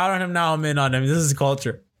 I was out on him. Now I'm in on him. This is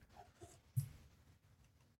culture.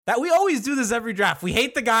 That we always do this every draft. We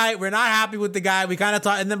hate the guy. We're not happy with the guy. We kind of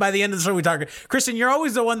talk, and then by the end of the show, we talk. Christian, you're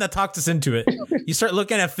always the one that talked us into it. You start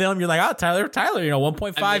looking at film. You're like, oh, Tyler,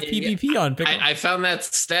 1.5 PPP on pick. I found that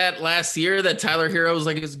stat last year that Tyler Hero was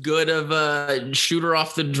like as good of a shooter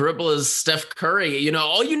off the dribble as Steph Curry. You know,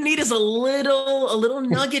 all you need is a little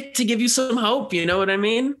nugget to give you some hope. You know what I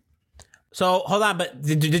mean? So hold on, but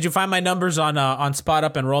did you find my numbers on Spot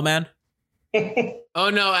Up and Roll Man? Oh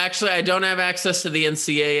no, actually, I don't have access to the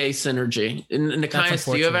NCAA synergy.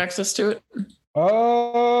 Nikias, do you have access to it?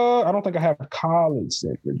 I don't think I have college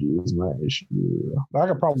synergy is my issue. I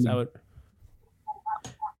could probably.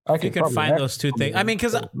 You can find those two things. I mean,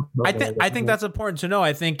 because I think that's important to know.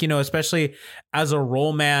 I think, especially as a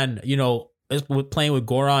roll man, with playing with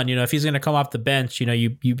Goran, if he's going to come off the bench,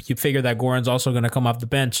 you figure that Goran's also going to come off the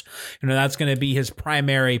bench. That's going to be his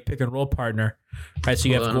primary pick and roll partner, right? So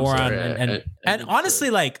you have Goran and honestly,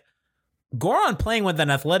 like Goran playing with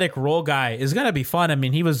an athletic roll guy is going to be fun. I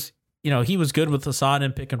mean, he was good with Hassan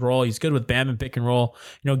in pick and roll. He's good with Bam in pick and roll.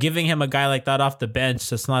 Giving him a guy like that off the bench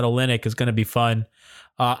that's not Olynyk is going to be fun.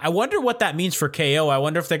 I wonder what that means for KO. I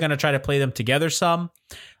wonder if they're going to try to play them together some.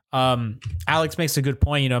 Alex makes a good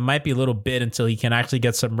point. It might be a little bit until he can actually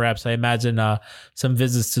get some reps. I imagine some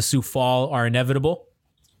visits to Sioux Fall are inevitable.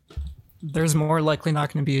 There's more likely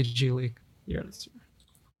not going to be a G League year this year.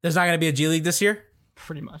 There's not going to be a G League this year?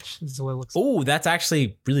 Pretty much. This is the way it looks. Oh, that's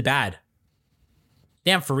actually really bad.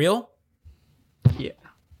 Damn, for real? Yeah.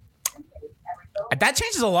 That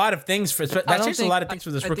changes a lot of things. For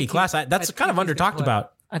this rookie class. That's kind of under talked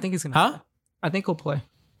about. I think he's going to. I think he'll play.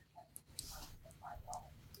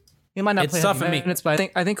 He might not play heavy minutes, but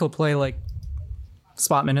I think he'll play like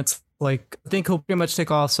spot minutes. Like I think he'll pretty much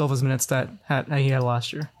take all Silva's minutes that he had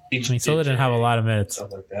last year. Silva didn't have a lot of minutes.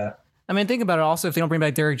 Stuff like that. I mean, think about it. Also, if they don't bring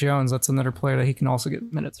back Derrick Jones, that's another player that he can also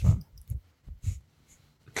get minutes from.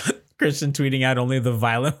 Christian tweeting out, only the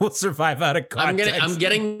violent will survive out of context. I'm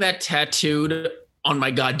getting that tattooed on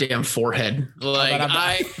my goddamn forehead.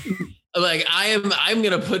 I'm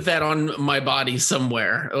gonna put that on my body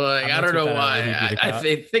somewhere. Like I don't know why. I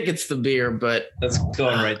think it's the beer, but that's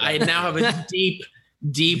going right there. I now have a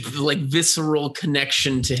deep, like visceral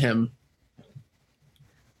connection to him.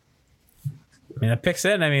 I mean, it picks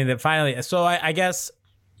in. I mean, that finally. So I guess,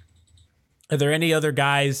 are there any other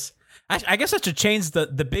guys? I guess I should change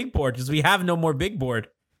the big board because we have no more big board.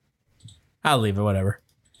 I'll leave it. Whatever.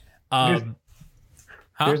 There's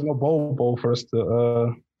no bowl for us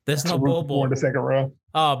to. There's no Bobo in the second round.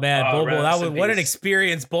 Oh man, Bobo! What an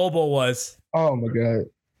experience Bobo was. Oh my God,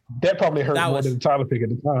 that probably hurt more than the Tyler pick at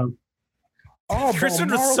the time. Oh, Christian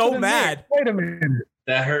was so mad. Wait a minute.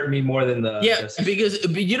 That hurt me more than the. Yeah, because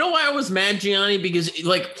you know why I was mad, Gianni? Because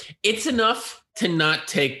like it's enough to not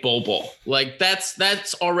take Bobo. Like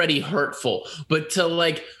that's already hurtful, but to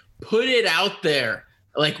like put it out there.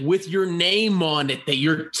 Like with your name on it that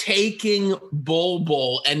you're taking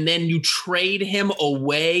Bol and then you trade him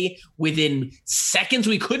away within seconds.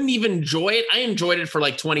 We couldn't even enjoy it. I enjoyed it for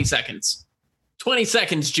like 20 seconds. 20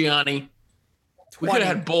 seconds, Gianni. We could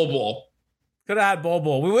have had Bol. Could have had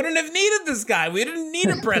Bol. We wouldn't have needed this guy. We didn't need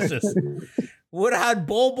a Precious. Would have had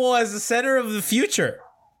Bol as the center of the future.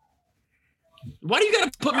 Why do you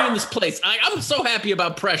got to put me in this place? I'm so happy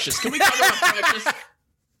about Precious. Can we talk about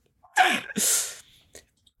Precious?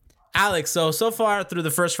 Alex, so far through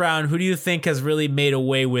the first round, who do you think has really made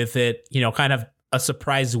away with it? Kind of a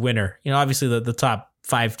surprise winner. Obviously the top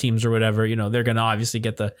 5 teams or whatever, they're going to obviously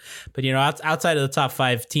get but outside of the top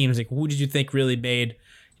 5 teams, like who did you think really made,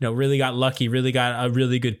 really got lucky, really got a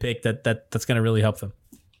really good pick that's going to really help them?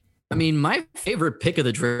 I mean, my favorite pick of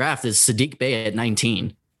the draft is Saddiq Bey at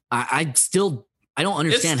 19. I don't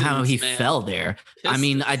understand how he fell there. Pistons. I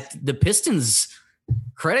mean, the Pistons,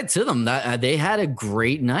 credit to them, that they had a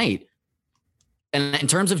great night. And in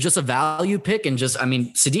terms of just a value pick and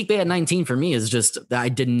Saddiq Bey at 19 for me is just, I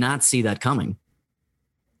did not see that coming.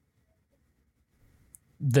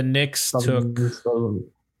 The Knicks took.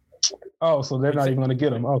 Oh, so they're not even going to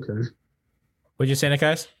get him. Okay. What'd you say, Nick,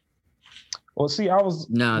 guys? Well, see, I was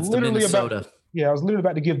it's literally Minnesota. I was literally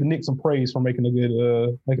about to give the Knicks some praise for making a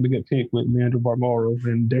good pick with Leandro Barmore,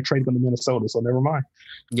 and they're trading them to Minnesota, so never mind.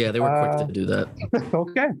 Yeah, they were quick to do that.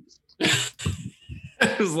 Okay.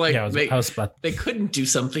 It was like they couldn't do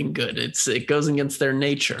something good. It goes against their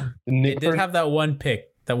nature. They did have that one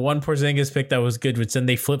pick, that one Porzingis pick that was good, which then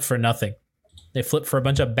they flipped for nothing. They flipped for a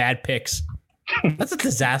bunch of bad picks. That's a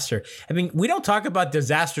disaster. I mean, we don't talk about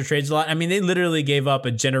disaster trades a lot. I mean, they literally gave up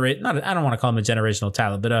I don't want to call him a generational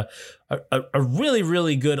talent, but a really,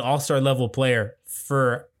 really good all-star level player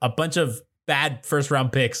for a bunch of bad first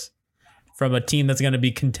round picks from a team that's going to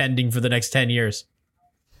be contending for the next 10 years.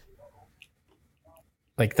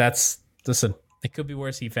 Like listen, it could be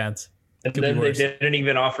worse, Heat fans. And then they didn't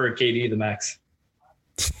even offer KD the max.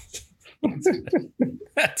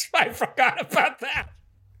 That's I forgot about that.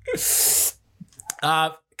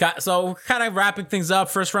 So kind of wrapping things up.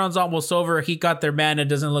 First round's almost over. Heat got their man. It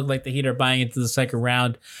doesn't look like the Heat are buying into the second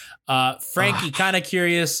round. Frankie, kind of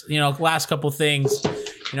curious, last couple things.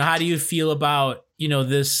 How do you feel about,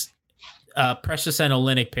 this Precious and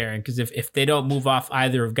Olynyk pairing? Because if they don't move off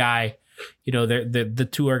either of Guy, the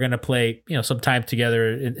two are going to play, some time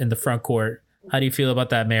together in the front court. How do you feel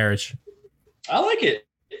about that marriage? I like it.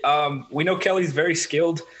 We know Kelly's very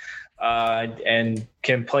skilled and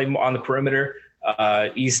can play on the perimeter,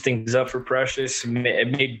 ease things up for Precious. It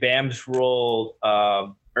made Bam's role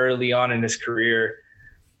early on in his career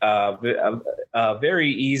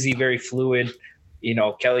very easy, very fluid.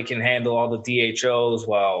 Kelly can handle all the DHOs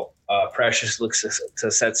while Precious looks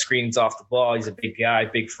to set screens off the ball. He's a big guy,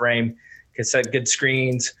 big frame, can set good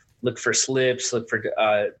screens, look for slips, look for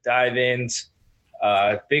dive-ins,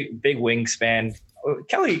 big wingspan.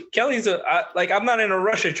 Kelly's I'm not in a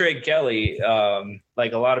rush to trade Kelly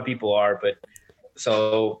like a lot of people are, but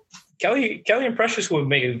so Kelly and Precious would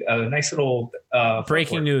make a nice little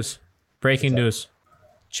breaking news.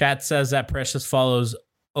 Chat says that Precious follows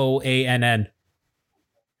OANN.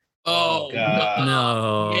 Oh God.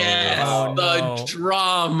 No! Yes, the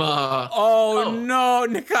drama. No,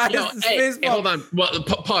 Nikias, hey, hold on. Well,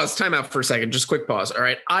 pause. Time out for a second. Just quick pause. All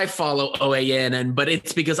right. I follow OANN, but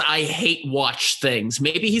it's because I hate watch things.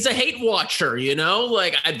 Maybe he's a hate watcher. That's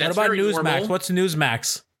what about Newsmax? normal. What's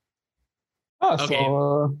Newsmax? Okay.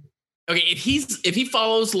 If he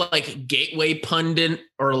follows like Gateway Pundit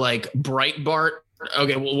or like Breitbart,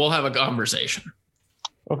 okay, we'll have a conversation.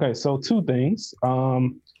 Okay, so 2 things.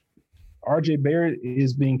 RJ Barrett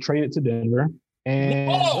is being traded to Denver. And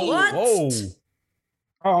Whoa!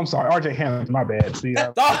 Oh, I'm sorry. RJ Hampton, my bad. See,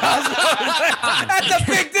 that's a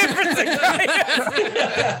big difference. Okay.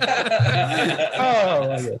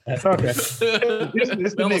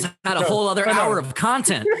 We almost had a whole other hour of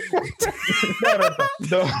content.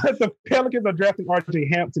 The Pelicans are drafting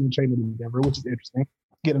RJ Hampton and trading him to Denver, which is interesting.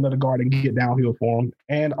 Get another guard and get downhill for him.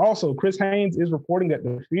 And also, Chris Haynes is reporting that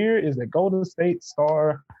the fear is that Golden State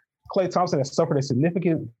star Klay Thompson has suffered a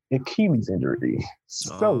significant Achilles injury.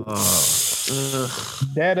 So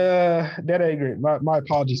that ain't great. My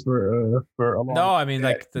apologies for a long. No, I mean,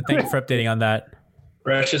 thank you for updating on that.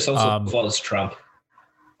 Precious also follows Trump.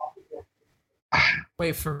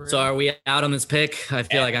 Wait for. So are we out on this pick? I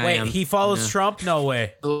feel like I am. Wait, he follows Trump? No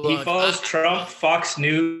way. He follows Trump, Fox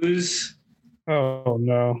News. Oh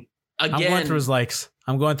no! Again, I'm going through his likes.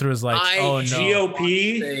 Oh no!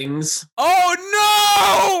 GOP things. Oh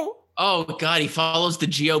no! Oh God, he follows the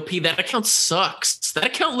GOP. That account sucks. That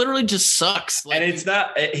account literally just sucks. And it's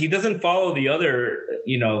not. He doesn't follow the other,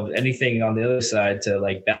 anything on the other side to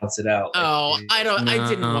like balance it out. Oh, I don't. I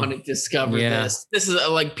didn't want to discover this. This is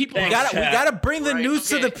like people. We gotta bring the news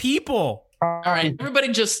to the people. All right,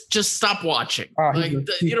 everybody, just stop watching.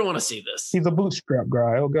 You don't want to see this. He's a bootstrap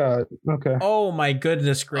guy. Oh God. Okay. Oh my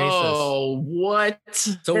goodness gracious. Oh, what?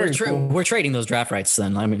 So we're trading those draft rights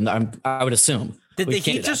then. I mean, I would assume. Did the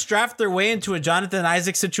Heat just draft their way into a Jonathan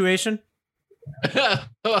Isaac situation?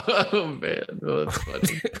 Oh man, that's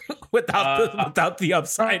funny. without the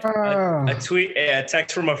upside. A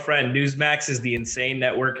text from a friend. Newsmax is the insane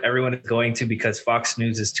network everyone is going to because Fox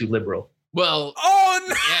News is too liberal. Well,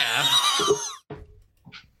 yeah.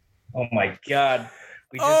 Oh my God.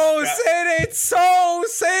 Say it ain't so.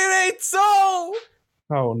 Say it ain't so.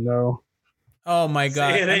 Oh no. Oh my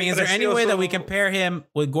God. I mean, is there any way that we can pair him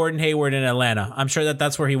with Gordon Hayward in Atlanta? I'm sure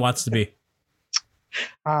that's where he wants to be.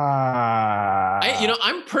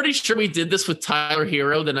 I'm pretty sure we did this with Tyler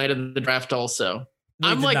Hero the night of the draft. Also,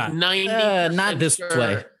 I'm like 90%. Not this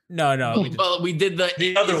way. No. Well, we did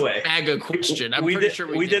the other way. MAGA question. I'm we pretty did, sure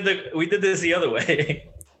we did this the other way.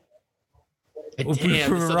 Damn,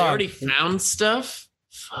 so they already found stuff.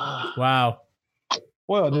 Wow.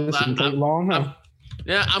 Well, this didn't take long, huh?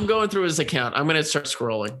 I'm going through his account. I'm gonna start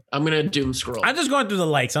scrolling. I'm gonna doom scroll. I'm just going through the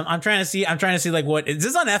likes. I'm trying to see. Like, what is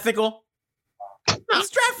this unethical? This is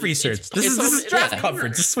draft research. This is draft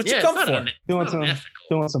coverage. This is what you come for.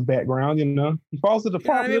 Doing some background, He falls to the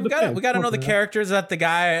we got to know the characters that the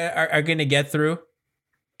guy are going to get through.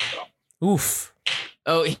 Oof.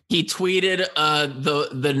 Oh, he tweeted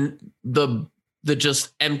the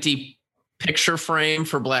just empty picture frame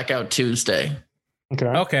for Blackout Tuesday.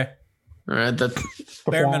 Okay. All right, that's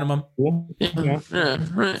bare minimum.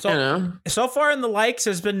 Right. So far in the likes,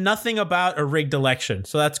 there's been nothing about a rigged election,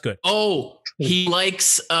 so that's good. Oh, he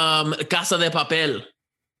likes Casa de Papel.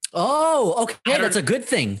 Oh, okay, that's a good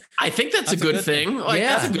thing. I think that's a good thing. Like,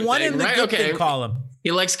 yeah, that's a good one thing, in the right? good thing column.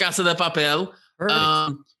 He likes Casa de Papel.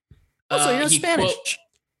 Also, you're Spanish.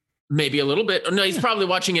 Maybe a little bit. No, he's probably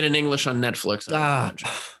watching it in English on Netflix.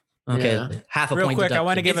 Okay, Yeah. half a Real point. quick, I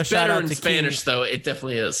want to give a shout out to Spanish, though. It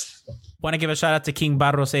definitely is. Want to give a shout out to King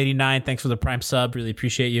Barros 89. Thanks for the Prime sub. Really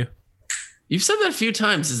appreciate you. You've said that a few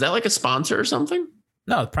times. Is that like a sponsor or something?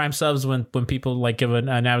 No, Prime subs when people like give an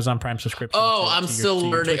Amazon Prime subscription. Oh, I'm still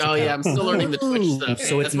learning. Oh yeah, I'm still learning the Twitch stuff.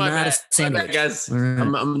 So it's not a sandwich, guys.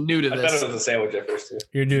 I'm new to this. I thought it was a sandwich at first too.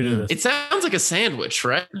 You're new to this. It sounds like a sandwich,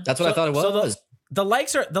 right? That's what I thought it was. So the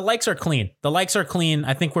likes are clean. The likes are clean.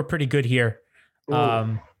 I think we're pretty good here.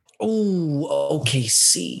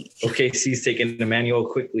 OKC. OKC's taking Emmanuel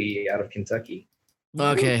Quickly out of Kentucky.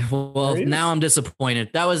 Okay, well now I'm disappointed.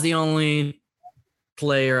 That was the only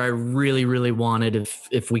player I really, really wanted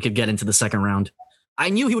if we could get into the second round. I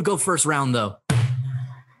knew he would go first round though.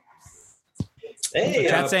 Hey,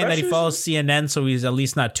 chat's saying that he follows CNN, so he's at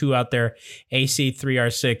least not too out there.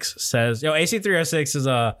 AC3R6 says, AC3R6 is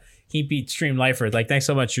he beat Stream Lifer. Like, thanks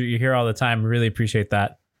so much. You're here all the time. Really appreciate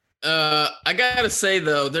that. I gotta say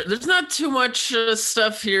though, there's not too much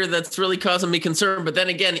stuff here that's really causing me concern. But then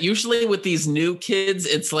again, usually with these new kids,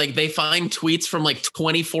 it's like they find tweets from like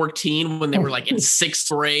 2014 when they were like in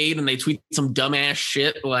 6th grade and they tweet some dumbass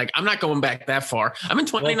shit. Like, I'm not going back that far. I'm in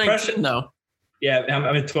 2019 though. Yeah,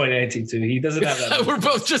 I'm in 2019 too. He doesn't have that. We're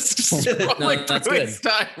both just scrolling that's through good. his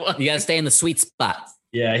timeline. You gotta stay in the sweet spot.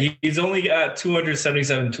 Yeah, he's only got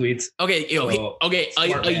 277 tweets. Okay,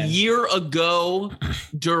 a year ago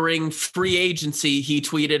during free agency, he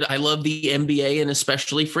tweeted, "I love the NBA and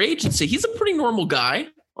especially free agency." He's a pretty normal guy.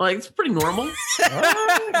 Like, it's pretty normal.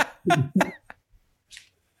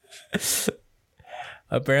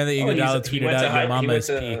 Apparently, Iguodala tweeted out your mama is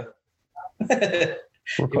P.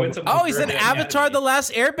 He's an Avatar: The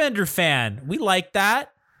Last Airbender fan. We like that.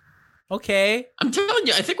 Okay. I'm telling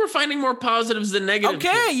you, I think we're finding more positives than negatives.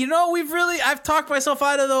 Okay, I've talked myself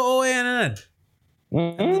out of the OANN.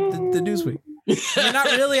 The Newsweek. Not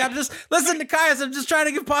really. Listen to Caius. I'm just trying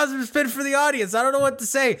to give positive spin for the audience. I don't know what to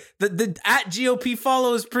say. The at GOP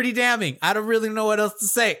follow is pretty damning. I don't really know what else to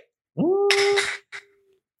say.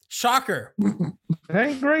 Shocker. It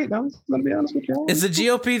ain't great. I'm gonna be honest with you. Is the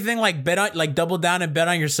GOP thing like double down and bet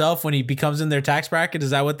on yourself when he becomes in their tax bracket? Is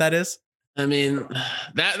that what that is? I mean,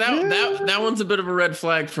 that one's a bit of a red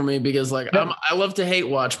flag for me because I love to hate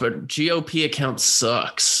watch, but GOP account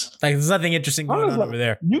sucks. Like, there's nothing interesting going on over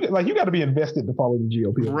there. You got to be invested to follow the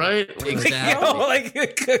GOP, right? Exactly. Well,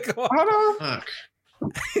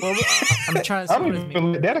 I'm trying to. I don't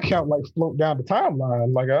even let that account like float down the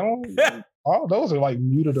timeline. Like, I don't. All those are like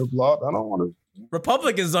muted or blocked. I don't want to.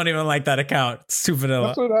 Republicans don't even like that account. It's too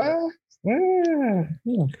vanilla. That's what yeah.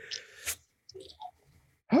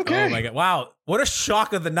 Okay. Oh my god! Wow, what a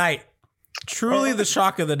shock of the night! Truly, the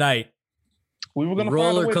shock of the night. We were gonna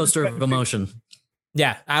roller coaster of emotion.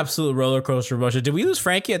 Yeah, absolute roller coaster of emotion. Did we lose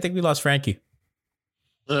Frankie? I think we lost Frankie.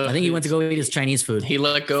 I think he went to go eat his Chinese food. He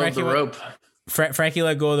let go of the rope. Frankie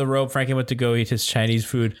let go of the rope. Frankie went to go eat his Chinese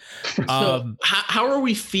food. So how are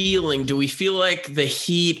we feeling? Do we feel like the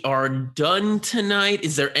Heat are done tonight?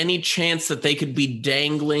 Is there any chance that they could be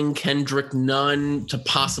dangling Kendrick Nunn to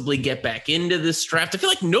possibly get back into this draft? I feel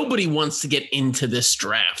like nobody wants to get into this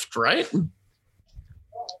draft, right?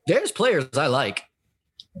 There's players I like.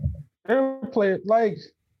 There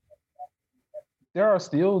are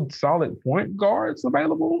still solid point guards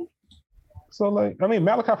available. So,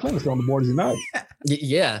 Malachi Flynn is on the board, is he not?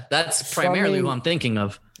 Yeah, that's primarily who I'm thinking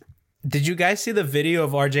of. Did you guys see the video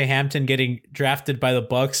of RJ Hampton getting drafted by the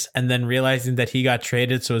Bucks and then realizing that he got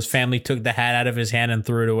traded, so his family took the hat out of his hand and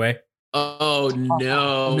threw it away? Oh,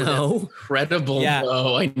 no. That's incredible. Yeah.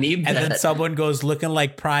 Oh, I need that. And then someone goes looking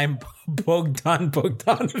like prime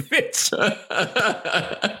Bogdanovich.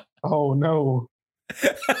 Oh, no.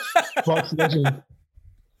 Bucks legend.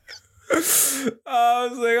 I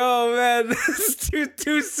was like, oh man, this is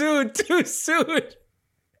too soon.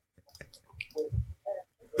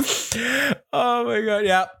 Oh my god,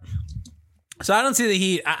 yeah. So I don't see the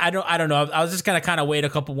Heat. I don't know. I was just gonna kind of wait a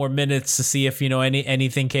couple more minutes to see if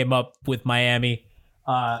anything came up with Miami.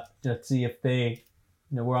 To see if they,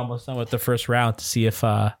 we're almost done with the first round to see if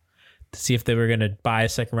they were gonna buy a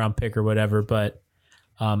second round pick or whatever. But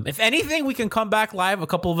if anything, we can come back live. A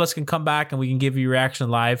couple of us can come back and we can give you reaction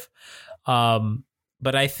live.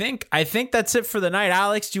 But I think that's it for the night.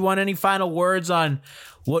 Alex, do you want any final words on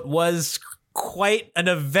what was quite an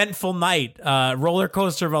eventful night? Roller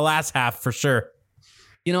coaster of a last half for sure.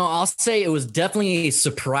 I'll say it was definitely a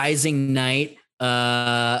surprising night.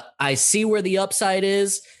 I see where the upside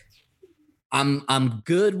is. I'm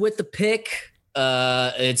good with the pick.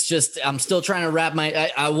 It's just I'm still trying to wrap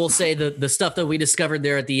I will say the stuff that we discovered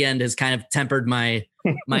there at the end has kind of tempered my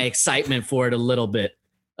excitement for it a little bit,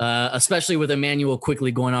 especially with Emmanuel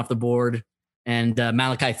quickly going off the board and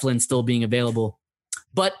Malachi Flynn still being available.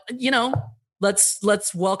 But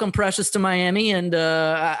let's welcome Precious to Miami, and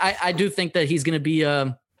I do think that he's going to be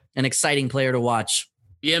an exciting player to watch.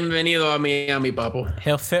 Bienvenido a Miami, Papo.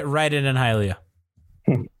 He'll fit right in Hialeah.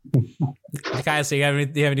 Guys, do you have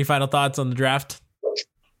any final thoughts on the draft?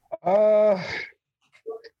 A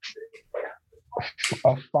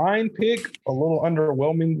fine pick, a little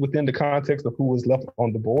underwhelming within the context of who was left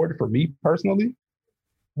on the board for me personally.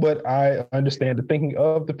 But I understand the thinking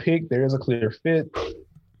of the pick. There is a clear fit.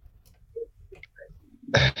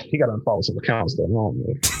 He got to unfollow some accounts though. Oh,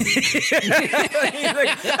 man. To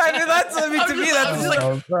me, that's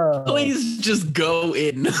like, please just go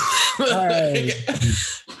in.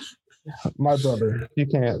 My brother, you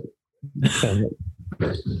can't. So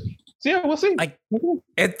yeah, we'll see.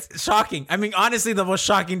 It's shocking. I mean, honestly, the most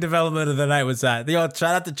shocking development of the night was that. Shout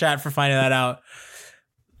out to chat for finding that out.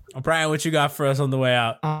 Brian, what you got for us on the way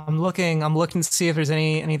out? I'm looking to see if there's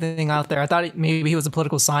anything out there. I thought maybe he was a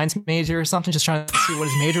political science major or something, just trying to see what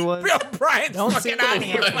his major was. Brian's fucking out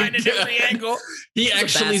here finding every angle. He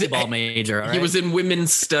actually was a basketball major. Right? He was in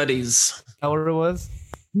women's studies. Is that what it was?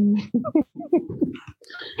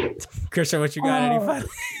 Christian, what you got?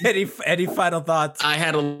 Any final thoughts? I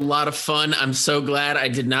had a lot of fun. I'm so glad I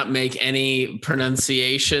did not make any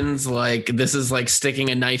pronunciations. Like, this is like sticking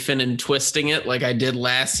a knife in and twisting it like I did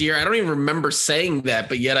last year. I don't even remember saying that,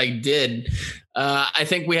 but yet I did. I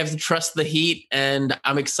think we have to trust the Heat, and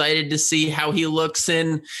I'm excited to see how he looks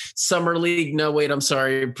in Summer League. No, wait, I'm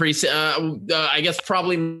sorry. I guess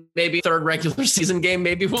probably maybe third regular season game.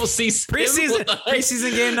 Maybe we'll see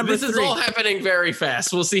preseason game number 3. This is all happening very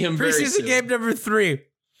fast. We'll see him very soon. Preseason game number 3.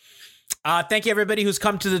 Thank you everybody who's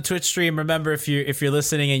come to the Twitch stream. Remember, if you're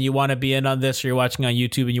listening and you want to be in on this, or you're watching on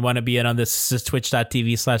YouTube and you want to be in on this is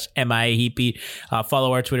twitch.tv/MIAHeatbeat.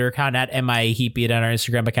 Follow our Twitter account at MIAHeatbeat and our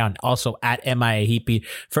Instagram account also at MIAHeatbeat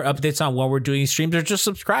for updates on when we're doing streams, or just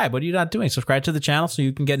subscribe. What are you not doing? Subscribe to the channel so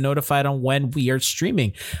you can get notified on when we are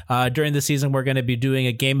streaming. During the season, we're going to be doing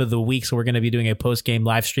a game of the week, so we're going to be doing a post-game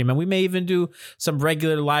live stream, and we may even do some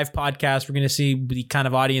regular live podcasts. We're going to see the kind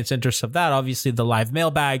of audience interest of that. Obviously, the live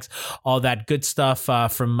mailbags, all that good stuff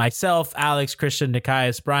from myself, Alex, Christian,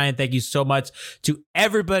 Nikias, Brian. Thank you so much to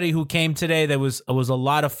everybody who came today. It was a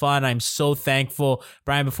lot of fun. I'm so thankful.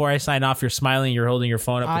 Brian, before I sign off, you're smiling, you're holding your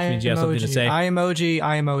phone up, which means you have something to say. I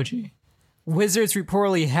emoji. Wizards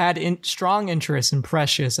reportedly had strong interest in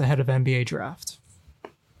Precious ahead of NBA draft.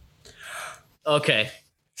 Okay.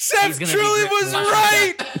 Seth truly was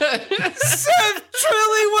right. Seth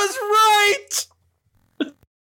truly was right.